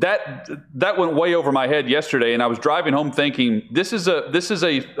 that went way over my head yesterday, and I was driving home thinking, this is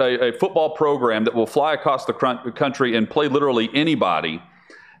a football program that will fly across the country and play literally anybody.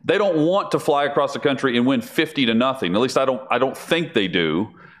 They don't want to fly across the country and win 50-0. At least I don't think they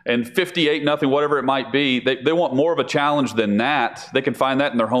do. And 58-0, whatever it might be, they want more of a challenge than that. They can find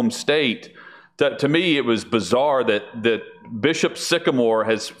that in their home state. To me, it was bizarre that Bishop Sycamore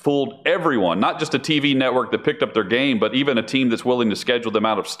has fooled everyone, not just a TV network that picked up their game, but even a team that's willing to schedule them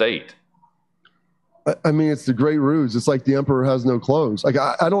out of state. I mean, it's the great ruse. It's like the emperor has no clothes. Like,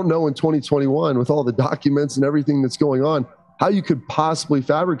 I don't know in 2021 with all the documents and everything that's going on, how you could possibly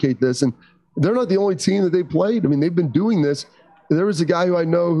fabricate this. And they're not the only team that they played. I mean, they've been doing this. There was a guy who I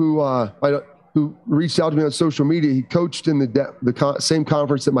know who reached out to me on social media. He coached in the same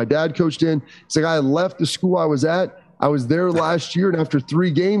conference that my dad coached in. He's like, I left the school I was at. I was there last year, and after 3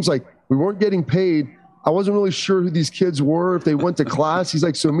 games, like, we weren't getting paid. I wasn't really sure who these kids were, if they went to class. He's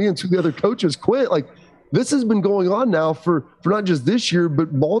like, so me and 2 of the other coaches quit. Like, this has been going on now for not just this year,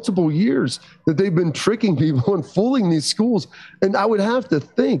 but multiple years, that they've been tricking people and fooling these schools. And I would have to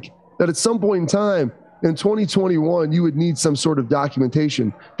think that at some point in time, in 2021, you would need some sort of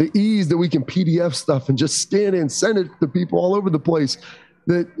documentation. The ease that we can PDF stuff and just scan it and send it to people all over the place.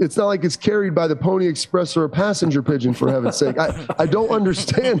 That it's not like it's carried by the Pony Express or a passenger pigeon, for heaven's sake. I don't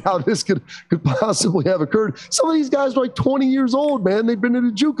understand how this could possibly have occurred. Some of these guys are like 20 years old, man. They've been in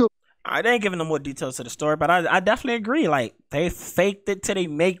a JUCO. I didn't give no more details to the story, but I definitely agree. Like, they faked it till they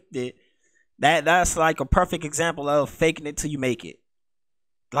make it. That's like a perfect example of faking it till you make it.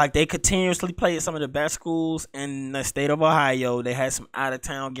 Like, they continuously played some of the best schools in the state of Ohio. They had some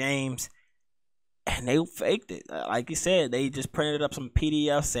out-of-town games. And they faked it. Like you said, they just printed up some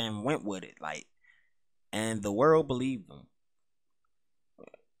PDFs and went with it. Like, and the world believed them.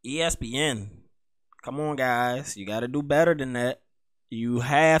 ESPN, come on, guys. You got to do better than that. You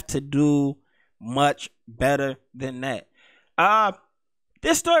have to do much better than that.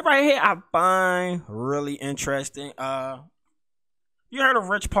 This story right here I find really interesting. You heard of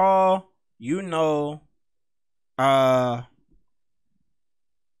Rich Paul? You know that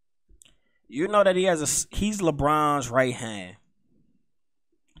he's LeBron's right hand.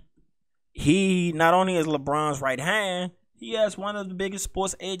 He not only is LeBron's right hand, he has one of the biggest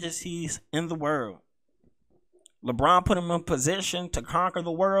sports agencies in the world. LeBron put him in position to conquer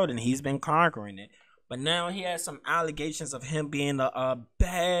the world, and he's been conquering it. But now he has some allegations of him being a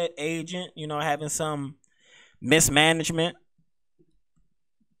bad agent, you know, having some mismanagement.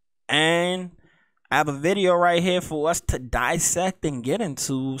 And I have a video right here for us to dissect and get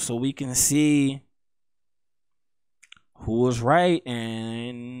into so we can see who was right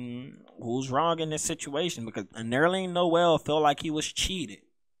and who's wrong in this situation. Because Nerlean Noel felt like he was cheated.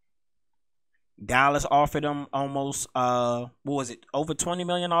 Dallas offered him almost, over $20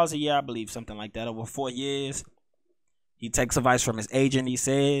 million a year, I believe, something like that, over 4 years. He takes advice from his agent, he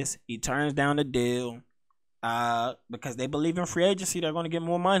says. He turns down the deal because they believe in free agency, they're going to get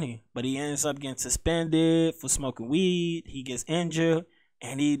more money. But he ends up getting suspended for smoking weed. He gets injured,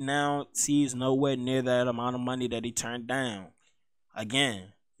 and he now sees nowhere near that amount of money that he turned down.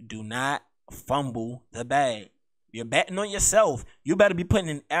 Again, do not fumble the bag. You're betting on yourself. You better be putting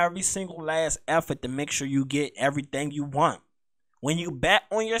in every single last effort to make sure you get everything you want. When you bet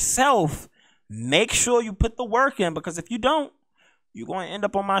on yourself, make sure you put the work in, because if you don't, you're going to end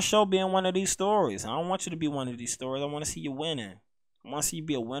up on my show being one of these stories. I don't want you to be one of these stories. I want to see you winning. I want to see you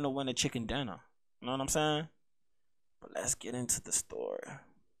be a winner chicken dinner. You know what I'm saying? But let's get into the story.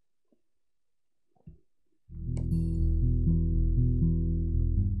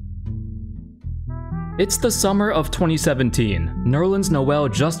 It's the summer of 2017. Nerlean Noel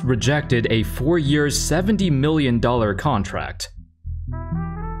just rejected a 4-year, $70 million contract.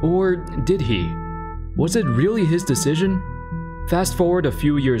 Or did he? Was it really his decision? Fast forward a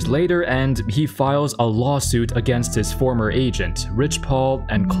few years later and he files a lawsuit against his former agent, Rich Paul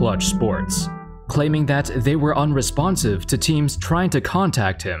and Clutch Sports, claiming that they were unresponsive to teams trying to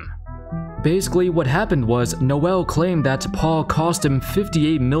contact him. Basically, what happened was Noel claimed that Paul cost him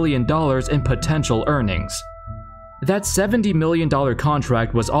 $58 million in potential earnings. That $70 million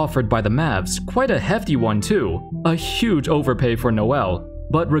contract was offered by the Mavs, quite a hefty one too, a huge overpay for Noel,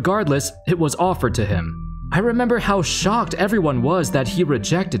 but regardless, it was offered to him. I remember how shocked everyone was that he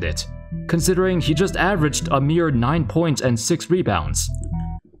rejected it, considering he just averaged a mere 9 points and 6 rebounds.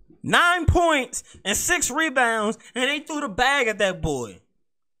 9 points and 6 rebounds, and they threw the bag at that boy.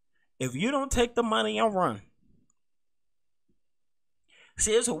 If you don't take the money and run.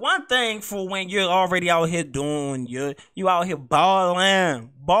 See, it's one thing for when you're already out here doing, you out here balling.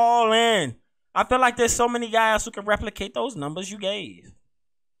 I feel like there's so many guys who can replicate those numbers you gave.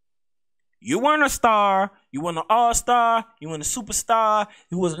 You weren't a star, you weren't an all-star, you weren't a superstar,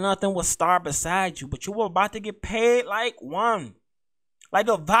 you was nothing with star beside you, but you were about to get paid like one. Like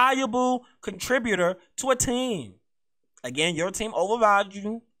a valuable contributor to a team. Again, your team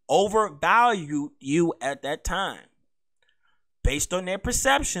overvalued you at that time. Based on their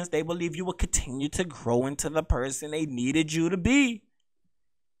perceptions, they believe you would continue to grow into the person they needed you to be.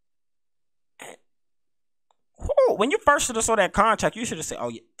 And, when you first should have saw that contract, you should have said, oh,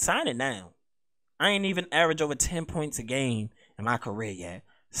 yeah, sign it now. I ain't even average over 10 points a game in my career yet.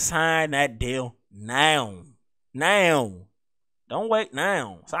 Sign that deal now. Now. Don't wait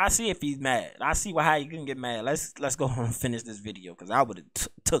now. So I see if he's mad. I see how you can get mad. Let's go home and finish this video, because I would have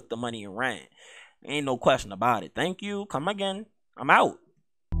took the money and ran. Ain't no question about it. Thank you. Come again. I'm out.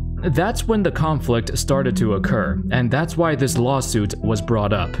 That's when the conflict started to occur, and that's why this lawsuit was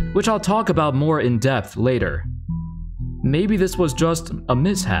brought up, which I'll talk about more in depth later. Maybe this was just a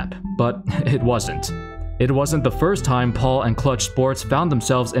mishap, but it wasn't. It wasn't the first time Paul and Clutch Sports found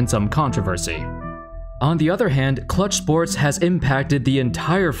themselves in some controversy. On the other hand, Clutch Sports has impacted the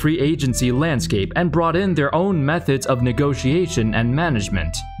entire free agency landscape and brought in their own methods of negotiation and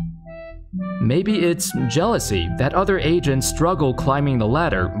management. Maybe it's jealousy that other agents struggle climbing the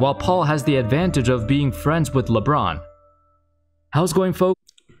ladder while Paul has the advantage of being friends with LeBron. How's going, folks?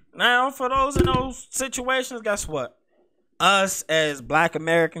 Now, for those in those situations, guess what? Us as Black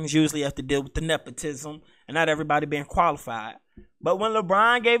Americans usually have to deal with the nepotism and not everybody being qualified. But when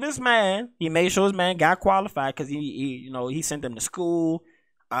LeBron gave his man, he made sure his man got qualified, because he sent them to school.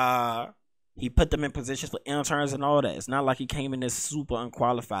 He put them in positions for interns and all that. It's not like he came in as super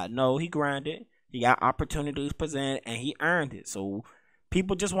unqualified. No, he grinded. He got opportunities presented, and he earned it. So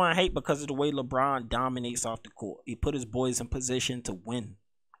people just want to hate because of the way LeBron dominates off the court. He put his boys in position to win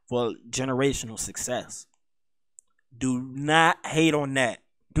for generational success. Do not hate on that.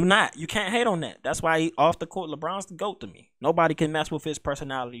 Do not. You can't hate on that. That's why off the court, LeBron's the GOAT to me. Nobody can mess with his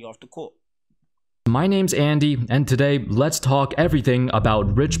personality off the court. My name's Andy, and today let's talk everything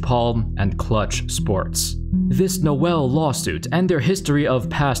about Rich Paul and Clutch Sports. This Noel lawsuit and their history of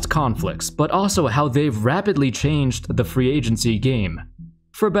past conflicts, but also how they've rapidly changed the free agency game.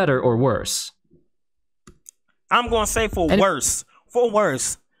 For better or worse. I'm going to say for worse. For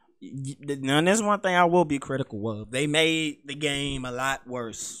worse. Now, there's one thing I will be critical of. They made the game a lot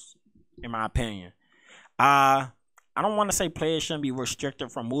worse, in my opinion. I don't want to say players shouldn't be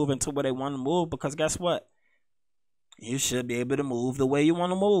restricted from moving to where they want to move, because guess what? You should be able to move the way you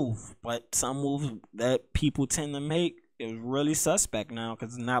want to move. But some moves that people tend to make is really suspect now,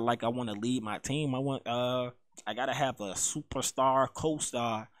 because it's not like I want to lead my team. I got to have a superstar,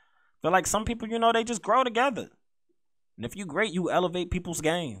 co-star. Feel like some people, they just grow together. And if you're great, you elevate people's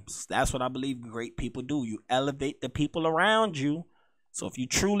games. That's what I believe great people do. You elevate the people around you. So if you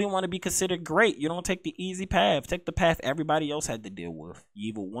truly want to be considered great, you don't take the easy path. Take the path everybody else had to deal with. You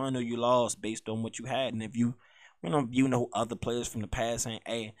either won or you lost based on what you had. And if you know other players from the past saying,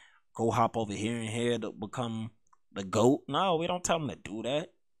 hey, go hop over here and here to become the GOAT. No, we don't tell them to do that.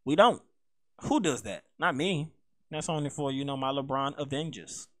 We don't. Who does that? Not me. That's only for, my LeBron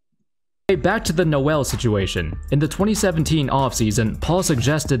Avengers. Back to the Noel situation. In the 2017 offseason, Paul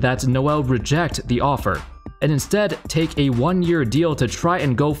suggested that Noel reject the offer and instead take a one-year deal to try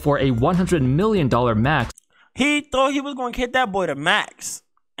and go for a $100 million max. He thought he was going to hit that boy to max.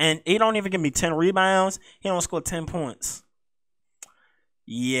 And he don't even give me 10 rebounds. He don't score 10 points.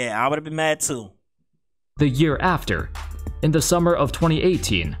 Yeah, I would have been mad too. The year after, in the summer of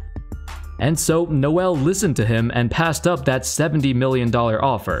 2018. And so Noel listened to him and passed up that $70 million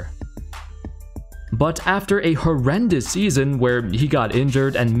offer. But after a horrendous season where he got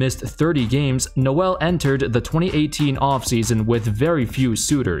injured and missed 30 games, Noel entered the 2018 offseason with very few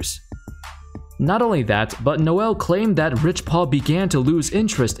suitors. Not only that, but Noel claimed that Rich Paul began to lose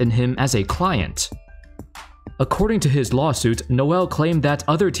interest in him as a client. According to his lawsuit, Noel claimed that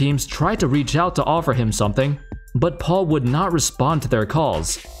other teams tried to reach out to offer him something, but Paul would not respond to their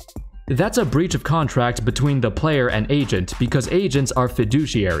calls. That's a breach of contract between the player and agent because agents are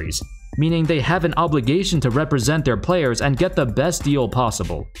fiduciaries, meaning they have an obligation to represent their players and get the best deal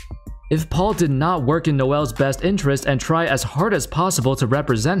possible. If Paul did not work in Noel's best interest and try as hard as possible to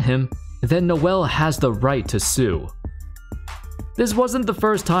represent him, then Noel has the right to sue. This wasn't the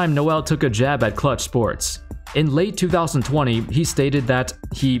first time Noel took a jab at Clutch Sports. In late 2020, he stated that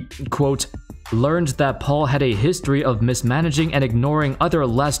he, quote, learned that Paul had a history of mismanaging and ignoring other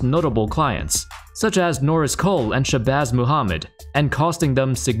less notable clients, such as Norris Cole and Shabazz Muhammad, and costing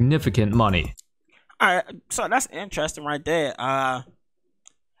them significant money. Alright, so that's interesting right there.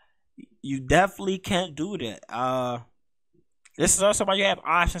 You definitely can't do that. This is also why you have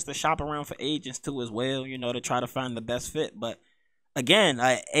options to shop around for agents too as well, to try to find the best fit. But again,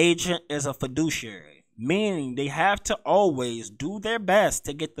 an agent is a fiduciary, meaning they have to always do their best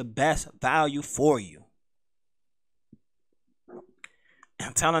to get the best value for you.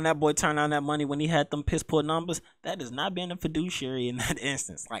 I'm telling that boy turn on that money when he had them piss poor numbers. That is not being a fiduciary in that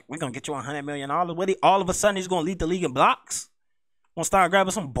instance. Like, we're going to get you $100 million. What all of a sudden he's going to lead the league in blocks? Going to start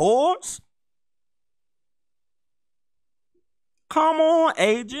grabbing some boards? Come on,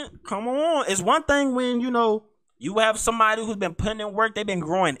 agent. Come on. It's one thing when, you have somebody who's been putting in work. They've been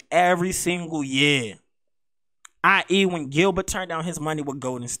growing every single year. I.e. when Gilbert turned down his money with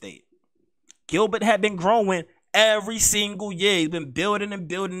Golden State. Gilbert had been growing every single year. He's been building and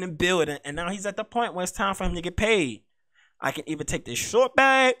building and building. And now he's at the point where it's time for him to get paid. I can either take this short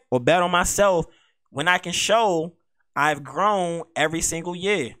bag or bet on myself when I can show I've grown every single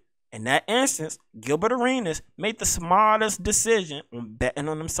year. In that instance, Gilbert Arenas made the smartest decision on betting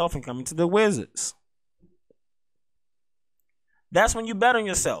on himself and coming to the Wizards. That's when you bet on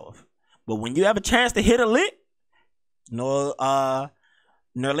yourself. But when you have a chance to hit a lick, Nerlean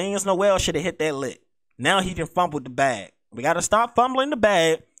Noel should have hit that lick. Now he can fumble the bag. We got to stop fumbling the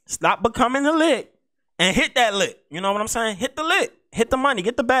bag, stop becoming the lick, and hit that lick. You know what I'm saying? Hit the lick. Hit the money.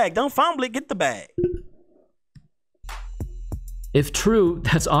 Get the bag. Don't fumble it. Get the bag. If true,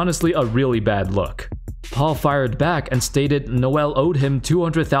 that's honestly a really bad look. Paul fired back and stated Noel owed him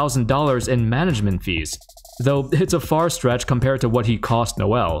 $200,000 in management fees, though it's a far stretch compared to what he cost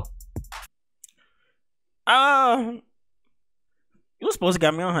Noel. You were supposed to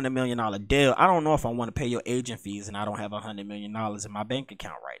get me a $100 million deal. I don't know if I want to pay your agent fees and I don't have $100 million in my bank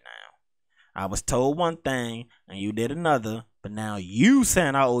account right now. I was told one thing and you did another, but now you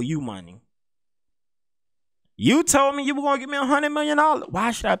saying I owe you money. You told me you were gonna give me $100 million.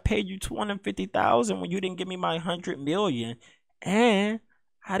 Why should I pay you $250,000 when you didn't give me my $100 million? And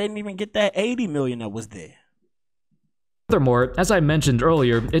I didn't even get that $80 million that was there. Furthermore, as I mentioned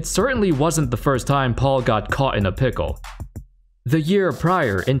earlier, it certainly wasn't the first time Paul got caught in a pickle. The year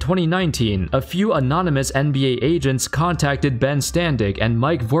prior, in 2019, a few anonymous NBA agents contacted Ben Standig and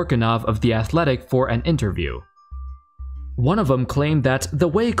Mike Vorkunov of The Athletic for an interview. One of them claimed that the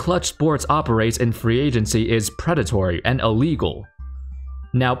way Clutch Sports operates in free agency is predatory and illegal.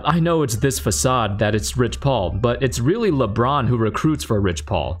 Now, I know it's this facade that it's Rich Paul, but it's really LeBron who recruits for Rich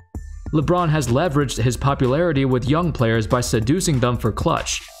Paul. LeBron has leveraged his popularity with young players by seducing them for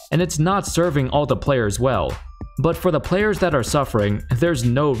Clutch, and it's not serving all the players well. But for the players that are suffering, there's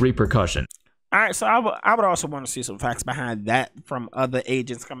no repercussion. All right, so I would also want to see some facts behind that from other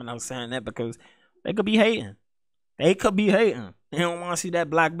agents coming out saying that, because they could be hating. They could be hating. They don't want to see that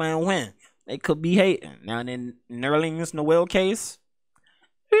black man win. They could be hating. Now, in Nerlean Noel case,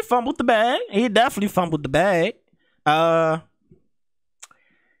 he fumbled the bag. He definitely fumbled the bag.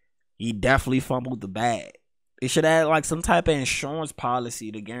 He definitely fumbled the bag. They should add like some type of insurance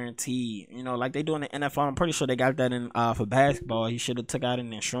policy to guarantee, you know, like they do in the NFL. I'm pretty sure they got that in for basketball. He should have took out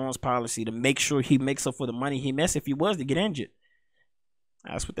an insurance policy to make sure he makes up for the money he missed if he was to get injured.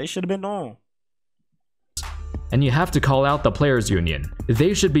 That's what they should have been doing. And you have to call out the players' union.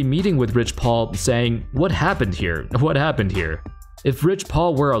 They should be meeting with Rich Paul saying, what happened here? What happened here? If Rich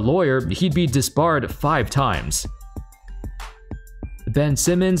Paul were a lawyer, he'd be disbarred 5 times. Ben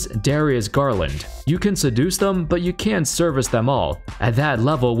Simmons, Darius Garland. You can seduce them, but you can't service them all at that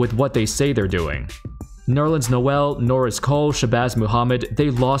level with what they say they're doing. Nerlean Noel, Norris Cole, Shabazz Muhammad, they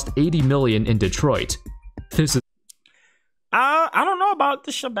lost $80 million in Detroit. This is I don't know about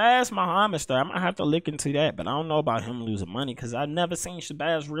the Shabazz Muhammad stuff. I might have to look into that, but I don't know about him losing money because I've never seen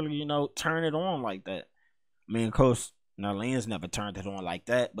Shabazz really, you know, turn it on like that. I mean, of course, Nerlean's never turned it on like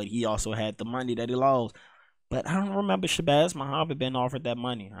that, but he also had the money that he lost. But I don't remember Shabazz Muhammad being offered that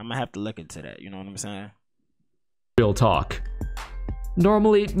money. I'm gonna have to look into that, you know what I'm saying? Real talk.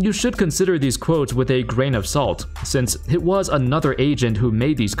 Normally, you should consider these quotes with a grain of salt, since it was another agent who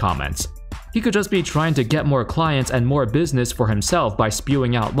made these comments. He could just be trying to get more clients and more business for himself by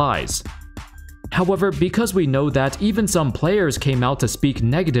spewing out lies. However, because we know that even some players came out to speak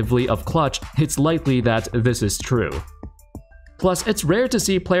negatively of Clutch, it's likely that this is true. Plus, it's rare to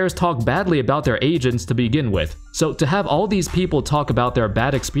see players talk badly about their agents to begin with, so to have all these people talk about their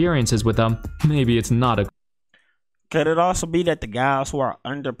bad experiences with them, maybe it's not a... Could it also be that the guys who are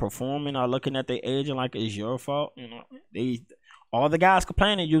underperforming are looking at their agent like it's your fault? You know, all the guys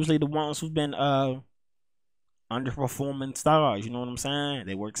complaining usually the ones who've been underperforming stars. You know what I'm saying?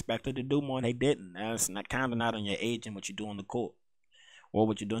 They were expected to do more and they didn't. That's not kind of not on your agent what you do on the court or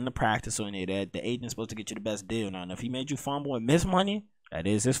what you do in the practice or any of that. The agent's supposed to get you the best deal. Now, and if he made you fumble and miss money, that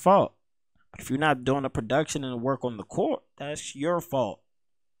is his fault. But if you're not doing the production and the work on the court, that's your fault.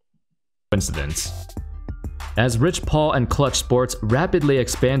 Coincidence. As Rich Paul and Clutch Sports rapidly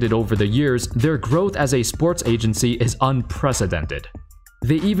expanded over the years, their growth as a sports agency is unprecedented.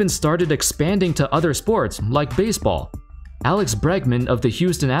 They even started expanding to other sports, like baseball. Alex Bregman of the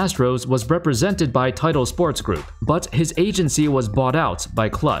Houston Astros was represented by Title Sports Group, but his agency was bought out by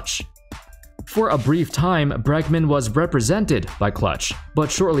Clutch. For a brief time, Bregman was represented by Clutch,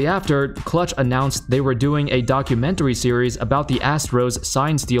 but shortly after, Clutch announced they were doing a documentary series about the Astros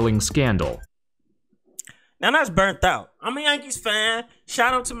sign-stealing scandal. Now that's burnt out. I'm a Yankees fan.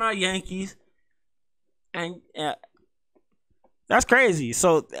 Shout out to my Yankees. And that's crazy.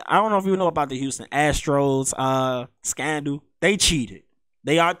 So I don't know if you know about the Houston Astros scandal. They cheated.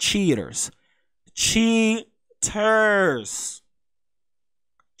 They are cheaters. Cheaters.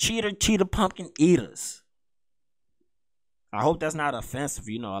 Cheater, pumpkin eaters. I hope that's not offensive.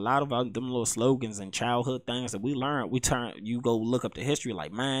 You know, a lot of them little slogans and childhood things that we learned, you go look up the history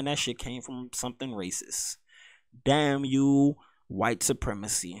like, man, that shit came from something racist. Damn you, white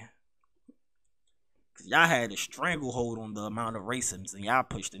supremacy. Y'all had a stranglehold on the amount of racism and y'all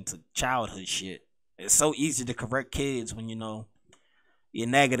pushed into childhood shit. It's so easy to correct kids when, you know, you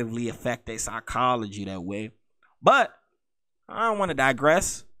negatively affect their psychology that way. But I don't want to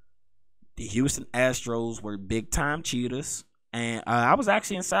digress. The Houston Astros were big time cheaters. And I was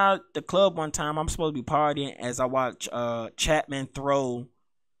actually inside the club one time. I'm supposed to be partying as I watch Chapman throw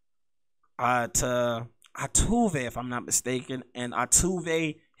to Altuve, if I'm not mistaken, and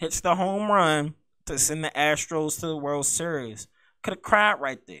Altuve hits the home run to send the Astros to the World Series. Could have cried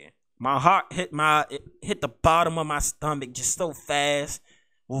right there. My heart hit the bottom of my stomach just so fast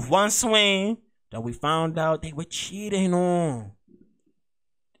with one swing that we found out they were cheating on.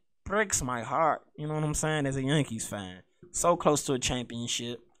 Breaks my heart, you know what I'm saying, as a Yankees fan. So close to a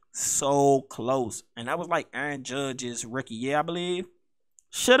championship. So close. And that was like Aaron Judge's rookie year, I believe.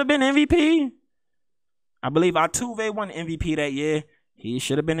 Should have been MVP. I believe Altuve won MVP that year. He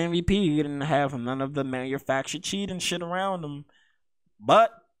should have been MVP. He didn't have none of the manufactured cheating shit around him.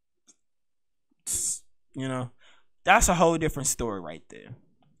 But, you know, that's a whole different story right there.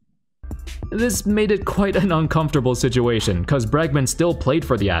 This made it quite an uncomfortable situation, cause Bregman still played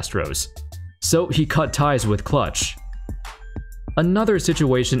for the Astros. So he cut ties with Clutch. Another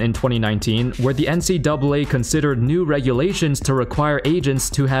situation in 2019 where the NCAA considered new regulations to require agents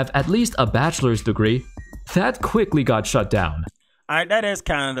to have at least a bachelor's degree, that quickly got shut down. Alright, that is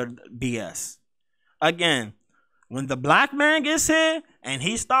kind of BS. Again, when the black man gets here and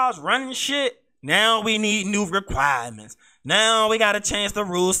he starts running shit, now we need new requirements. Now we gotta change the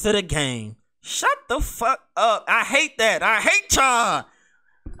rules to the game. Shut the fuck up. I hate that. I hate y'all.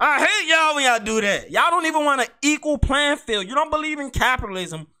 I hate y'all when y'all do that. Y'all don't even want an equal playing field. You don't believe in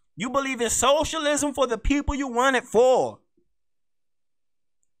capitalism. You believe in socialism for the people you want it for.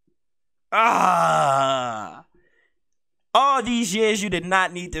 All these years you did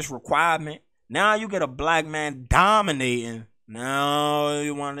not need this requirement. Now you get a black man dominating. Now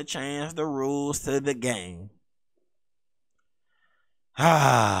you want to change the rules to the game.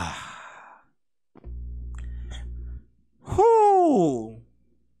 Whoo.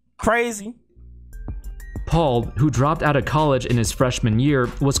 Crazy. Paul, who dropped out of college in his freshman year,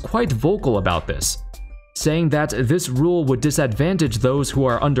 was quite vocal about this, saying that this rule would disadvantage those who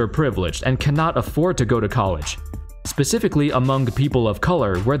are underprivileged and cannot afford to go to college, specifically among people of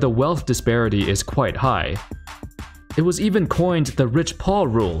color where the wealth disparity is quite high. It was even coined the Rich Paul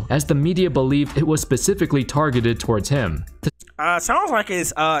rule, as the media believed it was specifically targeted towards him. Sounds like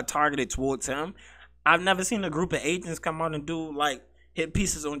it's targeted towards him. I've never seen a group of agents come out and do like hit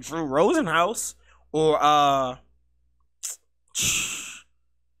pieces on Drew Rosenhaus or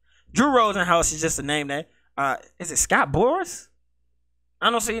Drew Rosenhaus is just a name that is it Scott Boras?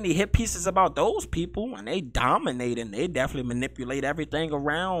 I don't see any hit pieces about those people, and they dominate and they definitely manipulate everything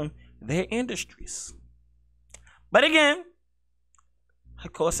around their industries. But again,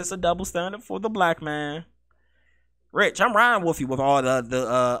 of course, it's a double standard for the black man. Rich, I'm riding with you with all the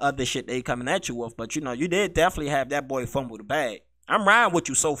other shit they coming at you with, but you know, you did definitely have that boy fumble the bag. I'm riding with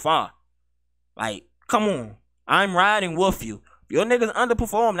you so far. Like, come on. I'm riding with you. If your niggas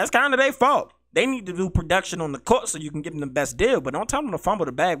underperform, that's kind of their fault. They need to do production on the court so you can give them the best deal, but don't tell them to fumble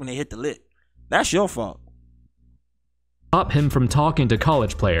the bag when they hit the lick. That's your fault. Stop him from talking to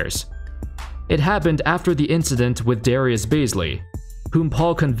college players. It happened after the incident with Darius Baisley, whom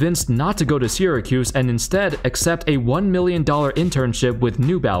Paul convinced not to go to Syracuse and instead accept a $1 million internship with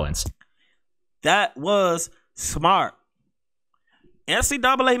New Balance. That was smart.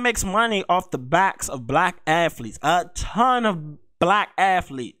 NCAA makes money off the backs of black athletes. A ton of black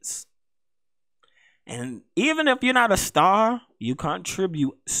athletes. And even if you're not a star, you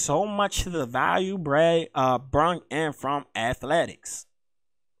contribute so much to the value brought in from athletics.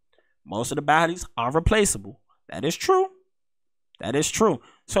 Most of the bodies are replaceable. That is true. That is true.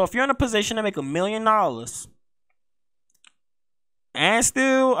 So if you're in a position to make $1 million and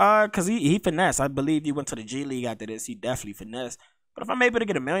still, because he finessed. I believe he went to the G League after this. He definitely finessed. But if I'm able to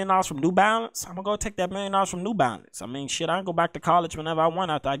get $1 million from New Balance, I'm going to go take that $1 million from New Balance. I mean, shit, I can go back to college whenever I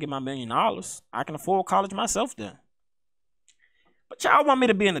want after I get my $1 million. I can afford college myself then. But y'all want me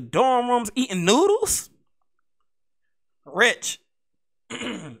to be in the dorm rooms eating noodles? Rich,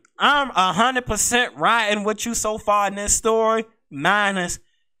 I'm 100% riding with you so far in this story, minus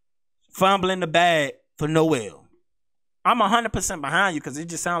fumbling the bag for Noel. I'm 100% behind you because it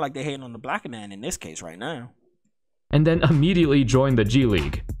just sounds like they're hating on the black man in this case right now. And then immediately joined the G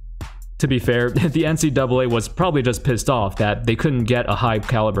League. To be fair, the NCAA was probably just pissed off that they couldn't get a high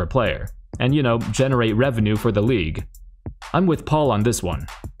caliber player and, you know, generate revenue for the league. I'm with Paul on this one.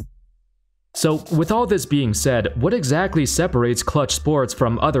 So, with all this being said, what exactly separates Clutch Sports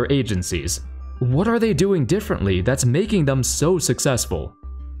from other agencies? What are they doing differently that's making them so successful?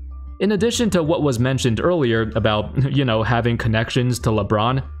 In addition to what was mentioned earlier about, you know, having connections to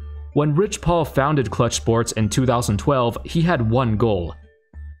LeBron, when Rich Paul founded Clutch Sports in 2012, he had one goal: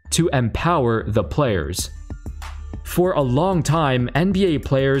 to empower the players. For a long time, NBA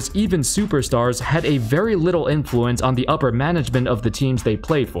players, even superstars, had a very little influence on the upper management of the teams they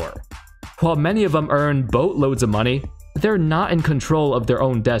played for. While many of them earn boatloads of money, they're not in control of their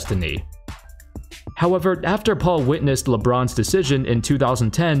own destiny. However, after Paul witnessed LeBron's decision in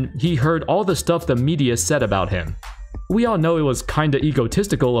 2010, he heard all the stuff the media said about him. We all know it was kinda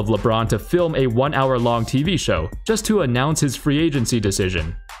egotistical of LeBron to film a 1-hour-long TV show just to announce his free agency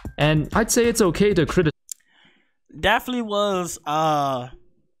decision. And I'd say it's okay to criticize. Definitely was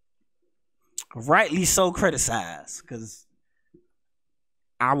rightly so criticized, because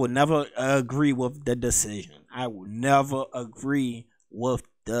I would never agree with the decision. I would never agree with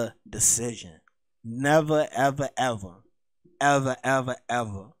the decision. Never, ever, ever, ever, ever,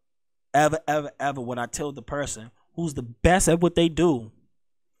 ever, ever, ever, ever would I tell the person who's the best at what they do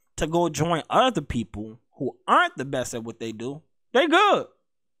to go join other people who aren't the best at what they do. They good.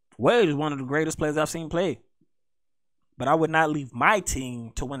 Wade is one of the greatest players I've seen play. But I would not leave my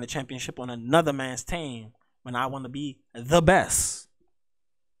team to win the championship on another man's team when I want to be the best.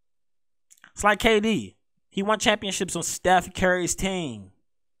 It's like KD. He won championships on Steph Curry's team.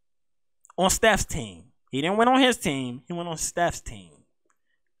 On Steph's team. He didn't win on his team. He went on Steph's team.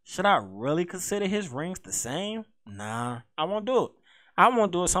 Should I really consider his rings the same? Nah, I won't do it. I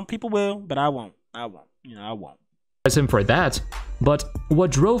won't do it. Some people will, but I won't. I won't. I won't. Him for that, but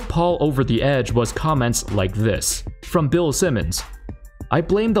what drove Paul over the edge was comments like this from Bill Simmons. I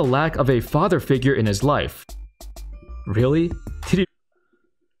blame the lack of a father figure in his life. Really?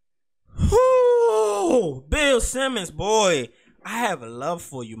 Ooh, Bill Simmons, boy, I have a love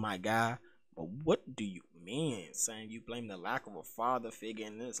for you, my guy. But what do you mean saying you blame the lack of a father figure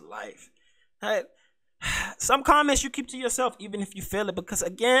in his life? Hey, some comments you keep to yourself, even if you feel it, because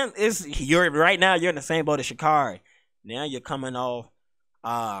again, you're right now you're in the same boat as Sha'Carri. Now you're coming off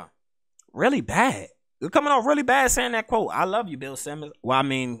really bad. You're coming off really bad saying that quote. I love you, Bill Simmons. Well, I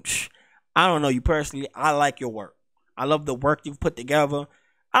mean, I don't know you personally. I like your work. I love the work you've put together.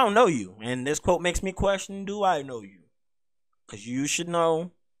 I don't know you. And this quote makes me question, do I know you? Because you should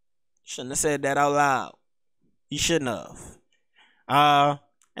know. Shouldn't have said that out loud. You shouldn't have.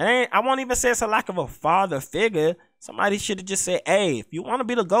 And I won't even say it's a lack of a father figure. Somebody should have just said, hey, if you want to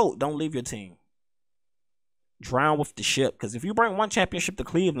be the GOAT, don't leave your team. Drown with the ship. Because if you bring one championship to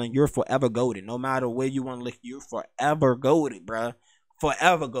Cleveland, you're forever GOATed. No matter where you want to live, you're forever GOATed, bruh.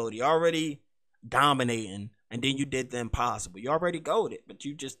 Forever GOATed. You're already dominating. And then you did the impossible. You already GOATed, but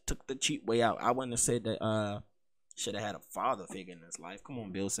you just took the cheap way out. I wouldn't have said that should have had a father figure in his life. Come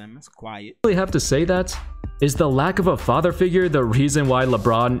on, Bill Simmons. Quiet. I really have to say that? Is the lack of a father figure the reason why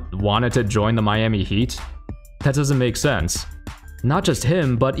LeBron wanted to join the Miami Heat? That doesn't make sense. Not just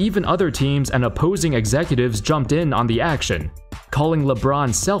him, but even other teams and opposing executives jumped in on the action, calling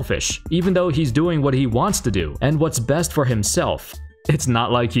LeBron selfish, even though he's doing what he wants to do and what's best for himself. It's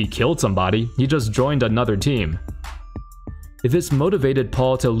not like he killed somebody, he just joined another team. This motivated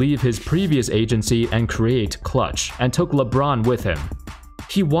Paul to leave his previous agency and create Clutch, and took LeBron with him.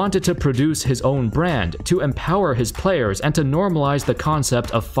 He wanted to produce his own brand, to empower his players, and to normalize the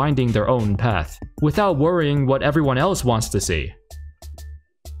concept of finding their own path, without worrying what everyone else wants to see.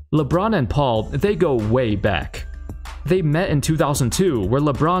 LeBron and Paul, they go way back. They met in 2002, where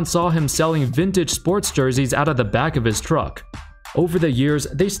LeBron saw him selling vintage sports jerseys out of the back of his truck. Over the years,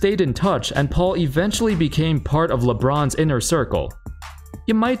 they stayed in touch, and Paul eventually became part of LeBron's inner circle.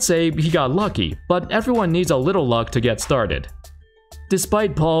 You might say he got lucky, but everyone needs a little luck to get started.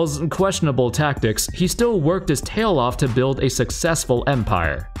 Despite Paul's questionable tactics, he still worked his tail off to build a successful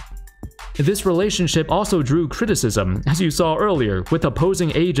empire. This relationship also drew criticism, as you saw earlier, with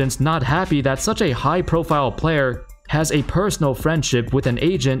opposing agents not happy that such a high-profile player has a personal friendship with an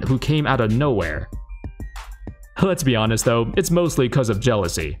agent who came out of nowhere. Let's be honest though, it's mostly because of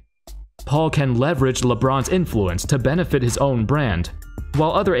jealousy. Paul can leverage LeBron's influence to benefit his own brand,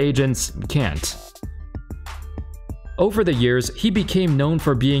 while other agents can't. Over the years, he became known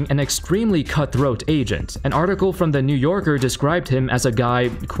for being an extremely cutthroat agent. An article from The New Yorker described him as a guy,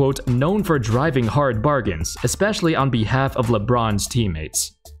 quote, known for driving hard bargains, especially on behalf of LeBron's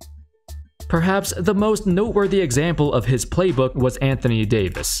teammates. Perhaps the most noteworthy example of his playbook was Anthony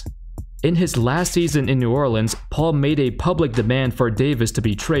Davis. In his last season in New Orleans, Paul made a public demand for Davis to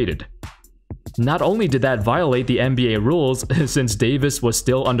be traded. Not only did that violate the NBA rules, since Davis was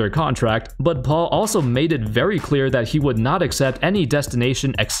still under contract, but Paul also made it very clear that he would not accept any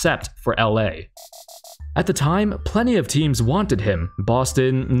destination except for LA. At the time, plenty of teams wanted him.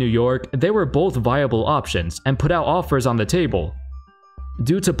 Boston, New York, they were both viable options and put out offers on the table.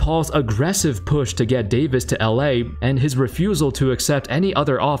 Due to Paul's aggressive push to get Davis to LA and his refusal to accept any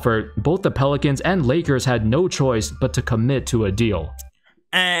other offer, both the Pelicans and Lakers had no choice but to commit to a deal.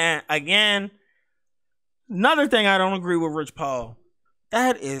 And again, another thing I don't agree with Rich Paul.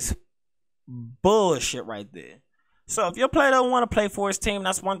 That is bullshit right there. So if your player don't want to play for his team,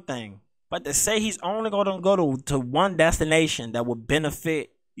 that's one thing. But to say he's only going to go to one destination that would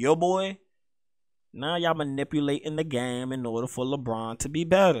benefit your boy, Now y'all manipulating the game in order for LeBron to be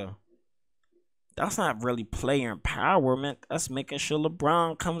better. That's not really player empowerment. That's making sure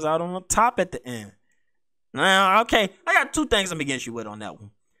LeBron comes out on the top at the end. Now, okay, I got two things I'm against you with on that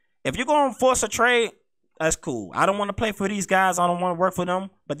one. If you're going to force a trade, that's cool. I don't want to play for these guys. I don't want to work for them.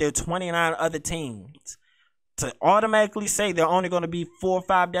 But there are 29 other teams. To automatically say there are only going to be 4 or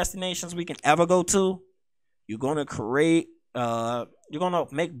 5 destinations we can ever go to, you're going to create, you're going to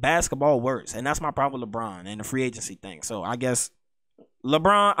make basketball worse. And that's my problem with LeBron and the free agency thing. So I guess the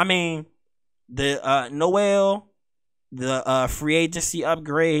Noel, the free agency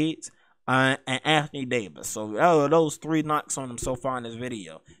upgrades, and Anthony Davis. So those 3 knocks on him so far in this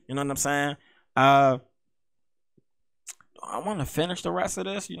video. You know what I'm saying? I want to finish the rest of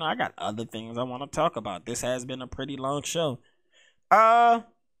this. You know, I got other things I want to talk about. This has been a pretty long show. Yeah,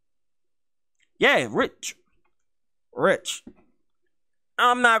 Rich.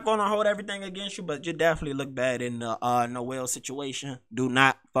 I'm not going to hold everything against you, but you definitely look bad in the Noel situation. Do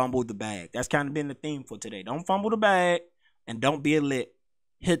not fumble the bag. That's kind of been the theme for today. Don't fumble the bag and don't be a lick.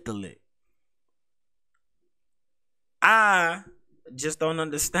 Hit the lick. I just don't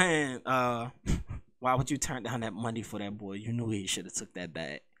understand why would you turn down that money for that boy? You knew he should have took that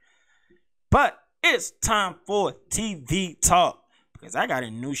bag. But it's time for TV talk because I got a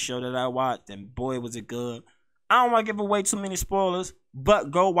new show that I watched and boy was it good. I don't want to give away too many spoilers,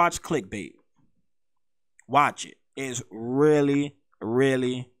 but go watch Clickbait. Watch it. It's really,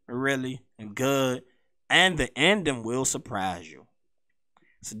 really, really good. And the ending will surprise you.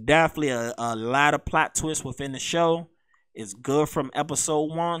 It's definitely a lot of plot twists within the show. It's good from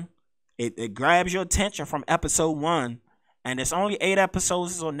episode 1. It grabs your attention from episode 1. And it's only 8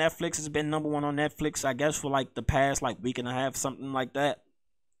 episodes. It's on Netflix. It's been #1 on Netflix, I guess, for like the past week and a half, something like that.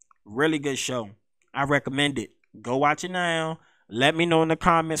 Really good show. I recommend it. Go watch it now. Let me know in the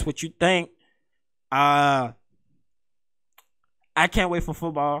comments what you think. I can't wait for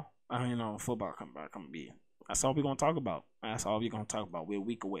football. Football come back. That's all we're going to talk about. We're a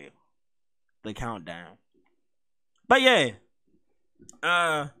week away. The countdown. But yeah.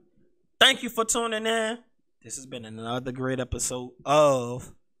 Thank you for tuning in. This has been another great episode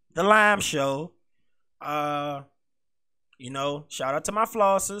of The L.I.M.E Show. Shout out to my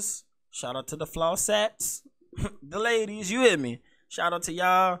flossers. Shout out to the flossettes. The ladies, you hear me? Shout out to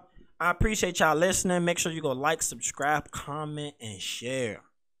y'all. I appreciate y'all listening. Make sure you go like, subscribe, comment, and share.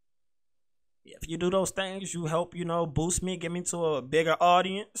 If you do those things, you help, boost me, get me to a bigger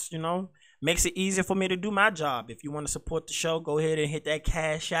audience, Makes it easier for me to do my job. If you want to support the show, go ahead and hit that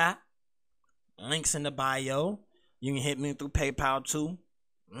Cashapp. Links in the bio. You can hit me through PayPal too.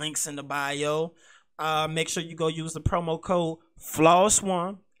 Links in the bio. Make sure you go use the promo code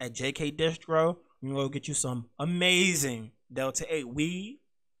FLOSS1 at JK Distro. You go get you some amazing Delta 8 weed.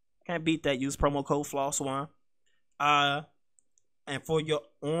 Can't beat that. Use promo code FLOSS1. And for your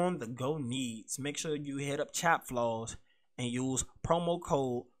on-the-go needs, make sure you hit up Chap Floss and use promo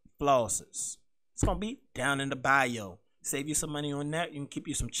code FLOSSES. It's going to be down in the bio. Save you some money on that. You can keep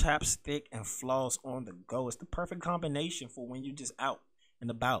you some chapstick and floss on the go. It's the perfect combination for when you're just out and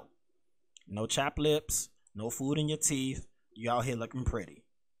about. No chapped lips, no food in your teeth. You out here looking pretty.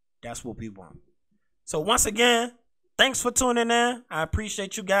 That's what we want. So once again, thanks for tuning in. I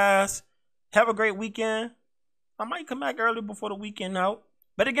appreciate you guys. Have a great weekend. I might come back early before the weekend out.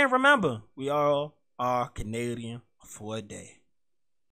 But again, remember, we all are Canadian for a day.